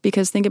masochists,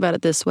 because think about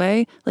it this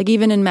way. Like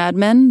even in Mad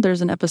Men,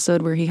 there's an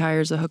episode where he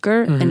hires a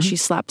hooker and she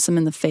slaps him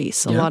in the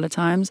face a lot of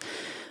times.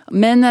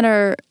 Men that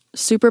are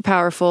super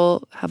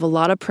powerful, have a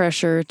lot of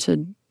pressure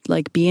to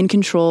like be in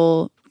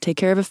control, take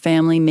care of a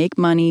family, make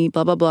money,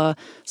 blah, blah, blah.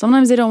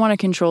 Sometimes they don't want to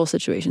control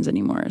situations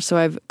anymore. So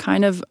I've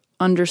kind of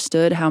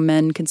understood how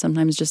men can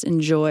sometimes just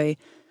enjoy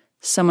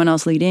someone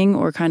else leading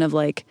or kind of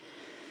like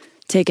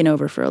taken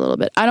over for a little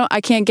bit.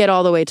 I can't get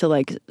all the way to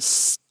like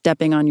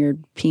stepping on your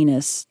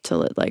penis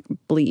till it like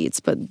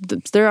bleeds, but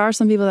there are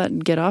some people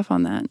that get off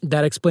on that.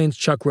 That explains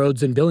Chuck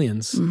Rhodes and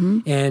Billions.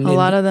 And a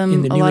lot of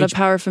them, a lot of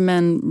powerful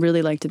men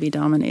really like to be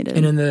dominated.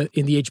 And in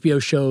the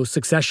HBO show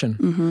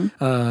Succession,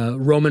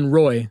 Roman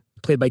Roy,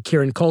 played by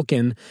Kieran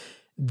Culkin,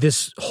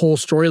 this whole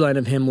storyline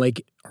of him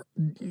like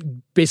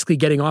basically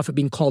getting off at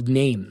being called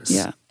names.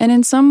 Yeah. And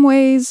in some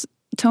ways,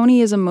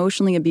 Tony is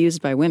emotionally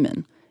abused by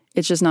women.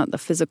 It's just not the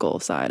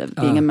physical side of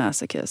being a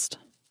masochist,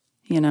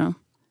 you know?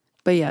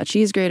 But yeah,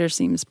 cheese grater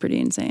seems pretty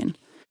insane.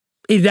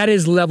 That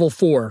is level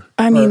 4.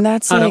 I mean,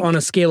 that's like... on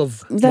a scale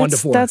of 1 to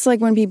 4. That's like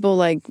when people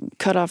like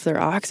cut off their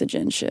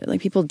oxygen shit.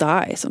 Like people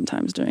die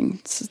sometimes doing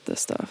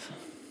this stuff.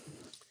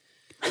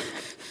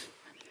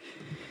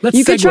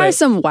 You could try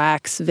some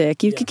wax,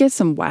 Vic. You could get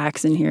some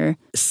wax in here.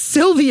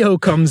 Silvio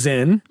comes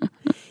in,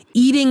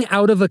 eating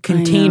out of a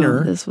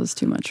container this was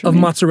too much for of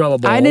me. mozzarella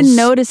balls. I didn't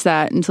notice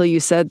that until you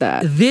said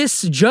that.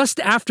 This just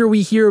after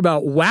we hear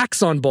about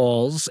wax on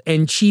balls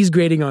and cheese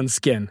grating on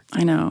skin.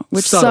 I know,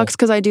 which Subtle. sucks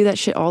because I do that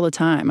shit all the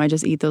time. I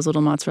just eat those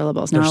little mozzarella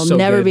balls. Now They're I'll so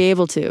never good. be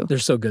able to. They're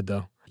so good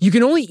though. You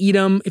can only eat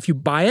them if you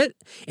buy it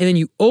and then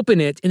you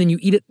open it and then you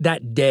eat it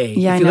that day.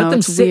 Yeah, if you I know, let them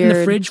it's sit in the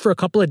weird. fridge for a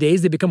couple of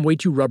days, they become way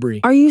too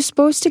rubbery. Are you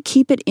supposed to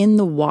keep it in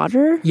the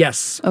water?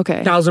 Yes.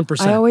 Okay.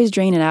 1000%. I always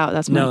drain it out.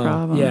 That's my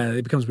problem. Yeah,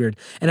 it becomes weird.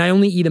 And I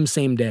only eat them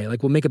same day.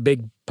 Like we'll make a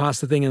big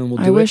pasta thing and then we'll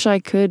do it. I wish I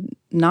could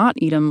not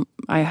eat them.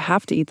 I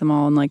have to eat them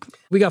all. And like,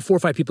 We got 4 or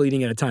 5 people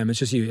eating at a time. It's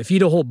just you. If you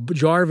eat a whole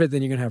jar of it,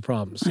 then you're going to have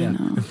problems. I know.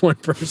 One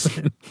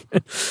person.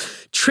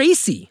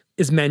 Tracy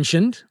is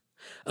mentioned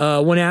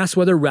when asked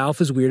whether Ralph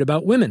is weird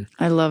about women.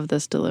 I love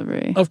this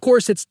delivery. Of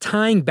course, it's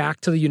tying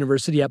back to the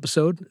university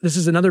episode. This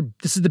is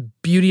the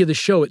beauty of the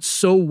show. It's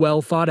so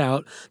well thought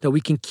out that we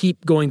can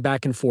keep going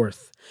back and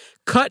forth.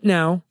 Cut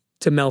now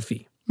to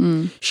Melfi.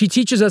 She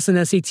teaches us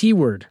an SAT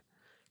word.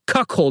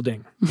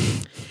 Cuckolding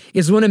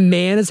is when a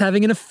man is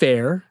having an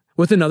affair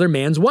with another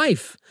man's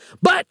wife.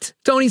 But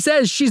Tony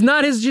says she's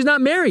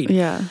not married.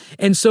 Yeah.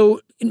 And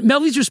so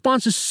Melfi's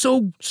response is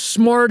so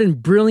smart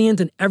and brilliant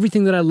and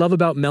everything that I love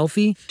about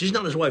Melfi. She's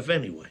not his wife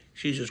anyway.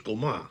 She's just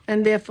Gomar.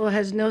 And therefore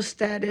has no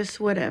status,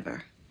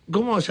 whatever.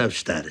 Gomars have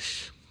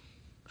status.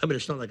 I mean,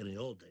 it's not like in the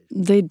old days.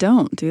 They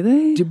don't, do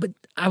they? Dude, but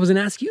I was going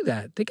to ask you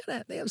that.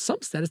 They have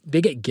some status.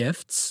 They get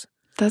gifts.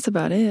 That's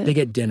about it. They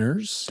get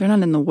dinners. They're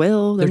not in the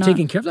will. They're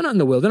taken care of. They're not in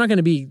the will. They're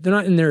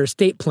not in their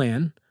estate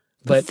plan.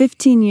 But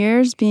 15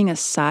 years being a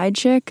side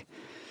chick.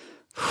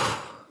 I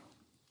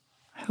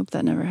hope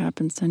that never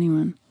happens to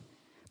anyone.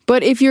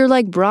 But if you're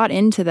like brought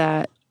into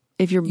that,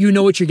 you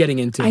know what you're getting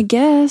into. I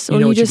guess, or know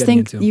you what you're just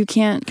getting think into. you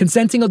can't.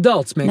 Consenting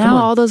adults, man. Now Come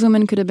on. all those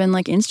women could have been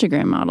like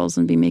Instagram models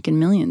and be making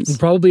millions. You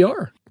probably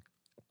are.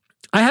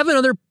 I have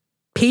another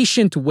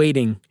patient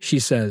waiting, she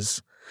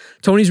says.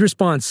 Tony's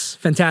response,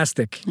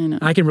 fantastic. I know.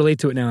 I can relate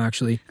to it now,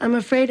 actually. I'm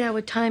afraid our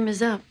time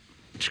is up.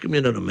 Just give me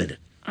another minute.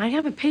 I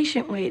have a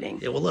patient waiting.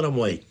 Yeah, well, let him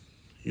wait.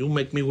 You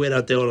make me wait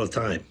out there all the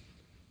time.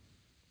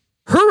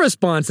 Her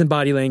response in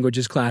body language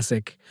is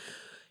classic.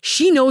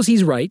 She knows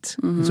he's right,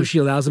 and so she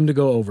allows him to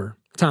go over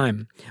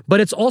time. But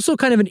it's also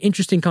kind of an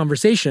interesting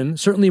conversation,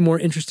 certainly more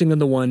interesting than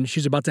the one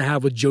she's about to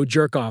have with Joe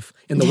Jerkoff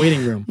in the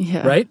waiting room,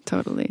 Yeah, right?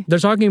 totally. They're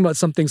talking about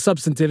something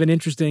substantive and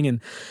interesting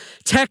and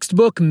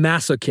textbook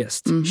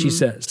masochist, she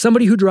says.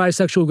 Somebody who derives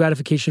sexual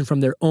gratification from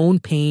their own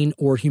pain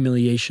or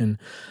humiliation.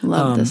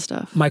 Love this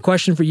stuff. My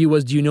question for you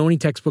was, do you know any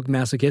textbook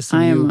masochists?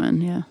 And I am you-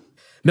 one, yeah.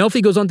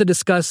 Melfi goes on to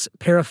discuss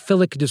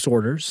paraphilic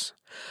disorders,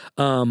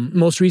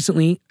 Most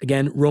recently,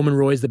 again, Roman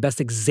Roy is the best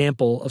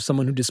example of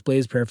someone who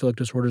displays paraphilic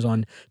disorders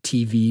on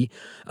TV.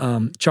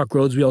 Chuck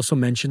Rhodes, we also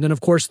mentioned. And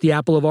of course, the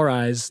apple of our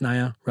eyes,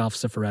 Naya, Ralph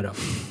Cifaretto.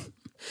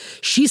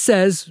 She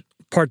says,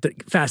 part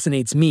that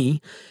fascinates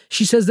me,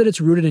 she says that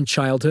it's rooted in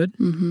childhood.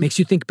 Makes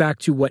you think back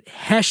to what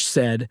Hesh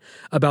said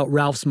about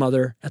Ralph's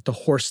mother at the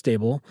horse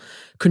stable.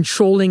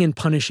 Controlling and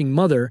punishing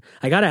mother.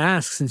 I gotta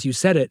ask, since you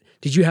said it,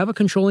 did you have a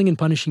controlling and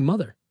punishing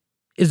mother?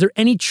 Is there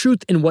any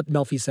truth in what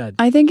Melfi said?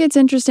 I think it's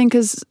interesting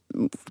because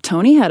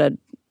Tony had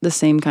the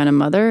same kind of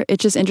mother.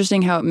 It's just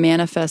interesting how it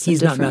manifests in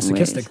different ways. He's not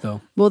masochistic,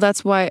 though. Well,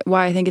 that's why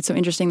I think it's so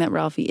interesting that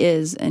Ralphie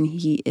is and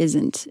he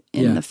isn't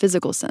in the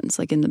physical sense,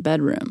 like in the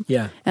bedroom.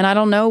 Yeah. And I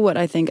don't know what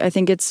I think. I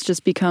think it's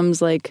just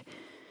becomes like,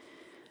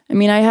 I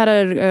mean, I had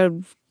a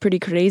pretty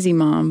crazy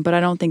mom, but I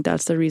don't think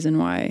that's the reason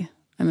why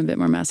I'm a bit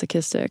more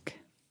masochistic.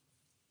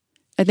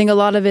 I think a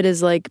lot of it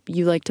is like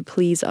you like to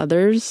please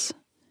others.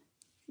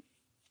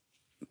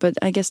 But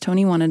I guess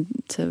Tony wanted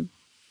to,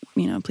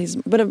 please.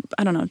 But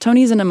I don't know.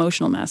 Tony's an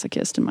emotional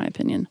masochist, in my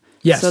opinion.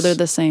 Yes. So they're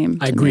the same.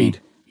 I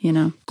agreed.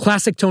 Me,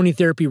 Classic Tony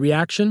therapy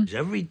reaction. Is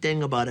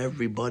everything about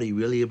everybody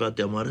really about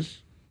their mothers?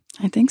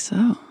 I think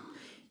so.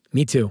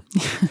 Me too.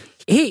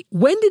 Hey,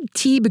 when did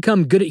T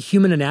become good at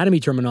human anatomy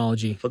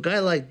terminology? For a guy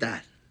like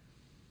that,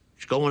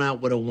 he's going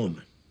out with a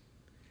woman.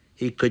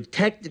 He could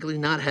technically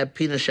not have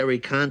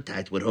penile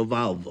contact with her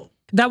vulva.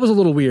 That was a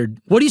little weird.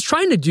 What he's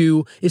trying to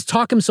do is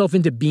talk himself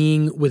into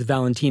being with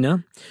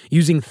Valentina,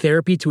 using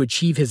therapy to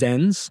achieve his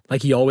ends,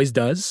 like he always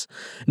does.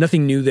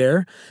 Nothing new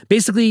there.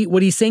 Basically,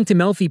 what he's saying to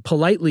Melfi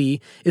politely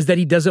is that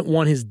he doesn't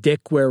want his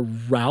dick where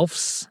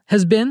Ralph's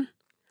has been.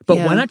 But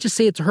why not just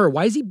say it to her?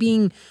 Why is he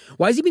being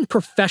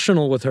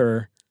professional with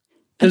her?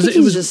 I think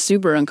he's just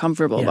super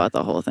uncomfortable about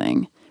the whole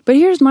thing. But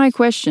here's my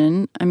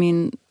question. I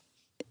mean,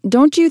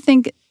 don't you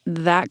think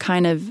that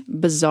kind of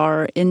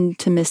bizarre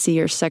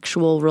intimacy or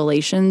sexual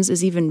relations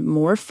is even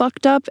more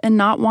fucked up and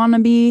not want to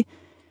be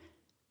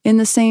in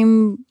the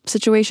same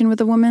situation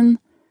with a woman?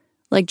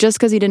 Like, just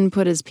because he didn't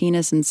put his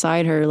penis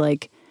inside her,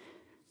 like,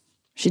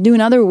 she's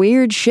doing other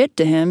weird shit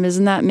to him.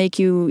 Doesn't that make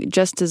you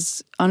just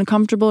as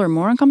uncomfortable or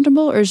more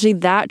uncomfortable? Or is she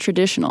that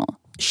traditional?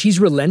 She's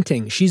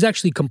relenting. She's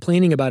actually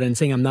complaining about it and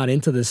saying, I'm not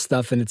into this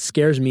stuff and it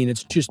scares me and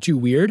it's just too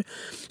weird.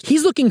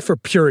 He's looking for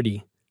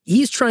purity.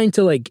 He's trying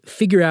to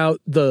figure out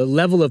the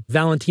level of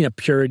Valentina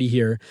purity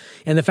here.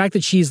 And the fact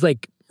that she's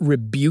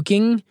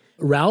rebuking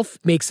Ralph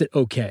makes it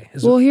okay.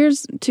 Well,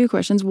 here's two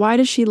questions. Why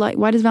does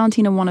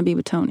Valentina want to be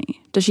with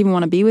Tony? Does she even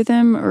want to be with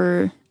him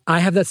or? I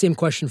have that same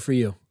question for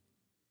you.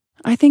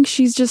 I think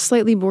she's just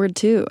slightly bored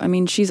too. I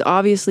mean, she's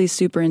obviously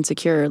super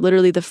insecure.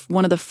 Literally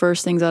one of the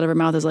first things out of her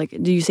mouth is like,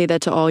 do you say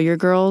that to all your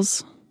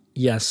girls?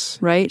 Yes.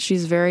 Right?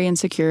 She's very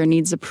insecure,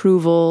 needs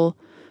approval.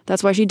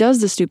 That's why she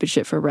does the stupid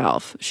shit for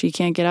Ralph. She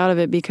can't get out of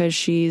it because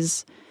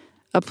she's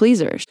a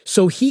pleaser.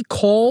 So he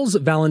calls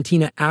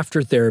Valentina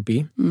after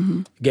therapy.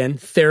 Again,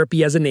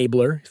 therapy as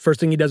enabler. First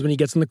thing he does when he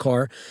gets in the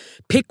car.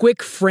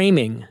 Pickwick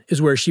Framing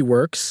is where she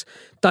works.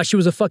 Thought she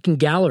was a fucking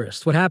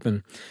gallerist. What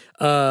happened?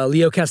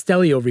 Leo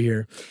Castelli over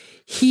here.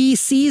 He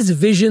sees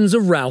visions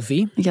of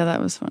Ralphie. Yeah,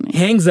 that was funny.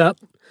 Hangs up.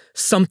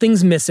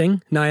 Something's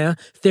missing, Naya.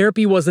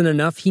 Therapy wasn't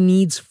enough. He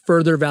needs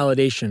further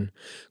validation.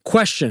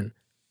 Question.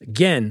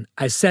 Again,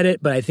 I said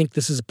it, but I think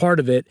this is part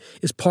of it,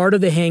 is part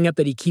of the hang-up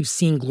that he keeps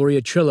seeing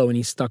Gloria Trillo and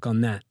he's stuck on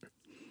that.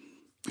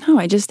 No,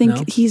 I just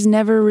think he's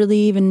never really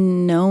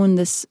even known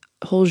this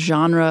whole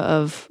genre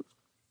of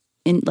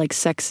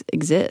sex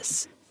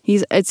exists.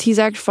 He's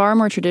actually far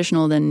more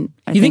traditional than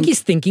I think. You think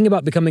he's thinking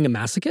about becoming a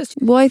masochist?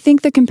 Well, I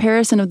think the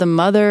comparison of the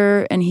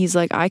mother, and he's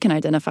like, I can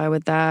identify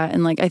with that.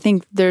 And I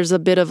think there's a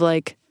bit of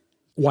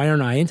why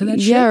aren't I into that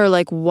shit? Yeah,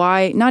 or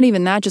why, not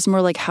even that, just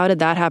more how did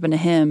that happen to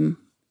him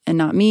and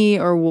not me?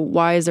 Or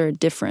why is there a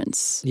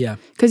difference? Yeah.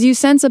 Because you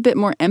sense a bit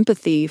more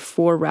empathy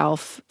for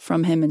Ralph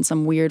from him in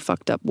some weird,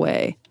 fucked up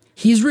way.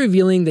 He's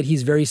revealing that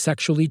he's very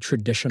sexually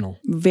traditional.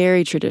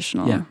 Very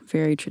traditional. Yeah.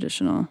 Very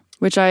traditional.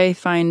 Which I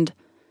find,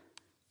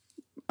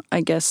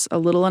 I guess, a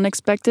little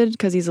unexpected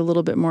because he's a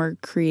little bit more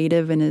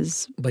creative in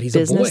his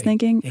business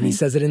thinking. And he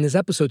says it in this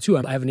episode too.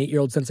 I have an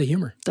 8-year-old sense of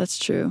humor. That's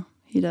true.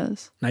 He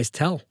does. Nice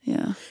tell.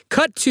 Yeah.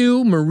 Cut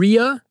to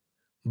Maria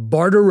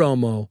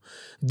Bartiromo,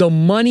 the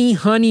money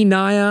honey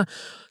Naya,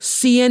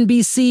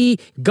 CNBC.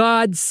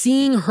 God,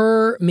 seeing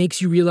her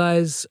makes you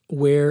realize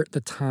where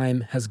the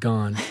time has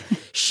gone.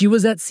 She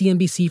was at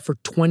CNBC for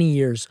 20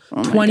 years.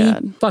 Oh my 20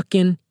 God.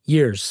 fucking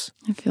years.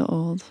 I feel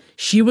old.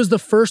 She was the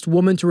first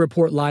woman to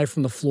report live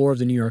from the floor of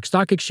the New York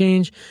Stock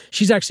Exchange.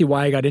 She's actually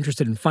why I got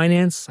interested in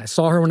finance. I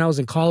saw her when I was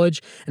in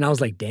college, and I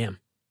was like, damn,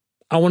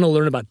 I want to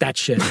learn about that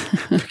shit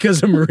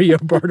because of Maria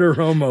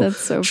Bartiromo. That's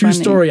so True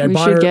funny. story. We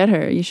should get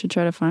her. You should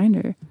try to find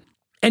her.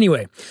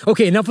 Anyway,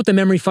 okay, enough with the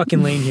memory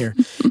fucking lane here.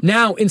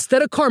 Now,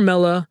 instead of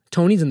Carmela,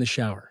 Tony's in the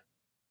shower.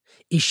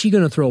 Is she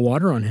going to throw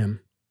water on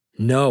him?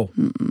 No.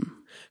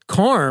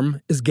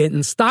 Carm is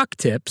getting stock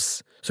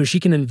tips so she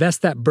can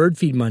invest that bird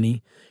feed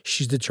money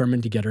she's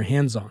determined to get her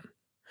hands on.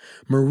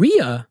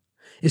 Maria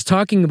is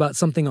talking about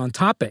something on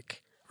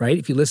topic, right?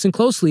 If you listen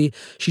closely,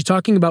 she's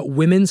talking about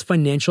women's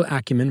financial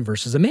acumen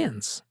versus a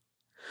man's.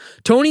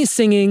 Tony's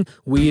singing,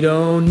 "We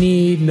don't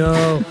need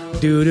no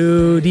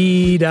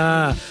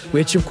doo-doo-dee-da,"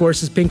 which of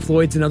course is Pink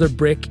Floyd's Another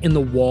Brick in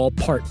the Wall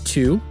Part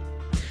 2.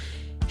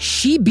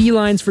 She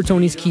beelines for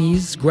Tony's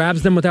keys,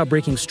 grabs them without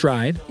breaking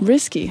stride.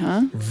 Risky,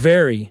 huh?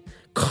 Very.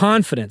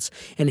 Confidence.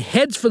 And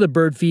heads for the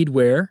bird feed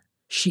where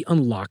she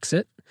unlocks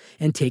it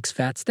and takes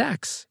fat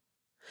stacks.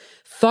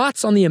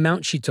 Thoughts on the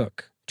amount she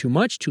took? Too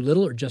much, too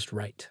little, or just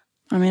right?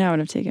 I mean, I would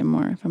have taken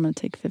more if I'm going to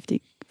take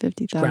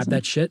 50,000. Grab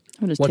that shit.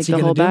 I would just What's take he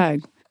the whole gonna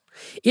do? bag.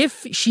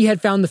 If she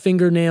had found the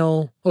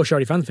fingernail, she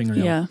already found the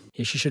fingernail. Yeah.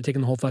 She should have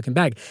taken the whole fucking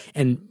bag.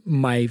 And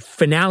my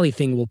finale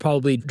thing will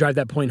probably drive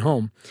that point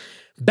home.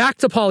 Back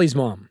to Polly's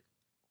mom.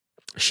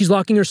 She's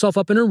locking herself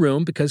up in her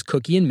room because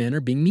Cookie and Min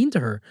are being mean to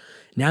her.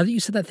 Now that you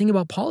said that thing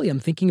about Polly, I'm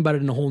thinking about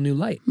it in a whole new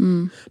light.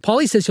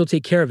 Polly says he'll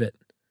take care of it.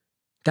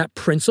 That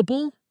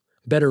principal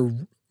better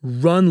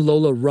run,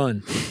 Lola,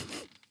 run.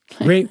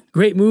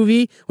 Great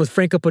movie with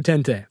Franco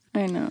Potente.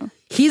 I know.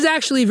 He's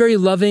actually very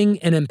loving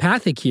and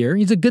empathic here.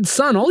 He's a good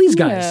son. All these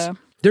guys, Yeah.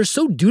 they're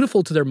so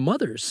dutiful to their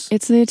mothers.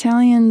 It's the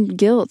Italian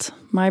guilt.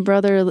 My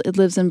brother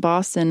lives in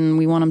Boston.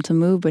 We want him to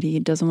move, but he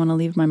doesn't want to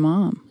leave my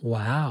mom.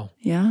 Wow.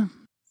 Yeah.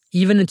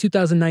 Even in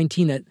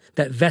 2019,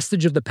 that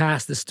vestige of the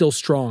past is still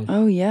strong.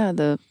 Oh, yeah.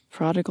 The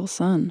prodigal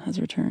son has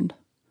returned.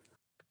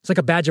 It's like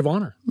a badge of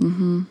honor.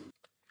 Mm-hmm.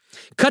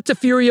 Cut to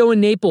Furio in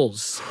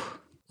Naples.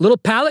 Little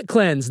palate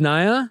cleanse,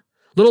 Naya.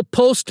 Little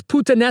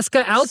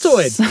post-putanesca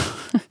Altoid.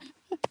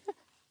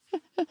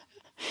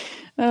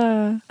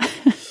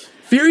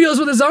 Furio's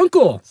with his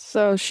uncle.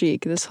 So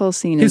chic. This whole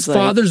scene His is like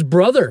father's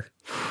brother.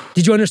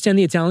 Did you understand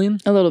the Italian?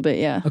 a little bit,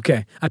 yeah.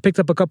 Okay, I picked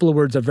up a couple of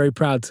words I'm very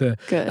proud to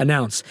Good.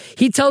 announce.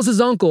 He tells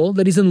his uncle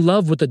that he's in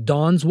love with the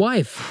Don's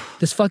wife.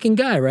 This fucking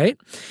guy, right?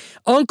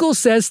 Uncle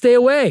says stay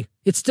away.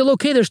 It's still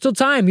okay. There's still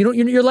time.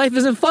 Your life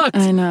isn't fucked.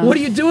 I know. What are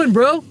you doing,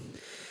 bro?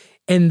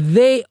 And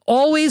they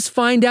always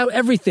find out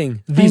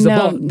everything. These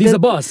know. are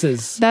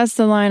bosses. That's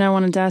the line I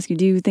wanted to ask you.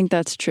 Do you think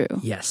that's true?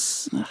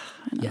 Yes.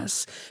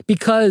 Yes.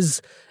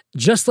 Because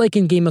just like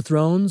in Game of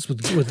Thrones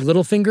with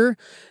Littlefinger,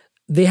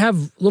 they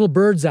have little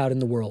birds out in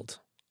the world.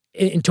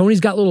 And Tony's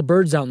got little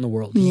birds out in the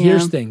world. He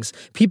hears things.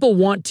 People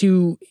want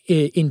to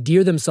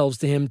endear themselves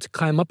to him to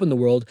climb up in the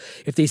world.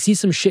 If they see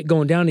some shit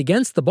going down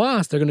against the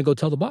boss, they're going to go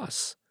tell the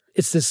boss.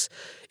 It's this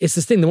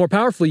thing. The more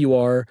powerful you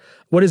are,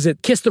 what is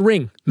it? Kiss the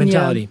ring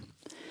mentality. Yeah.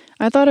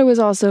 I thought it was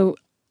also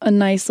a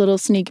nice little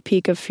sneak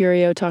peek of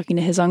Furio talking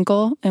to his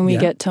uncle, and we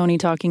get Tony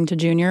talking to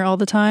Junior all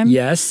the time.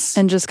 Yes.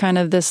 And just kind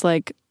of this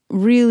like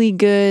really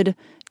good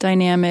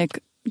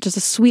dynamic, just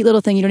a sweet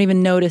little thing. You don't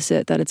even notice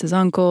it, that it's his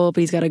uncle,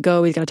 but he's got to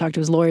go. He's got to talk to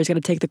his lawyer. He's got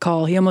to take the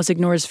call. He almost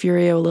ignores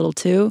Furio a little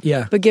too.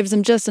 Yeah. But gives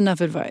him just enough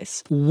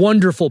advice.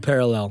 Wonderful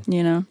parallel.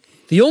 You know?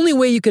 The only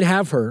way you could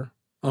have her,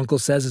 Uncle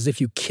says, is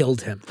if you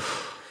killed him.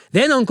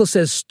 Then Uncle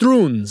says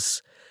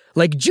Struns,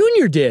 like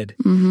Junior did.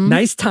 Mm-hmm.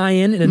 Nice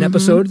tie-in in an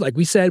episode. Like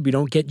we said, we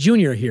don't get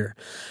Junior here.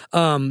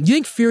 Do you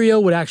think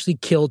Furio would actually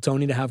kill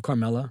Tony to have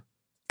Carmela?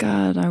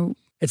 God,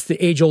 It's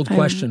the age-old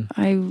question.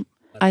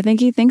 I think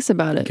he thinks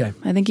about it. Okay.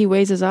 I think he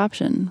weighs his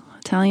option.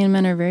 Italian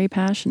men are very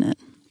passionate.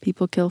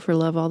 People kill for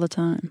love all the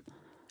time.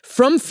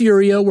 From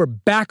Furio, we're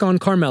back on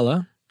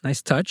Carmela.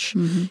 Nice touch.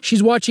 Mm-hmm.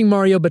 She's watching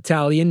Mario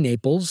Batali in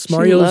Naples. She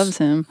Mario's loves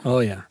him. Oh,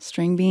 yeah.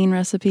 String bean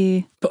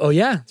recipe. Oh,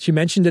 yeah. She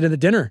mentioned it at the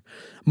dinner.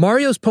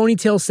 Mario's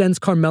ponytail sends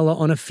Carmela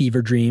on a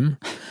fever dream.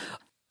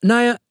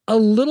 Naya, a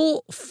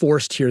little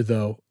forced here,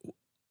 though.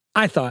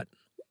 I thought,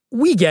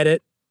 we get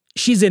it.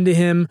 She's into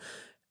him.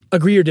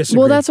 Agree or disagree?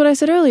 Well, that's what I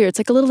said earlier. It's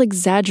like a little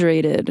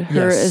exaggerated,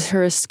 Yes.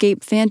 her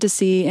escape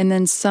fantasy, and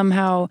then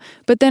somehow,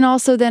 but then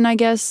also then I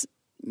guess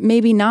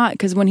maybe not,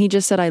 because when he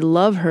just said, I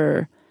love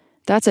her,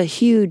 that's a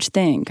huge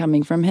thing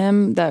coming from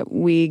him that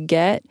we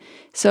get.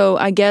 So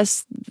I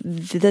guess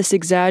this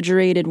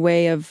exaggerated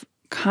way of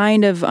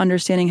kind of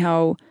understanding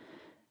how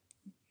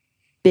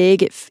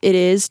big it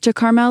is to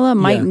Carmela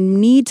might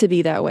need to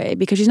be that way,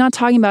 because she's not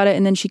talking about it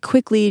and then she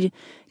quickly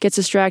gets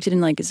distracted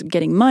and like is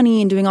getting money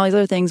and doing all these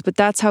other things, but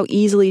that's how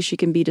easily she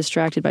can be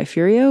distracted by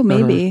Furio.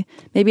 Maybe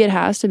it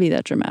has to be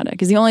that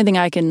dramatic is the only thing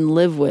I can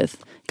live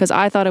with, because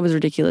I thought it was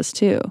ridiculous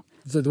too.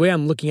 So the way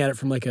I'm looking at it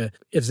from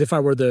as if I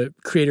were the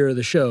creator of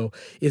the show,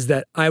 is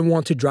that I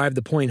want to drive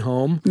the point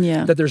home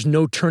that there's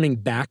no turning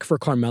back for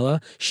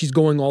Carmela. She's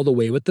going all the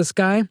way with this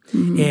guy.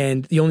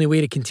 And the only way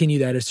to continue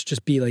that is to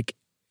just be like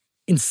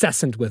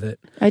incessant with it.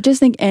 I just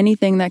think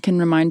anything that can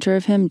remind her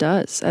of him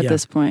does at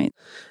this point.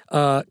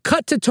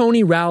 Cut to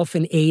Tony, Ralph,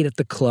 and Aid at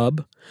the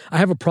club. I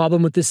have a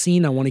problem with this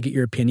scene. I want to get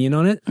your opinion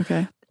on it.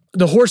 Okay.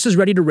 The horse is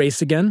ready to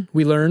race again,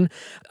 we learn.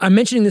 I'm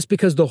mentioning this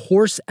because the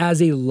horse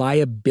as a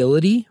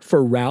liability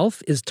for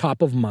Ralph is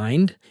top of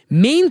mind.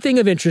 Main thing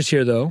of interest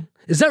here, though,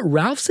 is that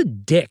Ralph's a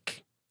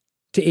dick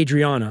to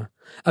Adriana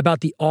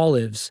about the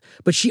olives,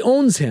 but she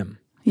owns him.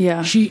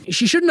 Yeah. She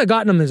shouldn't have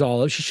gotten him his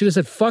olives. She should have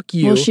said, fuck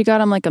you. Well, she got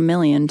him like $1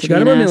 million to She be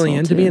got an him $1 asshole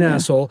million to too, be an yeah.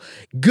 asshole.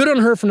 Good on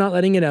her for not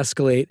letting it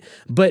escalate.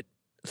 But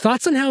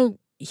thoughts on how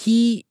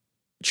he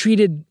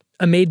treated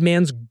a made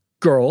man's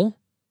girl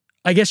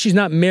I guess she's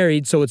not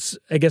married, so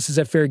I guess it's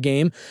a fair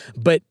game.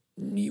 But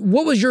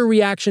what was your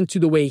reaction to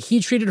the way he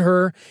treated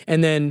her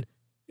and then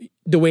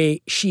the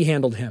way she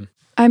handled him?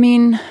 I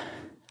mean,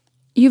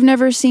 you've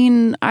never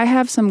seen... I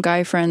have some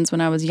guy friends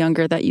when I was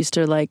younger that used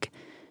to like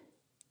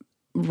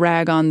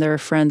rag on their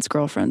friends'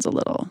 girlfriends a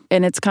little.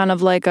 And it's kind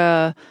of like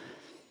a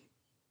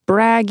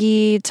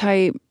braggy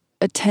type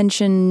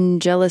attention,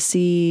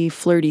 jealousy,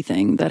 flirty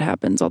thing that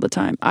happens all the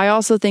time. I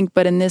also think,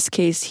 but in this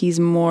case, he's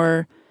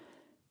more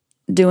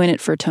doing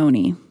it for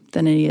Tony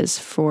than he is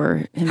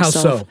for himself.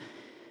 How so?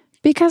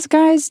 Because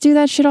guys do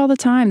that shit all the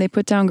time. They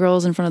put down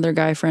girls in front of their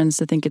guy friends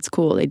to think it's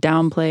cool. They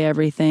downplay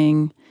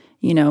everything,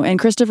 you know, and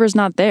Christopher's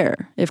not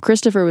there. If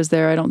Christopher was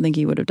there, I don't think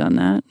he would have done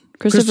that.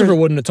 Christopher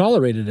wouldn't have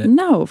tolerated it.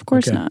 No, of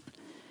course not.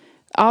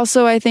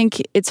 Also, I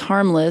think it's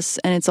harmless,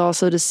 and it's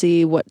also to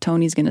see what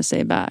Tony's going to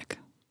say back.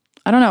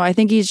 I don't know. I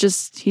think he's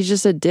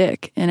just a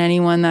dick, and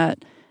anyone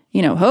that,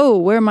 you know, oh,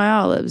 where are my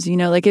olives? You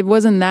know, like it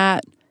wasn't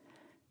that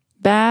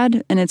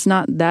bad, and it's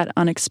not that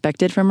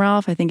unexpected from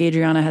Ralph. I think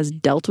Adriana has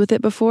dealt with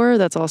it before.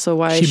 That's also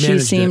why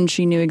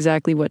she knew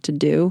exactly what to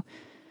do.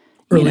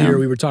 Earlier,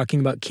 we were talking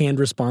about canned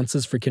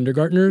responses for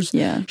kindergartners.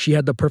 Yeah. She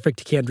had the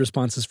perfect canned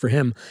responses for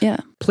him. Yeah.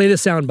 Play the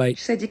soundbite.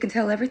 She said you can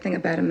tell everything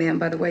about a man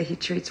by the way he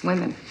treats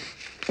women.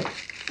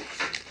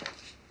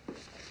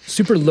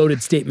 Super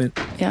loaded statement.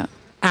 Yeah.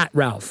 At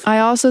Ralph. I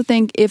also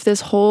think if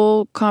this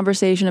whole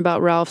conversation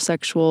about Ralph's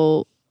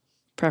sexual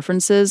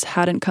preferences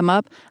hadn't come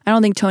up, I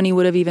don't think Tony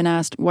would have even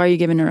asked, why are you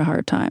giving her a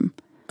hard time?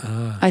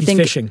 He's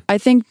fishing. I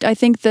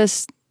think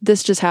this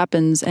just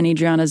happens and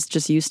Adriana's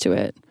just used to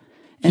it.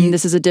 And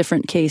this is a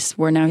different case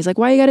where now he's like,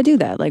 why you got to do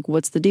that? Like,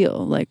 what's the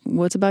deal? Like,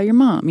 what's about your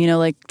mom? You know,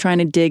 like trying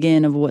to dig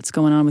in of what's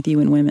going on with you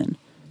and women.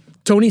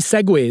 Tony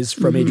segues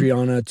from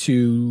Adriana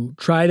to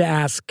try to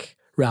ask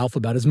Ralph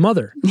about his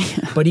mother,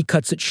 but he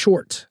cuts it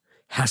short.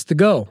 Has to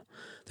go.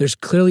 There's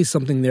clearly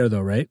something there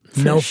though, right?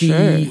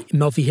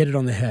 Melfi hit it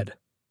on the head.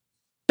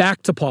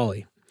 Back to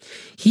Paulie.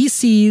 He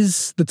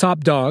sees the top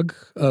dog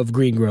of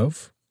Green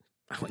Grove.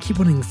 I keep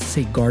wanting to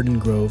say Garden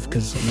Grove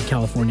because I'm in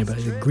California, but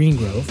it's Green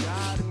Grove.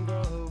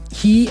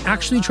 He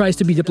actually tries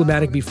to be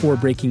diplomatic before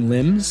breaking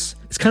limbs.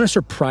 It's kind of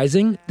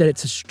surprising that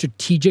it's a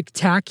strategic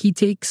tack he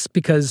takes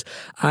because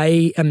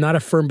I am not a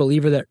firm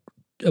believer that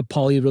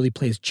Paulie really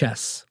plays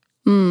chess.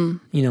 You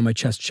know, my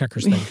chess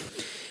checkers thing.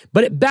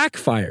 But it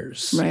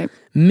backfires. Right.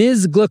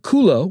 Ms.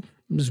 Glaculo,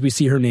 as we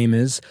see her name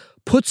is,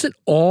 puts it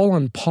all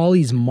on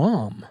Paulie's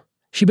mom.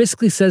 She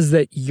basically says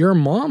that your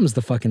mom's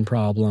the fucking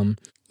problem.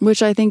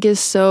 Which I think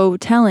is so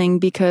telling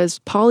because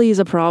Paulie's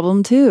a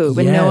problem too,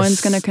 but no one's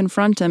going to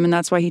confront him. And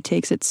that's why he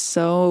takes it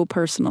so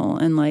personal.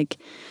 And like,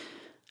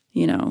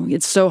 you know,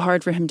 it's so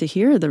hard for him to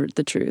hear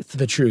the truth.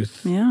 The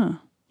truth. Yeah.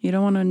 You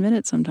don't want to admit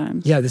it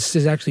sometimes. Yeah, this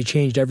has actually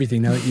changed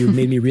everything now that you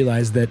made me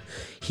realize that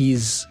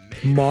he's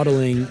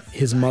modeling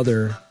his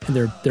mother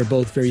and they're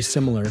both very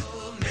similar.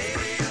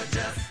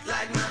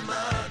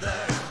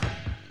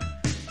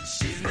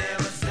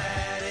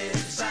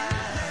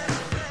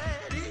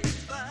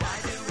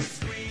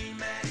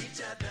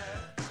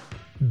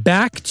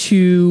 Back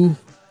to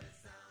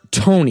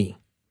Tony.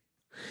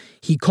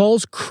 He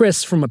calls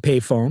Chris from a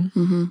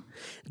payphone.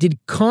 Did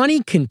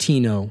Connie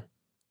Contino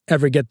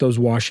ever get those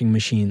washing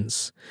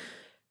machines?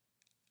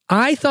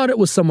 I thought it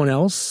was someone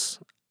else.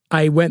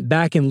 I went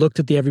back and looked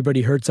at the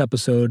Everybody Hurts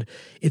episode.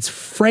 It's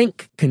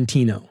Frank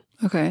Contino.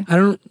 Okay.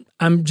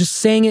 I'm just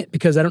saying it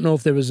because I don't know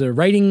if there was a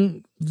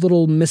writing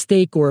little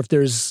mistake or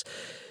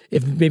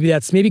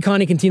maybe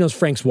Connie Contino's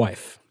Frank's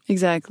wife.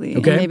 Exactly.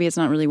 Okay. And maybe it's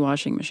not really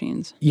washing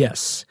machines.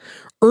 Yes.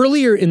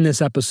 Earlier in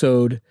this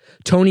episode,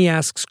 Tony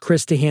asks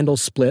Chris to handle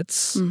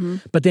splits,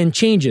 but then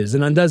changes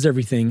and undoes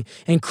everything.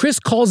 And Chris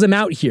calls him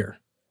out here,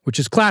 which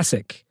is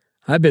classic.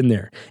 I've been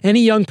there.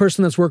 Any young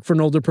person that's worked for an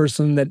older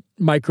person that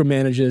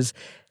micromanages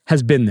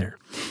has been there.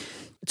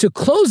 To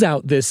close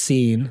out this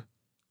scene,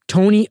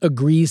 Tony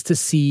agrees to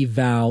see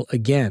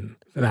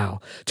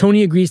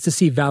Tony agrees to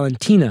see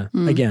Valentina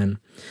again.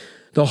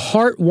 The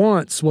heart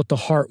wants what the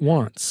heart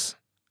wants.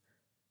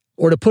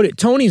 Or to put it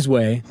Tony's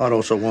way, Heart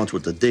also wants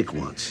what the dick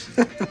wants.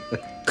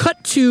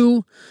 cut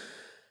to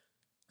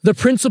the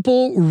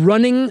principal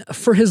running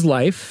for his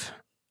life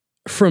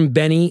from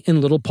Benny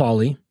and little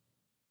Paulie.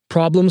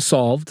 Problem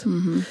solved.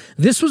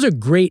 This was a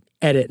great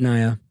edit,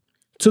 Naya.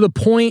 To the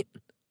point,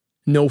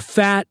 no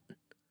fat,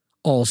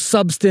 all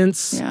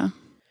substance. Yeah.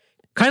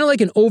 Kind of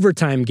like an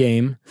overtime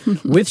game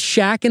with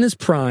Shaq in his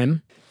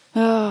prime.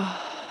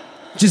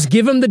 Just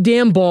give him the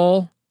damn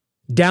ball,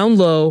 down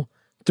low,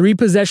 3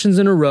 possessions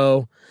in a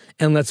row,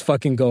 and let's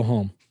fucking go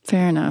home.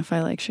 Fair enough.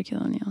 I like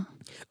Shaquille O'Neal.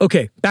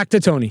 Okay, back to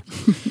Tony.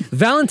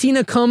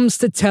 Valentina comes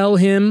to tell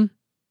him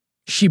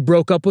she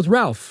broke up with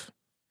Ralph.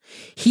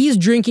 He's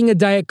drinking a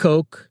Diet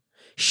Coke.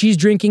 She's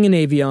drinking an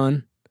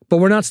Evian. But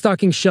we're not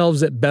stocking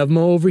shelves at Bevmo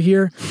over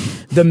here.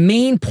 The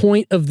main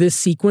point of this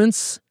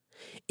sequence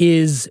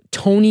is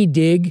Tony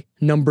dig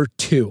number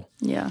 2.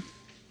 Yeah.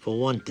 For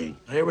one thing,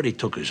 I already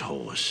took his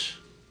horse.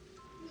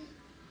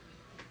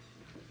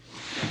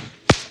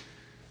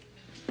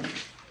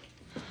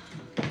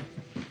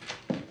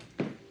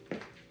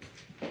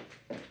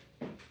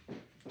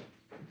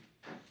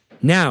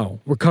 Now,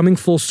 we're coming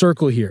full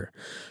circle here.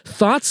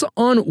 Thoughts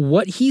on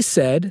what he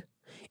said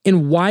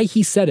and why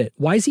he said it?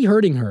 Why is he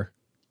hurting her?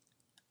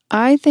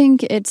 I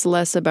think it's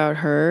less about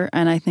her,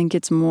 and I think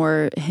it's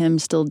more him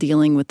still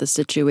dealing with the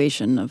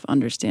situation of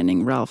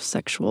understanding Ralph's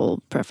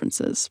sexual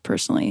preferences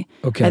personally.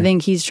 Okay. I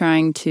think he's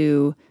trying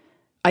to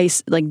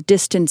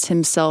distance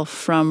himself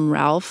from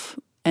Ralph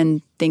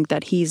and think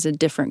that he's a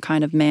different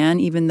kind of man,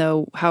 even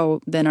though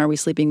how then are we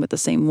sleeping with the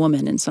same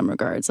woman in some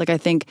regards? Like, I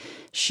think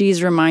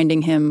she's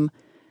reminding him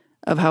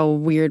of how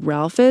weird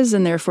Ralph is,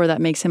 and therefore that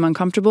makes him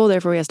uncomfortable.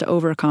 Therefore he has to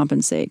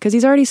overcompensate because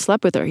he's already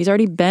slept with her. He's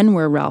already been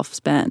where Ralph's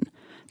been.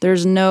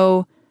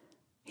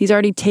 He's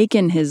already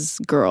taken his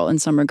girl in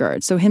some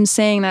regards. So him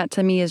saying that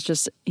to me is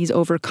just, he's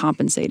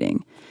overcompensating.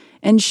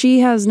 And she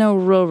has no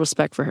real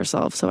respect for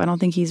herself. So I don't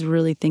think he's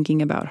really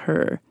thinking about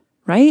her.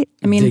 Right?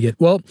 I mean, dig it.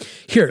 Well,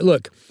 here,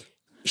 look.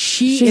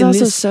 She's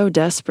also so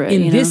desperate.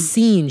 In this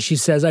scene, she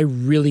says, I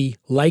really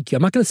like you.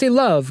 I'm not going to say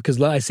love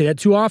because I say that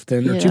too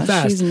often or too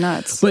fast. She's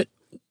nuts. But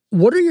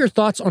what are your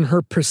thoughts on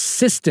her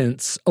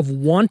persistence of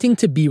wanting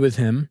to be with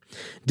him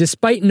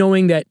despite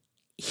knowing that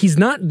he's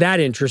not that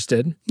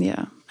interested?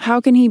 Yeah.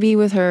 How can he be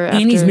with her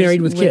and he's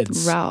married with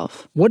kids?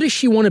 Ralph. What does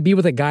she want to be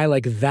with a guy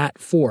like that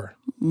for?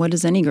 What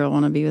does any girl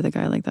want to be with a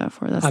guy like that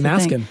for? That's I'm the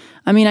asking. Thing.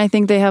 I mean, I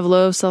think they have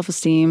low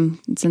self-esteem.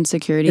 It's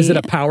insecurity. Is it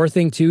a power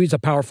thing too? He's a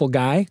powerful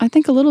guy? I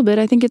think a little bit.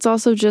 I think it's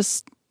also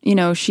just,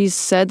 she's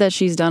said that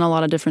she's done a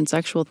lot of different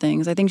sexual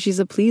things. I think she's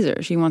a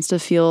pleaser. She wants to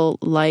feel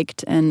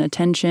liked and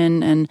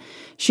attention. And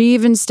she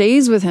even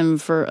stays with him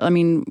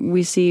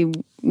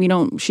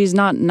she's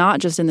not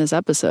just in this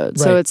episode.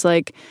 Right. So it's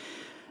like,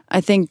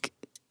 I think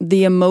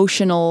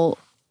it's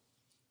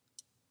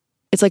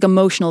like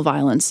emotional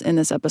violence in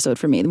this episode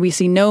for me. We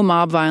see no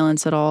mob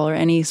violence at all or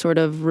any sort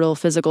of real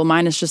physical,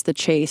 minus just the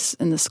chase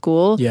in the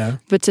school. Yeah.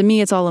 But to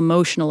me, it's all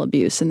emotional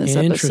abuse in this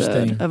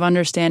episode of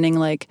understanding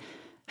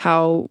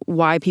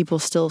why people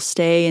still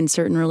stay in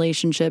certain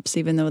relationships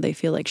even though they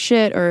feel like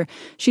shit. Or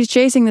she's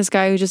chasing this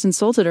guy who just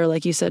insulted her,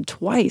 like you said,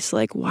 twice.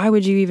 Like, why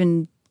would you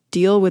even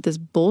deal with this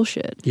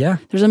bullshit? Yeah.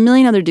 There's a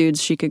million other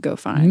dudes she could go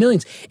find.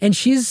 Millions. And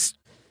she's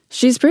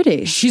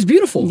pretty. She's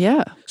beautiful.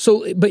 Yeah.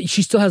 So, but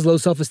she still has low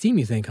self-esteem,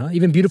 you think, huh?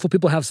 Even beautiful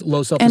people have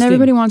low self-esteem. And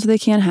everybody wants what they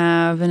can't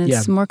have, and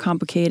it's more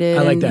complicated.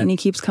 I like that. And he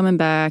keeps coming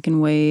back in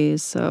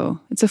ways. So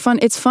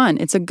it's fun.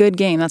 It's a good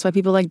game. That's why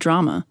people like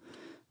drama.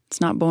 It's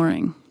not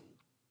boring.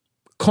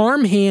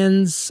 Carm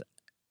hands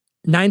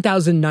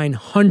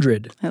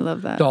 $9,900. I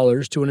love that.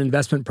 To an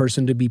investment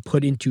person to be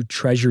put into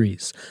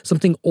treasuries.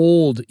 Something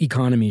old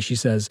economy, she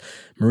says.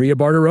 Maria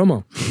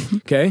Bartiromo.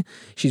 Okay?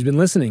 She's been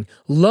listening.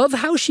 Love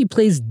how she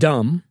plays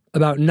dumb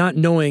about not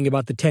knowing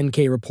about the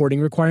 10K reporting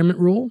requirement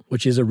rule,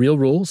 which is a real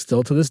rule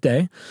still to this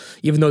day,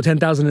 even though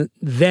 10,000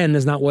 then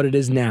is not what it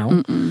is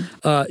now.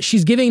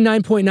 She's giving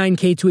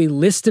 9.9K to a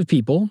list of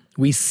people.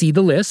 We see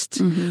the list.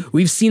 Mm-hmm.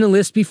 We've seen a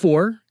list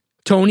before.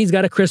 Tony's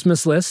got a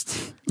Christmas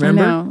list.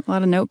 Remember? I know, a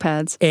lot of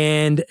notepads.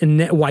 And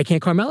why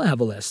can't Carmela have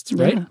a list,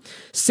 right? Yeah.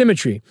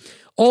 Symmetry.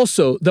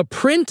 Also, the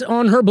print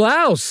on her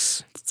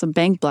blouse. It's a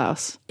bank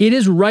blouse. It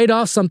is right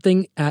off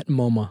something at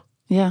MoMA.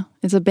 Yeah,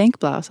 it's a bank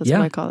blouse. That's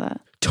what I call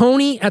that.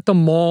 Tony at the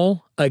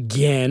mall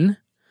again,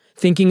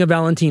 thinking of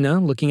Valentina,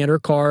 looking at her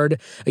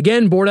card.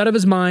 Again, bored out of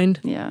his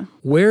mind. Yeah.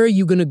 Where are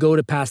you going to go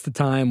to pass the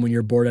time when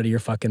you're bored out of your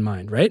fucking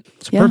mind, right?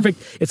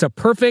 It's a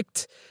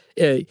perfect,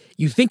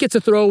 you think it's a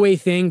throwaway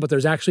thing, but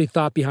there's actually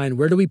thought behind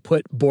where do we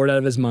put bored out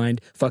of his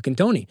mind fucking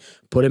Tony?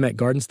 Put him at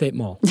Garden State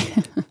Mall.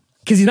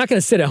 Because he's not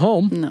going to sit at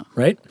home. No.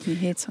 Right? He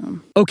hates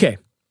home. Okay.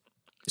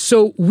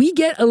 So we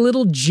get a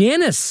little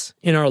Janice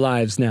in our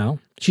lives now.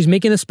 She's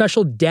making a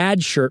special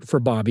dad shirt for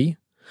Bobby.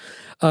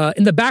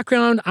 In the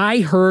background, I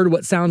heard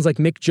what sounds like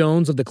Mick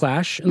Jones of The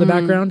Clash in the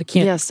background. I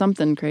can't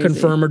something crazy.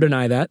 confirm or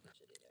deny that.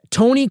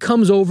 Tony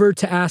comes over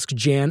to ask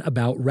Jan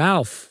about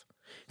Ralph.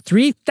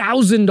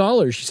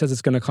 $3,000, she says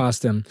it's going to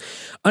cost him.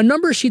 A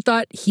number she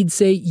thought he'd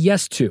say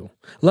yes to.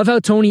 Love how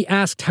Tony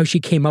asked how she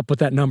came up with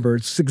that number.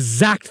 It's the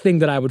exact thing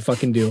that I would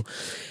fucking do.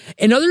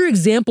 Another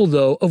example,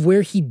 though, of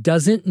where he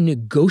doesn't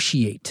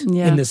negotiate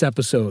in this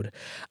episode.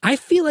 I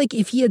feel like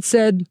if he had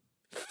said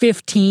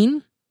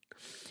 15,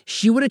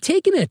 she would have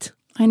taken it.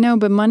 I know,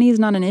 but money is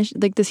not an issue.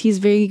 Like this, he's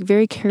very,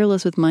 very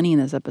careless with money in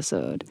this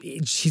episode. He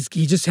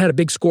just had a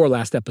big score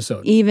last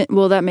episode.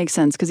 That makes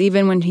sense because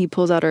even when he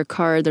pulls out her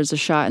card, there's a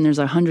shot and there's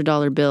a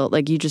 $100 bill.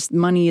 Like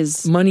money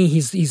is money.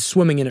 He's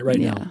swimming in it right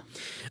now.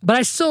 But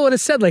I still would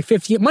have said like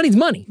 15. Money's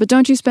money. But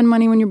don't you spend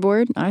money when you're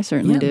bored? I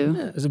certainly do.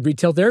 Yeah, it's a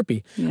retail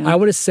therapy. Yeah. I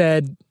would have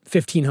said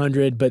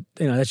 1,500, but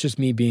that's just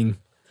me being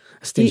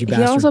a stingy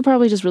bastard. He also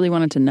probably just really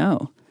wanted to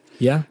know.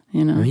 Yeah,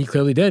 he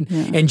clearly did.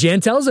 Yeah. And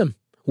Jan tells him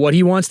what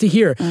he wants to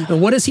hear.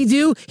 And what does he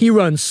do? He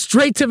runs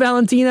straight to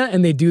Valentina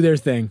and they do their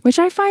thing. Which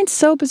I find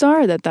so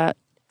bizarre that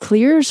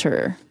clears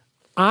her.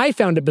 I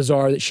found it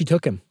bizarre that she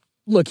took him.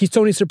 Look, he's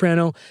Tony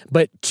Soprano,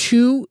 but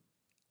 2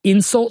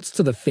 insults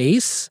to the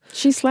face.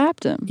 She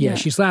slapped him. Yeah,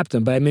 she slapped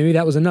him, but maybe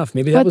that was enough.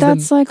 Maybe that was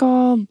that's like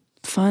all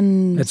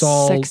fun, it's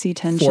all sexy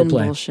tension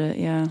foreplay. bullshit.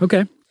 Yeah.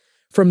 Okay.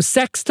 From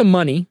sex to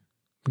money,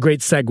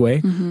 great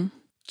segue. Mm-hmm.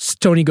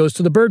 Tony goes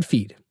to the bird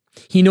feed.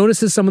 He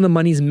notices some of the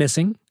money's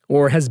missing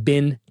or has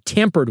been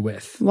tampered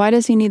with. Why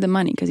does he need the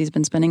money? Because he's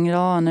been spending it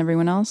all on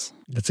everyone else?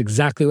 That's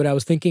exactly what I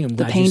was thinking. I'm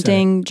The glad you said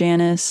painting, it.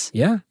 Janice.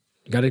 Yeah.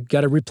 Got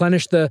to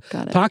replenish the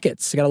Got it.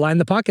 pockets. You got to line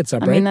the pockets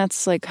up, I right? mean,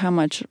 that's like how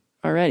much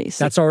already?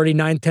 That's already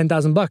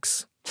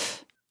 $10,000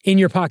 in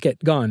your pocket,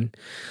 gone.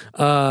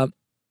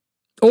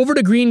 Over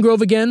to Green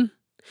Grove again.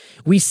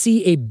 We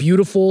see a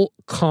beautiful,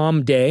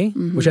 calm day,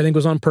 which I think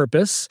was on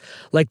purpose,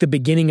 like the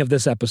beginning of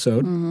this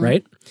episode,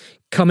 right?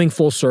 Coming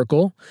full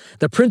circle.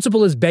 The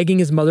principal is begging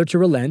his mother to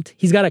relent.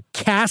 He's got a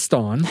cast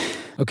on,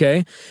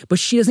 okay? But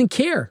she doesn't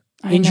care.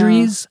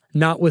 Injuries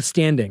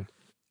notwithstanding.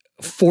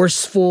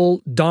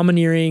 Forceful,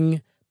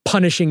 domineering,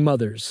 punishing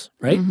mothers,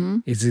 right?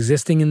 It's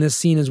existing in this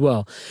scene as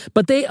well.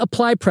 But they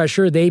apply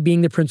pressure, they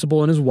being the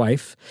principal and his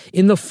wife,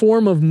 in the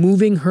form of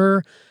moving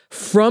her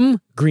from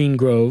Green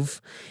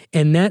Grove,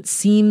 and that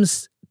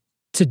seems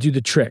to do the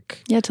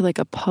trick. Yeah, to like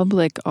a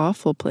public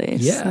awful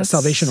place. Yeah, That's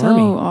Salvation so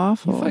Army.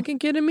 Awful. You fucking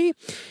kidding me?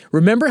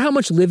 Remember how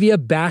much Livia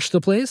bashed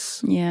the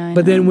place? Yeah. I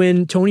But then know.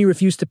 when Tony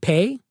refused to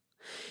pay,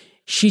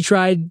 she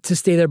tried to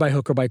stay there by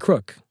hook or by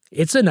crook.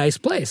 It's a nice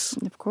place.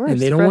 Of course. And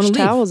they don't Fresh want to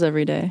leave. towels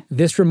every day.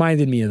 This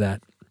reminded me of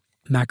that.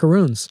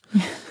 Macaroons.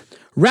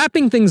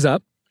 Wrapping things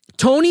up,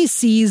 Tony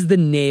sees the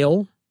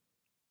nail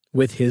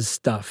with his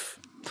stuff.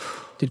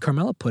 Did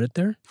Carmela put it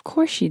there? Of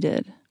course she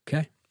did.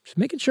 Okay. Just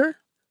making sure.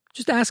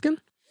 Just asking.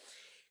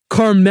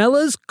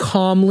 Carmela's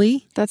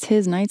calmly That's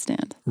his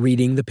nightstand.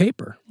 reading the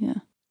paper. Yeah.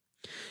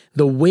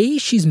 The way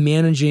she's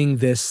managing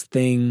this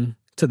thing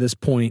to this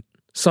point,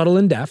 subtle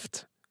and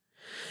deft.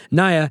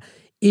 Naya,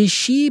 is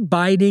she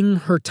biding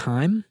her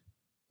time?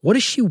 What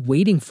is she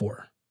waiting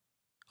for?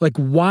 Like,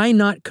 why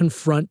not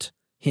confront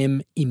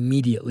him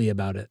immediately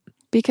about it?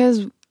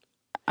 Because,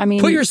 I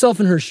mean, Put yourself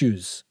in her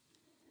shoes.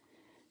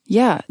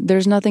 yeah,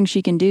 there's nothing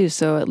she can do.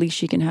 So at least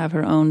she can have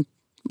her own,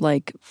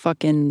 like,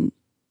 fucking,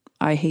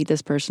 I hate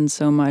this person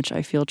so much.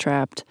 I feel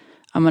trapped.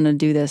 I'm going to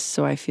do this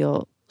so I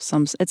feel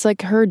it's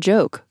like her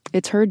joke.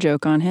 It's her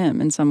joke on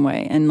him in some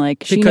way. And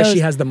like, she Because knows, she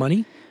has the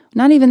money?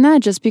 not even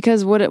that, just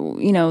because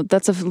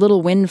that's a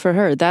little win for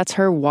her. That's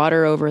her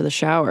water over the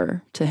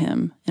shower to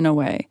him in a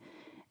way.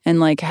 And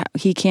like,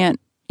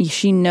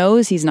 she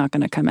knows he's not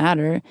going to come at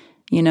her,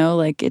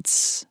 like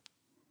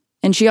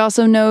and she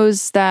also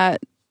knows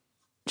that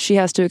she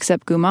has to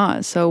accept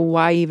Gumaz. So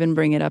why even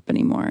bring it up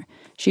anymore?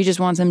 She just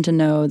wants him to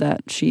know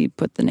that she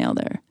put the nail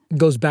there.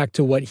 Goes back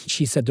to what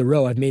she said to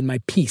Ro, I've made my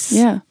peace.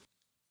 Yeah.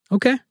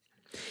 Okay.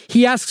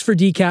 He asks for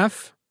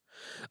decaf,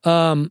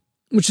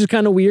 which is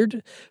kind of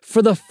weird.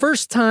 For the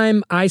first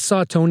time I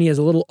saw Tony as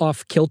a little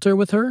off kilter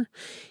with her.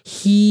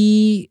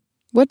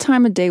 What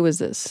time of day was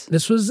this?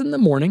 This was in the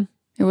morning.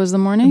 It was the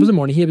morning? It was the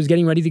morning. He was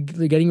getting ready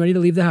to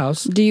leave the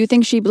house. Do you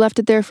think she left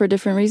it there for a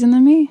different reason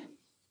than me?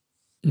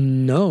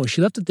 No,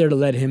 she left it there to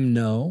let him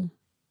know.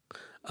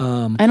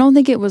 I don't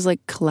think it was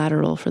like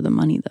collateral for the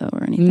money though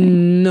or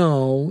anything.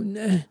 No.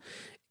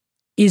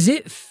 Is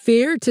it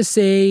fair to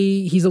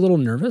say he's a little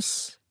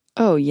nervous?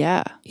 Oh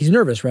yeah. He's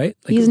nervous, right?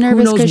 Like, He's who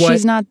nervous knows because what-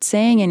 she's not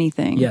saying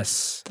anything.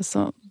 Yes.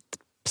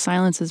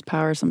 Silence is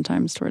power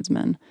sometimes towards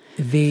men.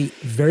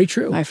 Very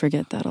true. I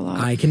forget that a lot.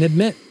 I can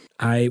admit,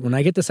 when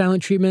I get the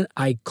silent treatment,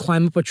 I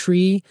climb up a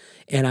tree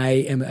and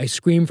I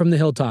scream from the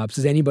hilltops.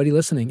 Is anybody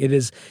listening? It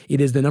is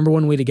the number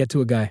one way to get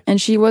to a guy. And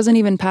she wasn't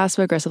even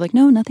passive aggressive, like,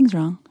 no, nothing's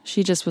wrong.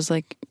 She just was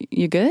like,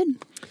 you good?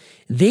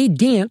 They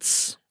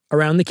dance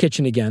around the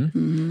kitchen again.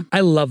 Mm-hmm. I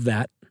love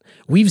that.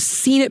 We've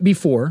seen it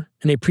before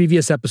in a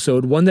previous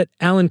episode, one that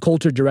Alan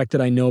Coulter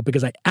directed, I know,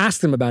 because I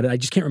asked him about it. I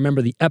just can't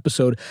remember the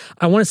episode.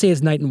 I want to say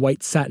it's Knight in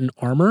White Satin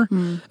Armor,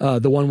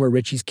 the one where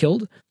Richie's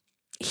killed.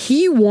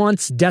 He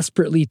wants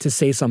desperately to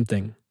say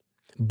something,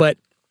 but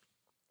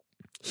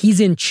he's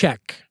in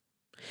check.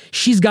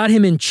 She's got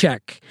him in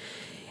check.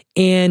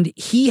 And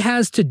he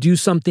has to do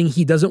something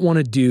he doesn't want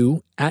to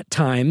do at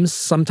times.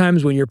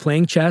 Sometimes when you're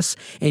playing chess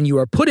and you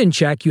are put in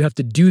check, you have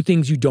to do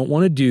things you don't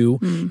want to do,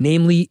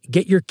 namely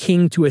get your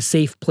king to a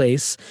safe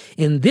place.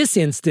 In this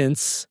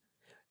instance,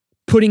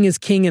 putting his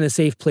king in a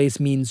safe place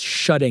means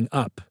shutting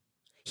up.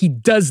 He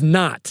does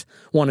not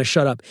want to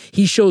shut up.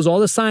 He shows all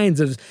the signs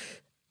of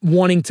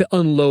wanting to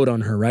unload on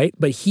her, right?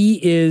 But he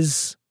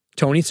is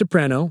Tony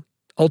Soprano,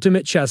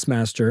 ultimate chess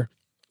master.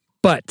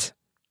 But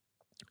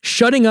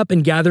shutting up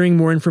and gathering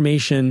more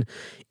information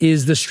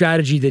is the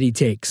strategy that he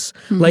takes.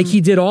 Like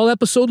he did all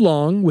episode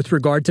long with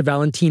regard to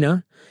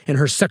Valentina and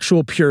her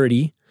sexual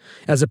purity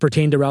as it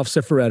pertained to Ralph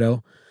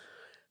Cifaretto.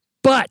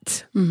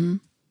 But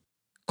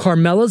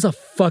Carmela's a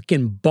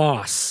fucking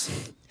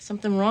boss.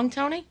 Something wrong,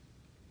 Tony?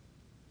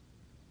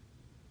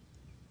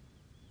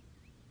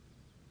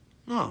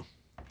 No.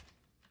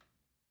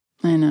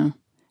 I know.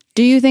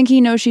 Do you think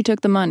he knows she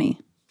took the money?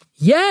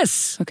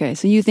 Yes. Okay,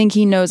 so you think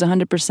he knows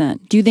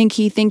 100%. Do you think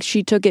he thinks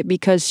she took it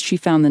because she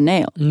found the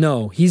nail?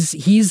 No, he's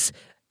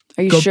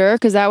Are you sure?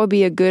 Because that would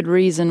be a good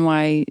reason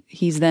why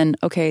he's then,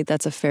 okay,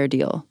 that's a fair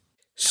deal.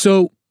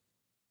 so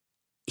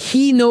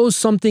he knows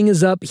something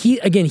is up.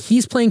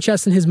 He's playing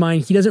chess in his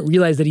mind. He doesn't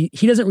realize that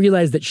he doesn't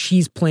realize that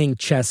she's playing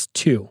chess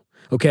too.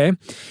 Okay?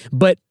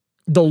 But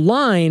the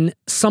line,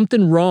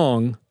 something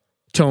wrong,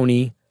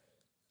 Tony,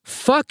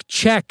 fuck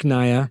check,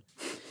 Naya.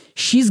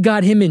 She's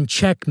got him in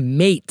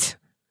checkmate.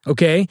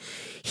 Okay?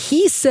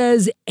 He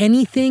says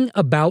anything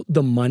about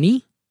the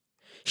money,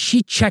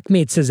 she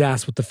checkmates his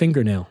ass with the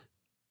fingernail.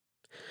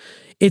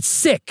 It's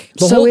sick.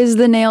 Is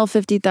the nail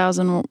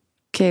 50,000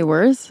 K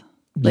worth?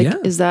 Like, yeah.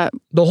 Is that...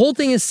 The whole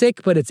thing is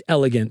sick, but it's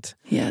elegant.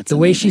 Yeah, it's the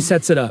way amazing. she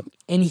sets it up.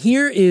 And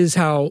here is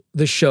how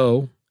the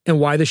show and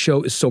why the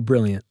show is so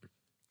brilliant.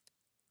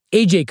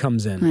 AJ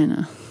comes in. I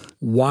know.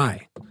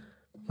 Why?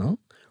 Well,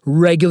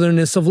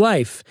 regularness of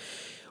life.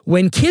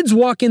 When kids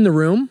walk in the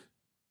room,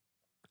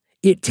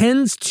 it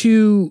tends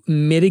to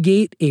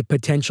mitigate a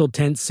potential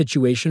tense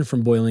situation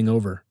from boiling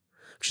over,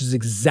 which is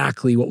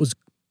exactly what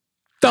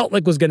felt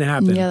like was going to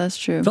happen. Yeah, that's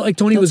true. Felt like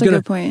Tony That's was a going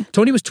good point.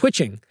 Tony was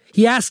twitching.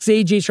 He asks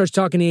AJ, starts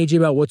talking to AJ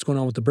about what's going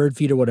on with the bird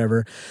feed or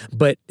whatever.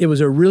 But it was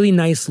a really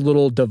nice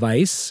little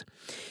device.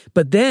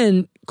 But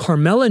then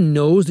Carmela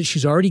knows that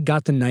she's already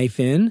got the knife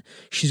in.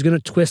 She's going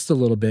to twist a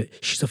little bit.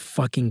 She's a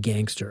fucking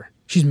gangster.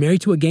 She's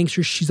married to a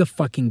gangster. She's a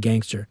fucking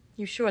gangster.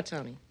 You sure,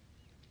 Tony?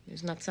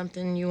 There's not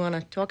something you want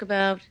to talk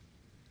about?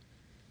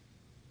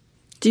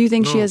 Do you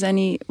think she has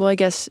any... Well, I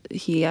guess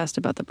he asked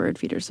about the bird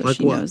feeder, so Like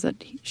she what? knows that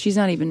she's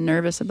not even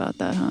nervous about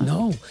that, huh?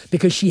 No,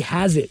 because she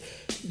has it.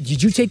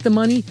 Did you take the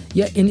money?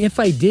 Yeah, and if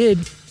I did,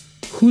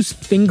 whose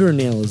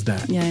fingernail is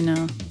that? Yeah, I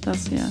know.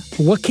 Yeah.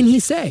 What can he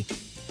say?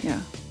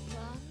 Yeah.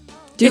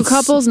 Do It's-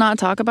 couples not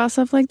talk about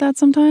stuff like that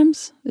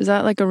sometimes? Is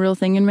that like a real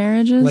thing in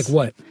marriages? Like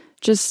what?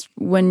 Just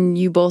when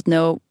you both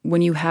know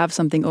when you have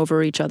something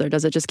over each other,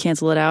 does it just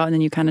cancel it out and then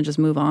you kind of just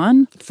move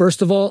on?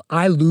 First of all,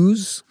 I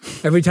lose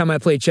every time I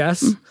play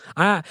chess. You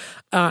know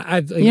what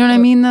I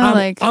mean,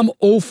 though? I'm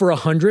 0 for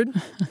 100,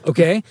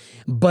 okay?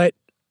 But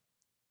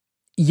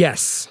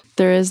yes.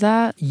 There is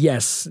that?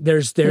 Yes, there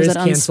is that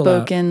cancel out.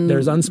 unspoken-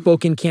 There's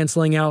unspoken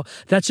canceling out.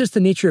 That's just the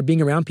nature of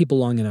being around people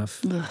long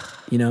enough.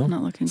 You know? I'm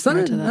not looking It's not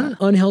forward to not that. an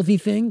unhealthy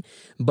thing,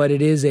 but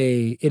it is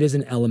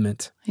an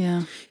element.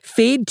 Yeah.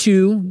 Fade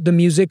to the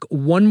music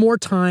one more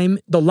time.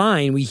 The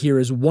line we hear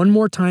is one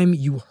more time,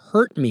 you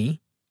hurt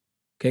me.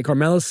 Okay,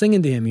 Carmela's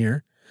singing to him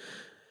here.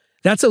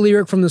 That's a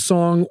lyric from the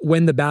song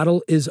When the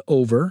Battle Is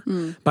Over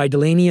by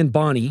Delaney and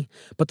Bonnie.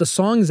 But the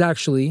song is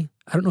actually,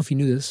 I don't know if you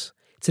knew this,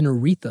 it's an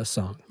Aretha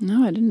song.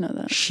 No, I didn't know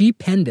that. She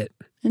penned it,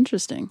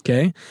 Interesting.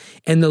 okay?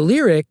 And the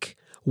lyric,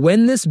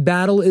 when this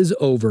battle is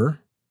over,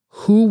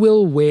 who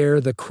will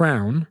wear the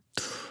crown,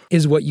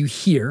 is what you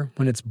hear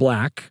when it's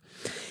black.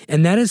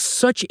 And that is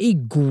such a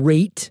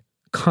great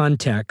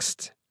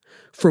context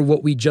for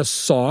what we just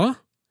saw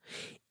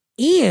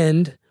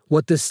and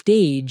what the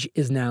stage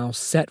is now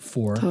set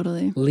for,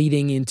 Totally.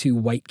 leading into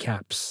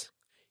Whitecaps.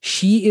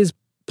 She is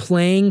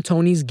playing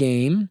Tony's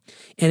game,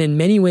 and in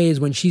many ways,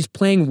 when she's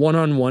playing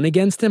one-on-one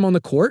against him on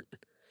the court,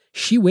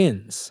 she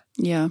wins.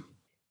 Yeah.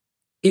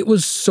 It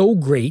was so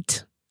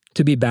great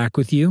to be back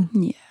with you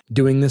Yeah.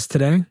 doing this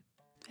today.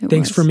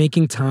 Thanks was. for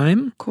making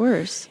time Of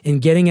course.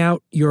 and getting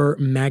out your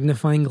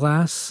magnifying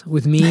glass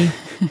with me.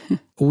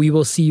 We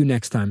will see you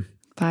next time.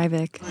 Bye,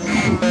 Vic.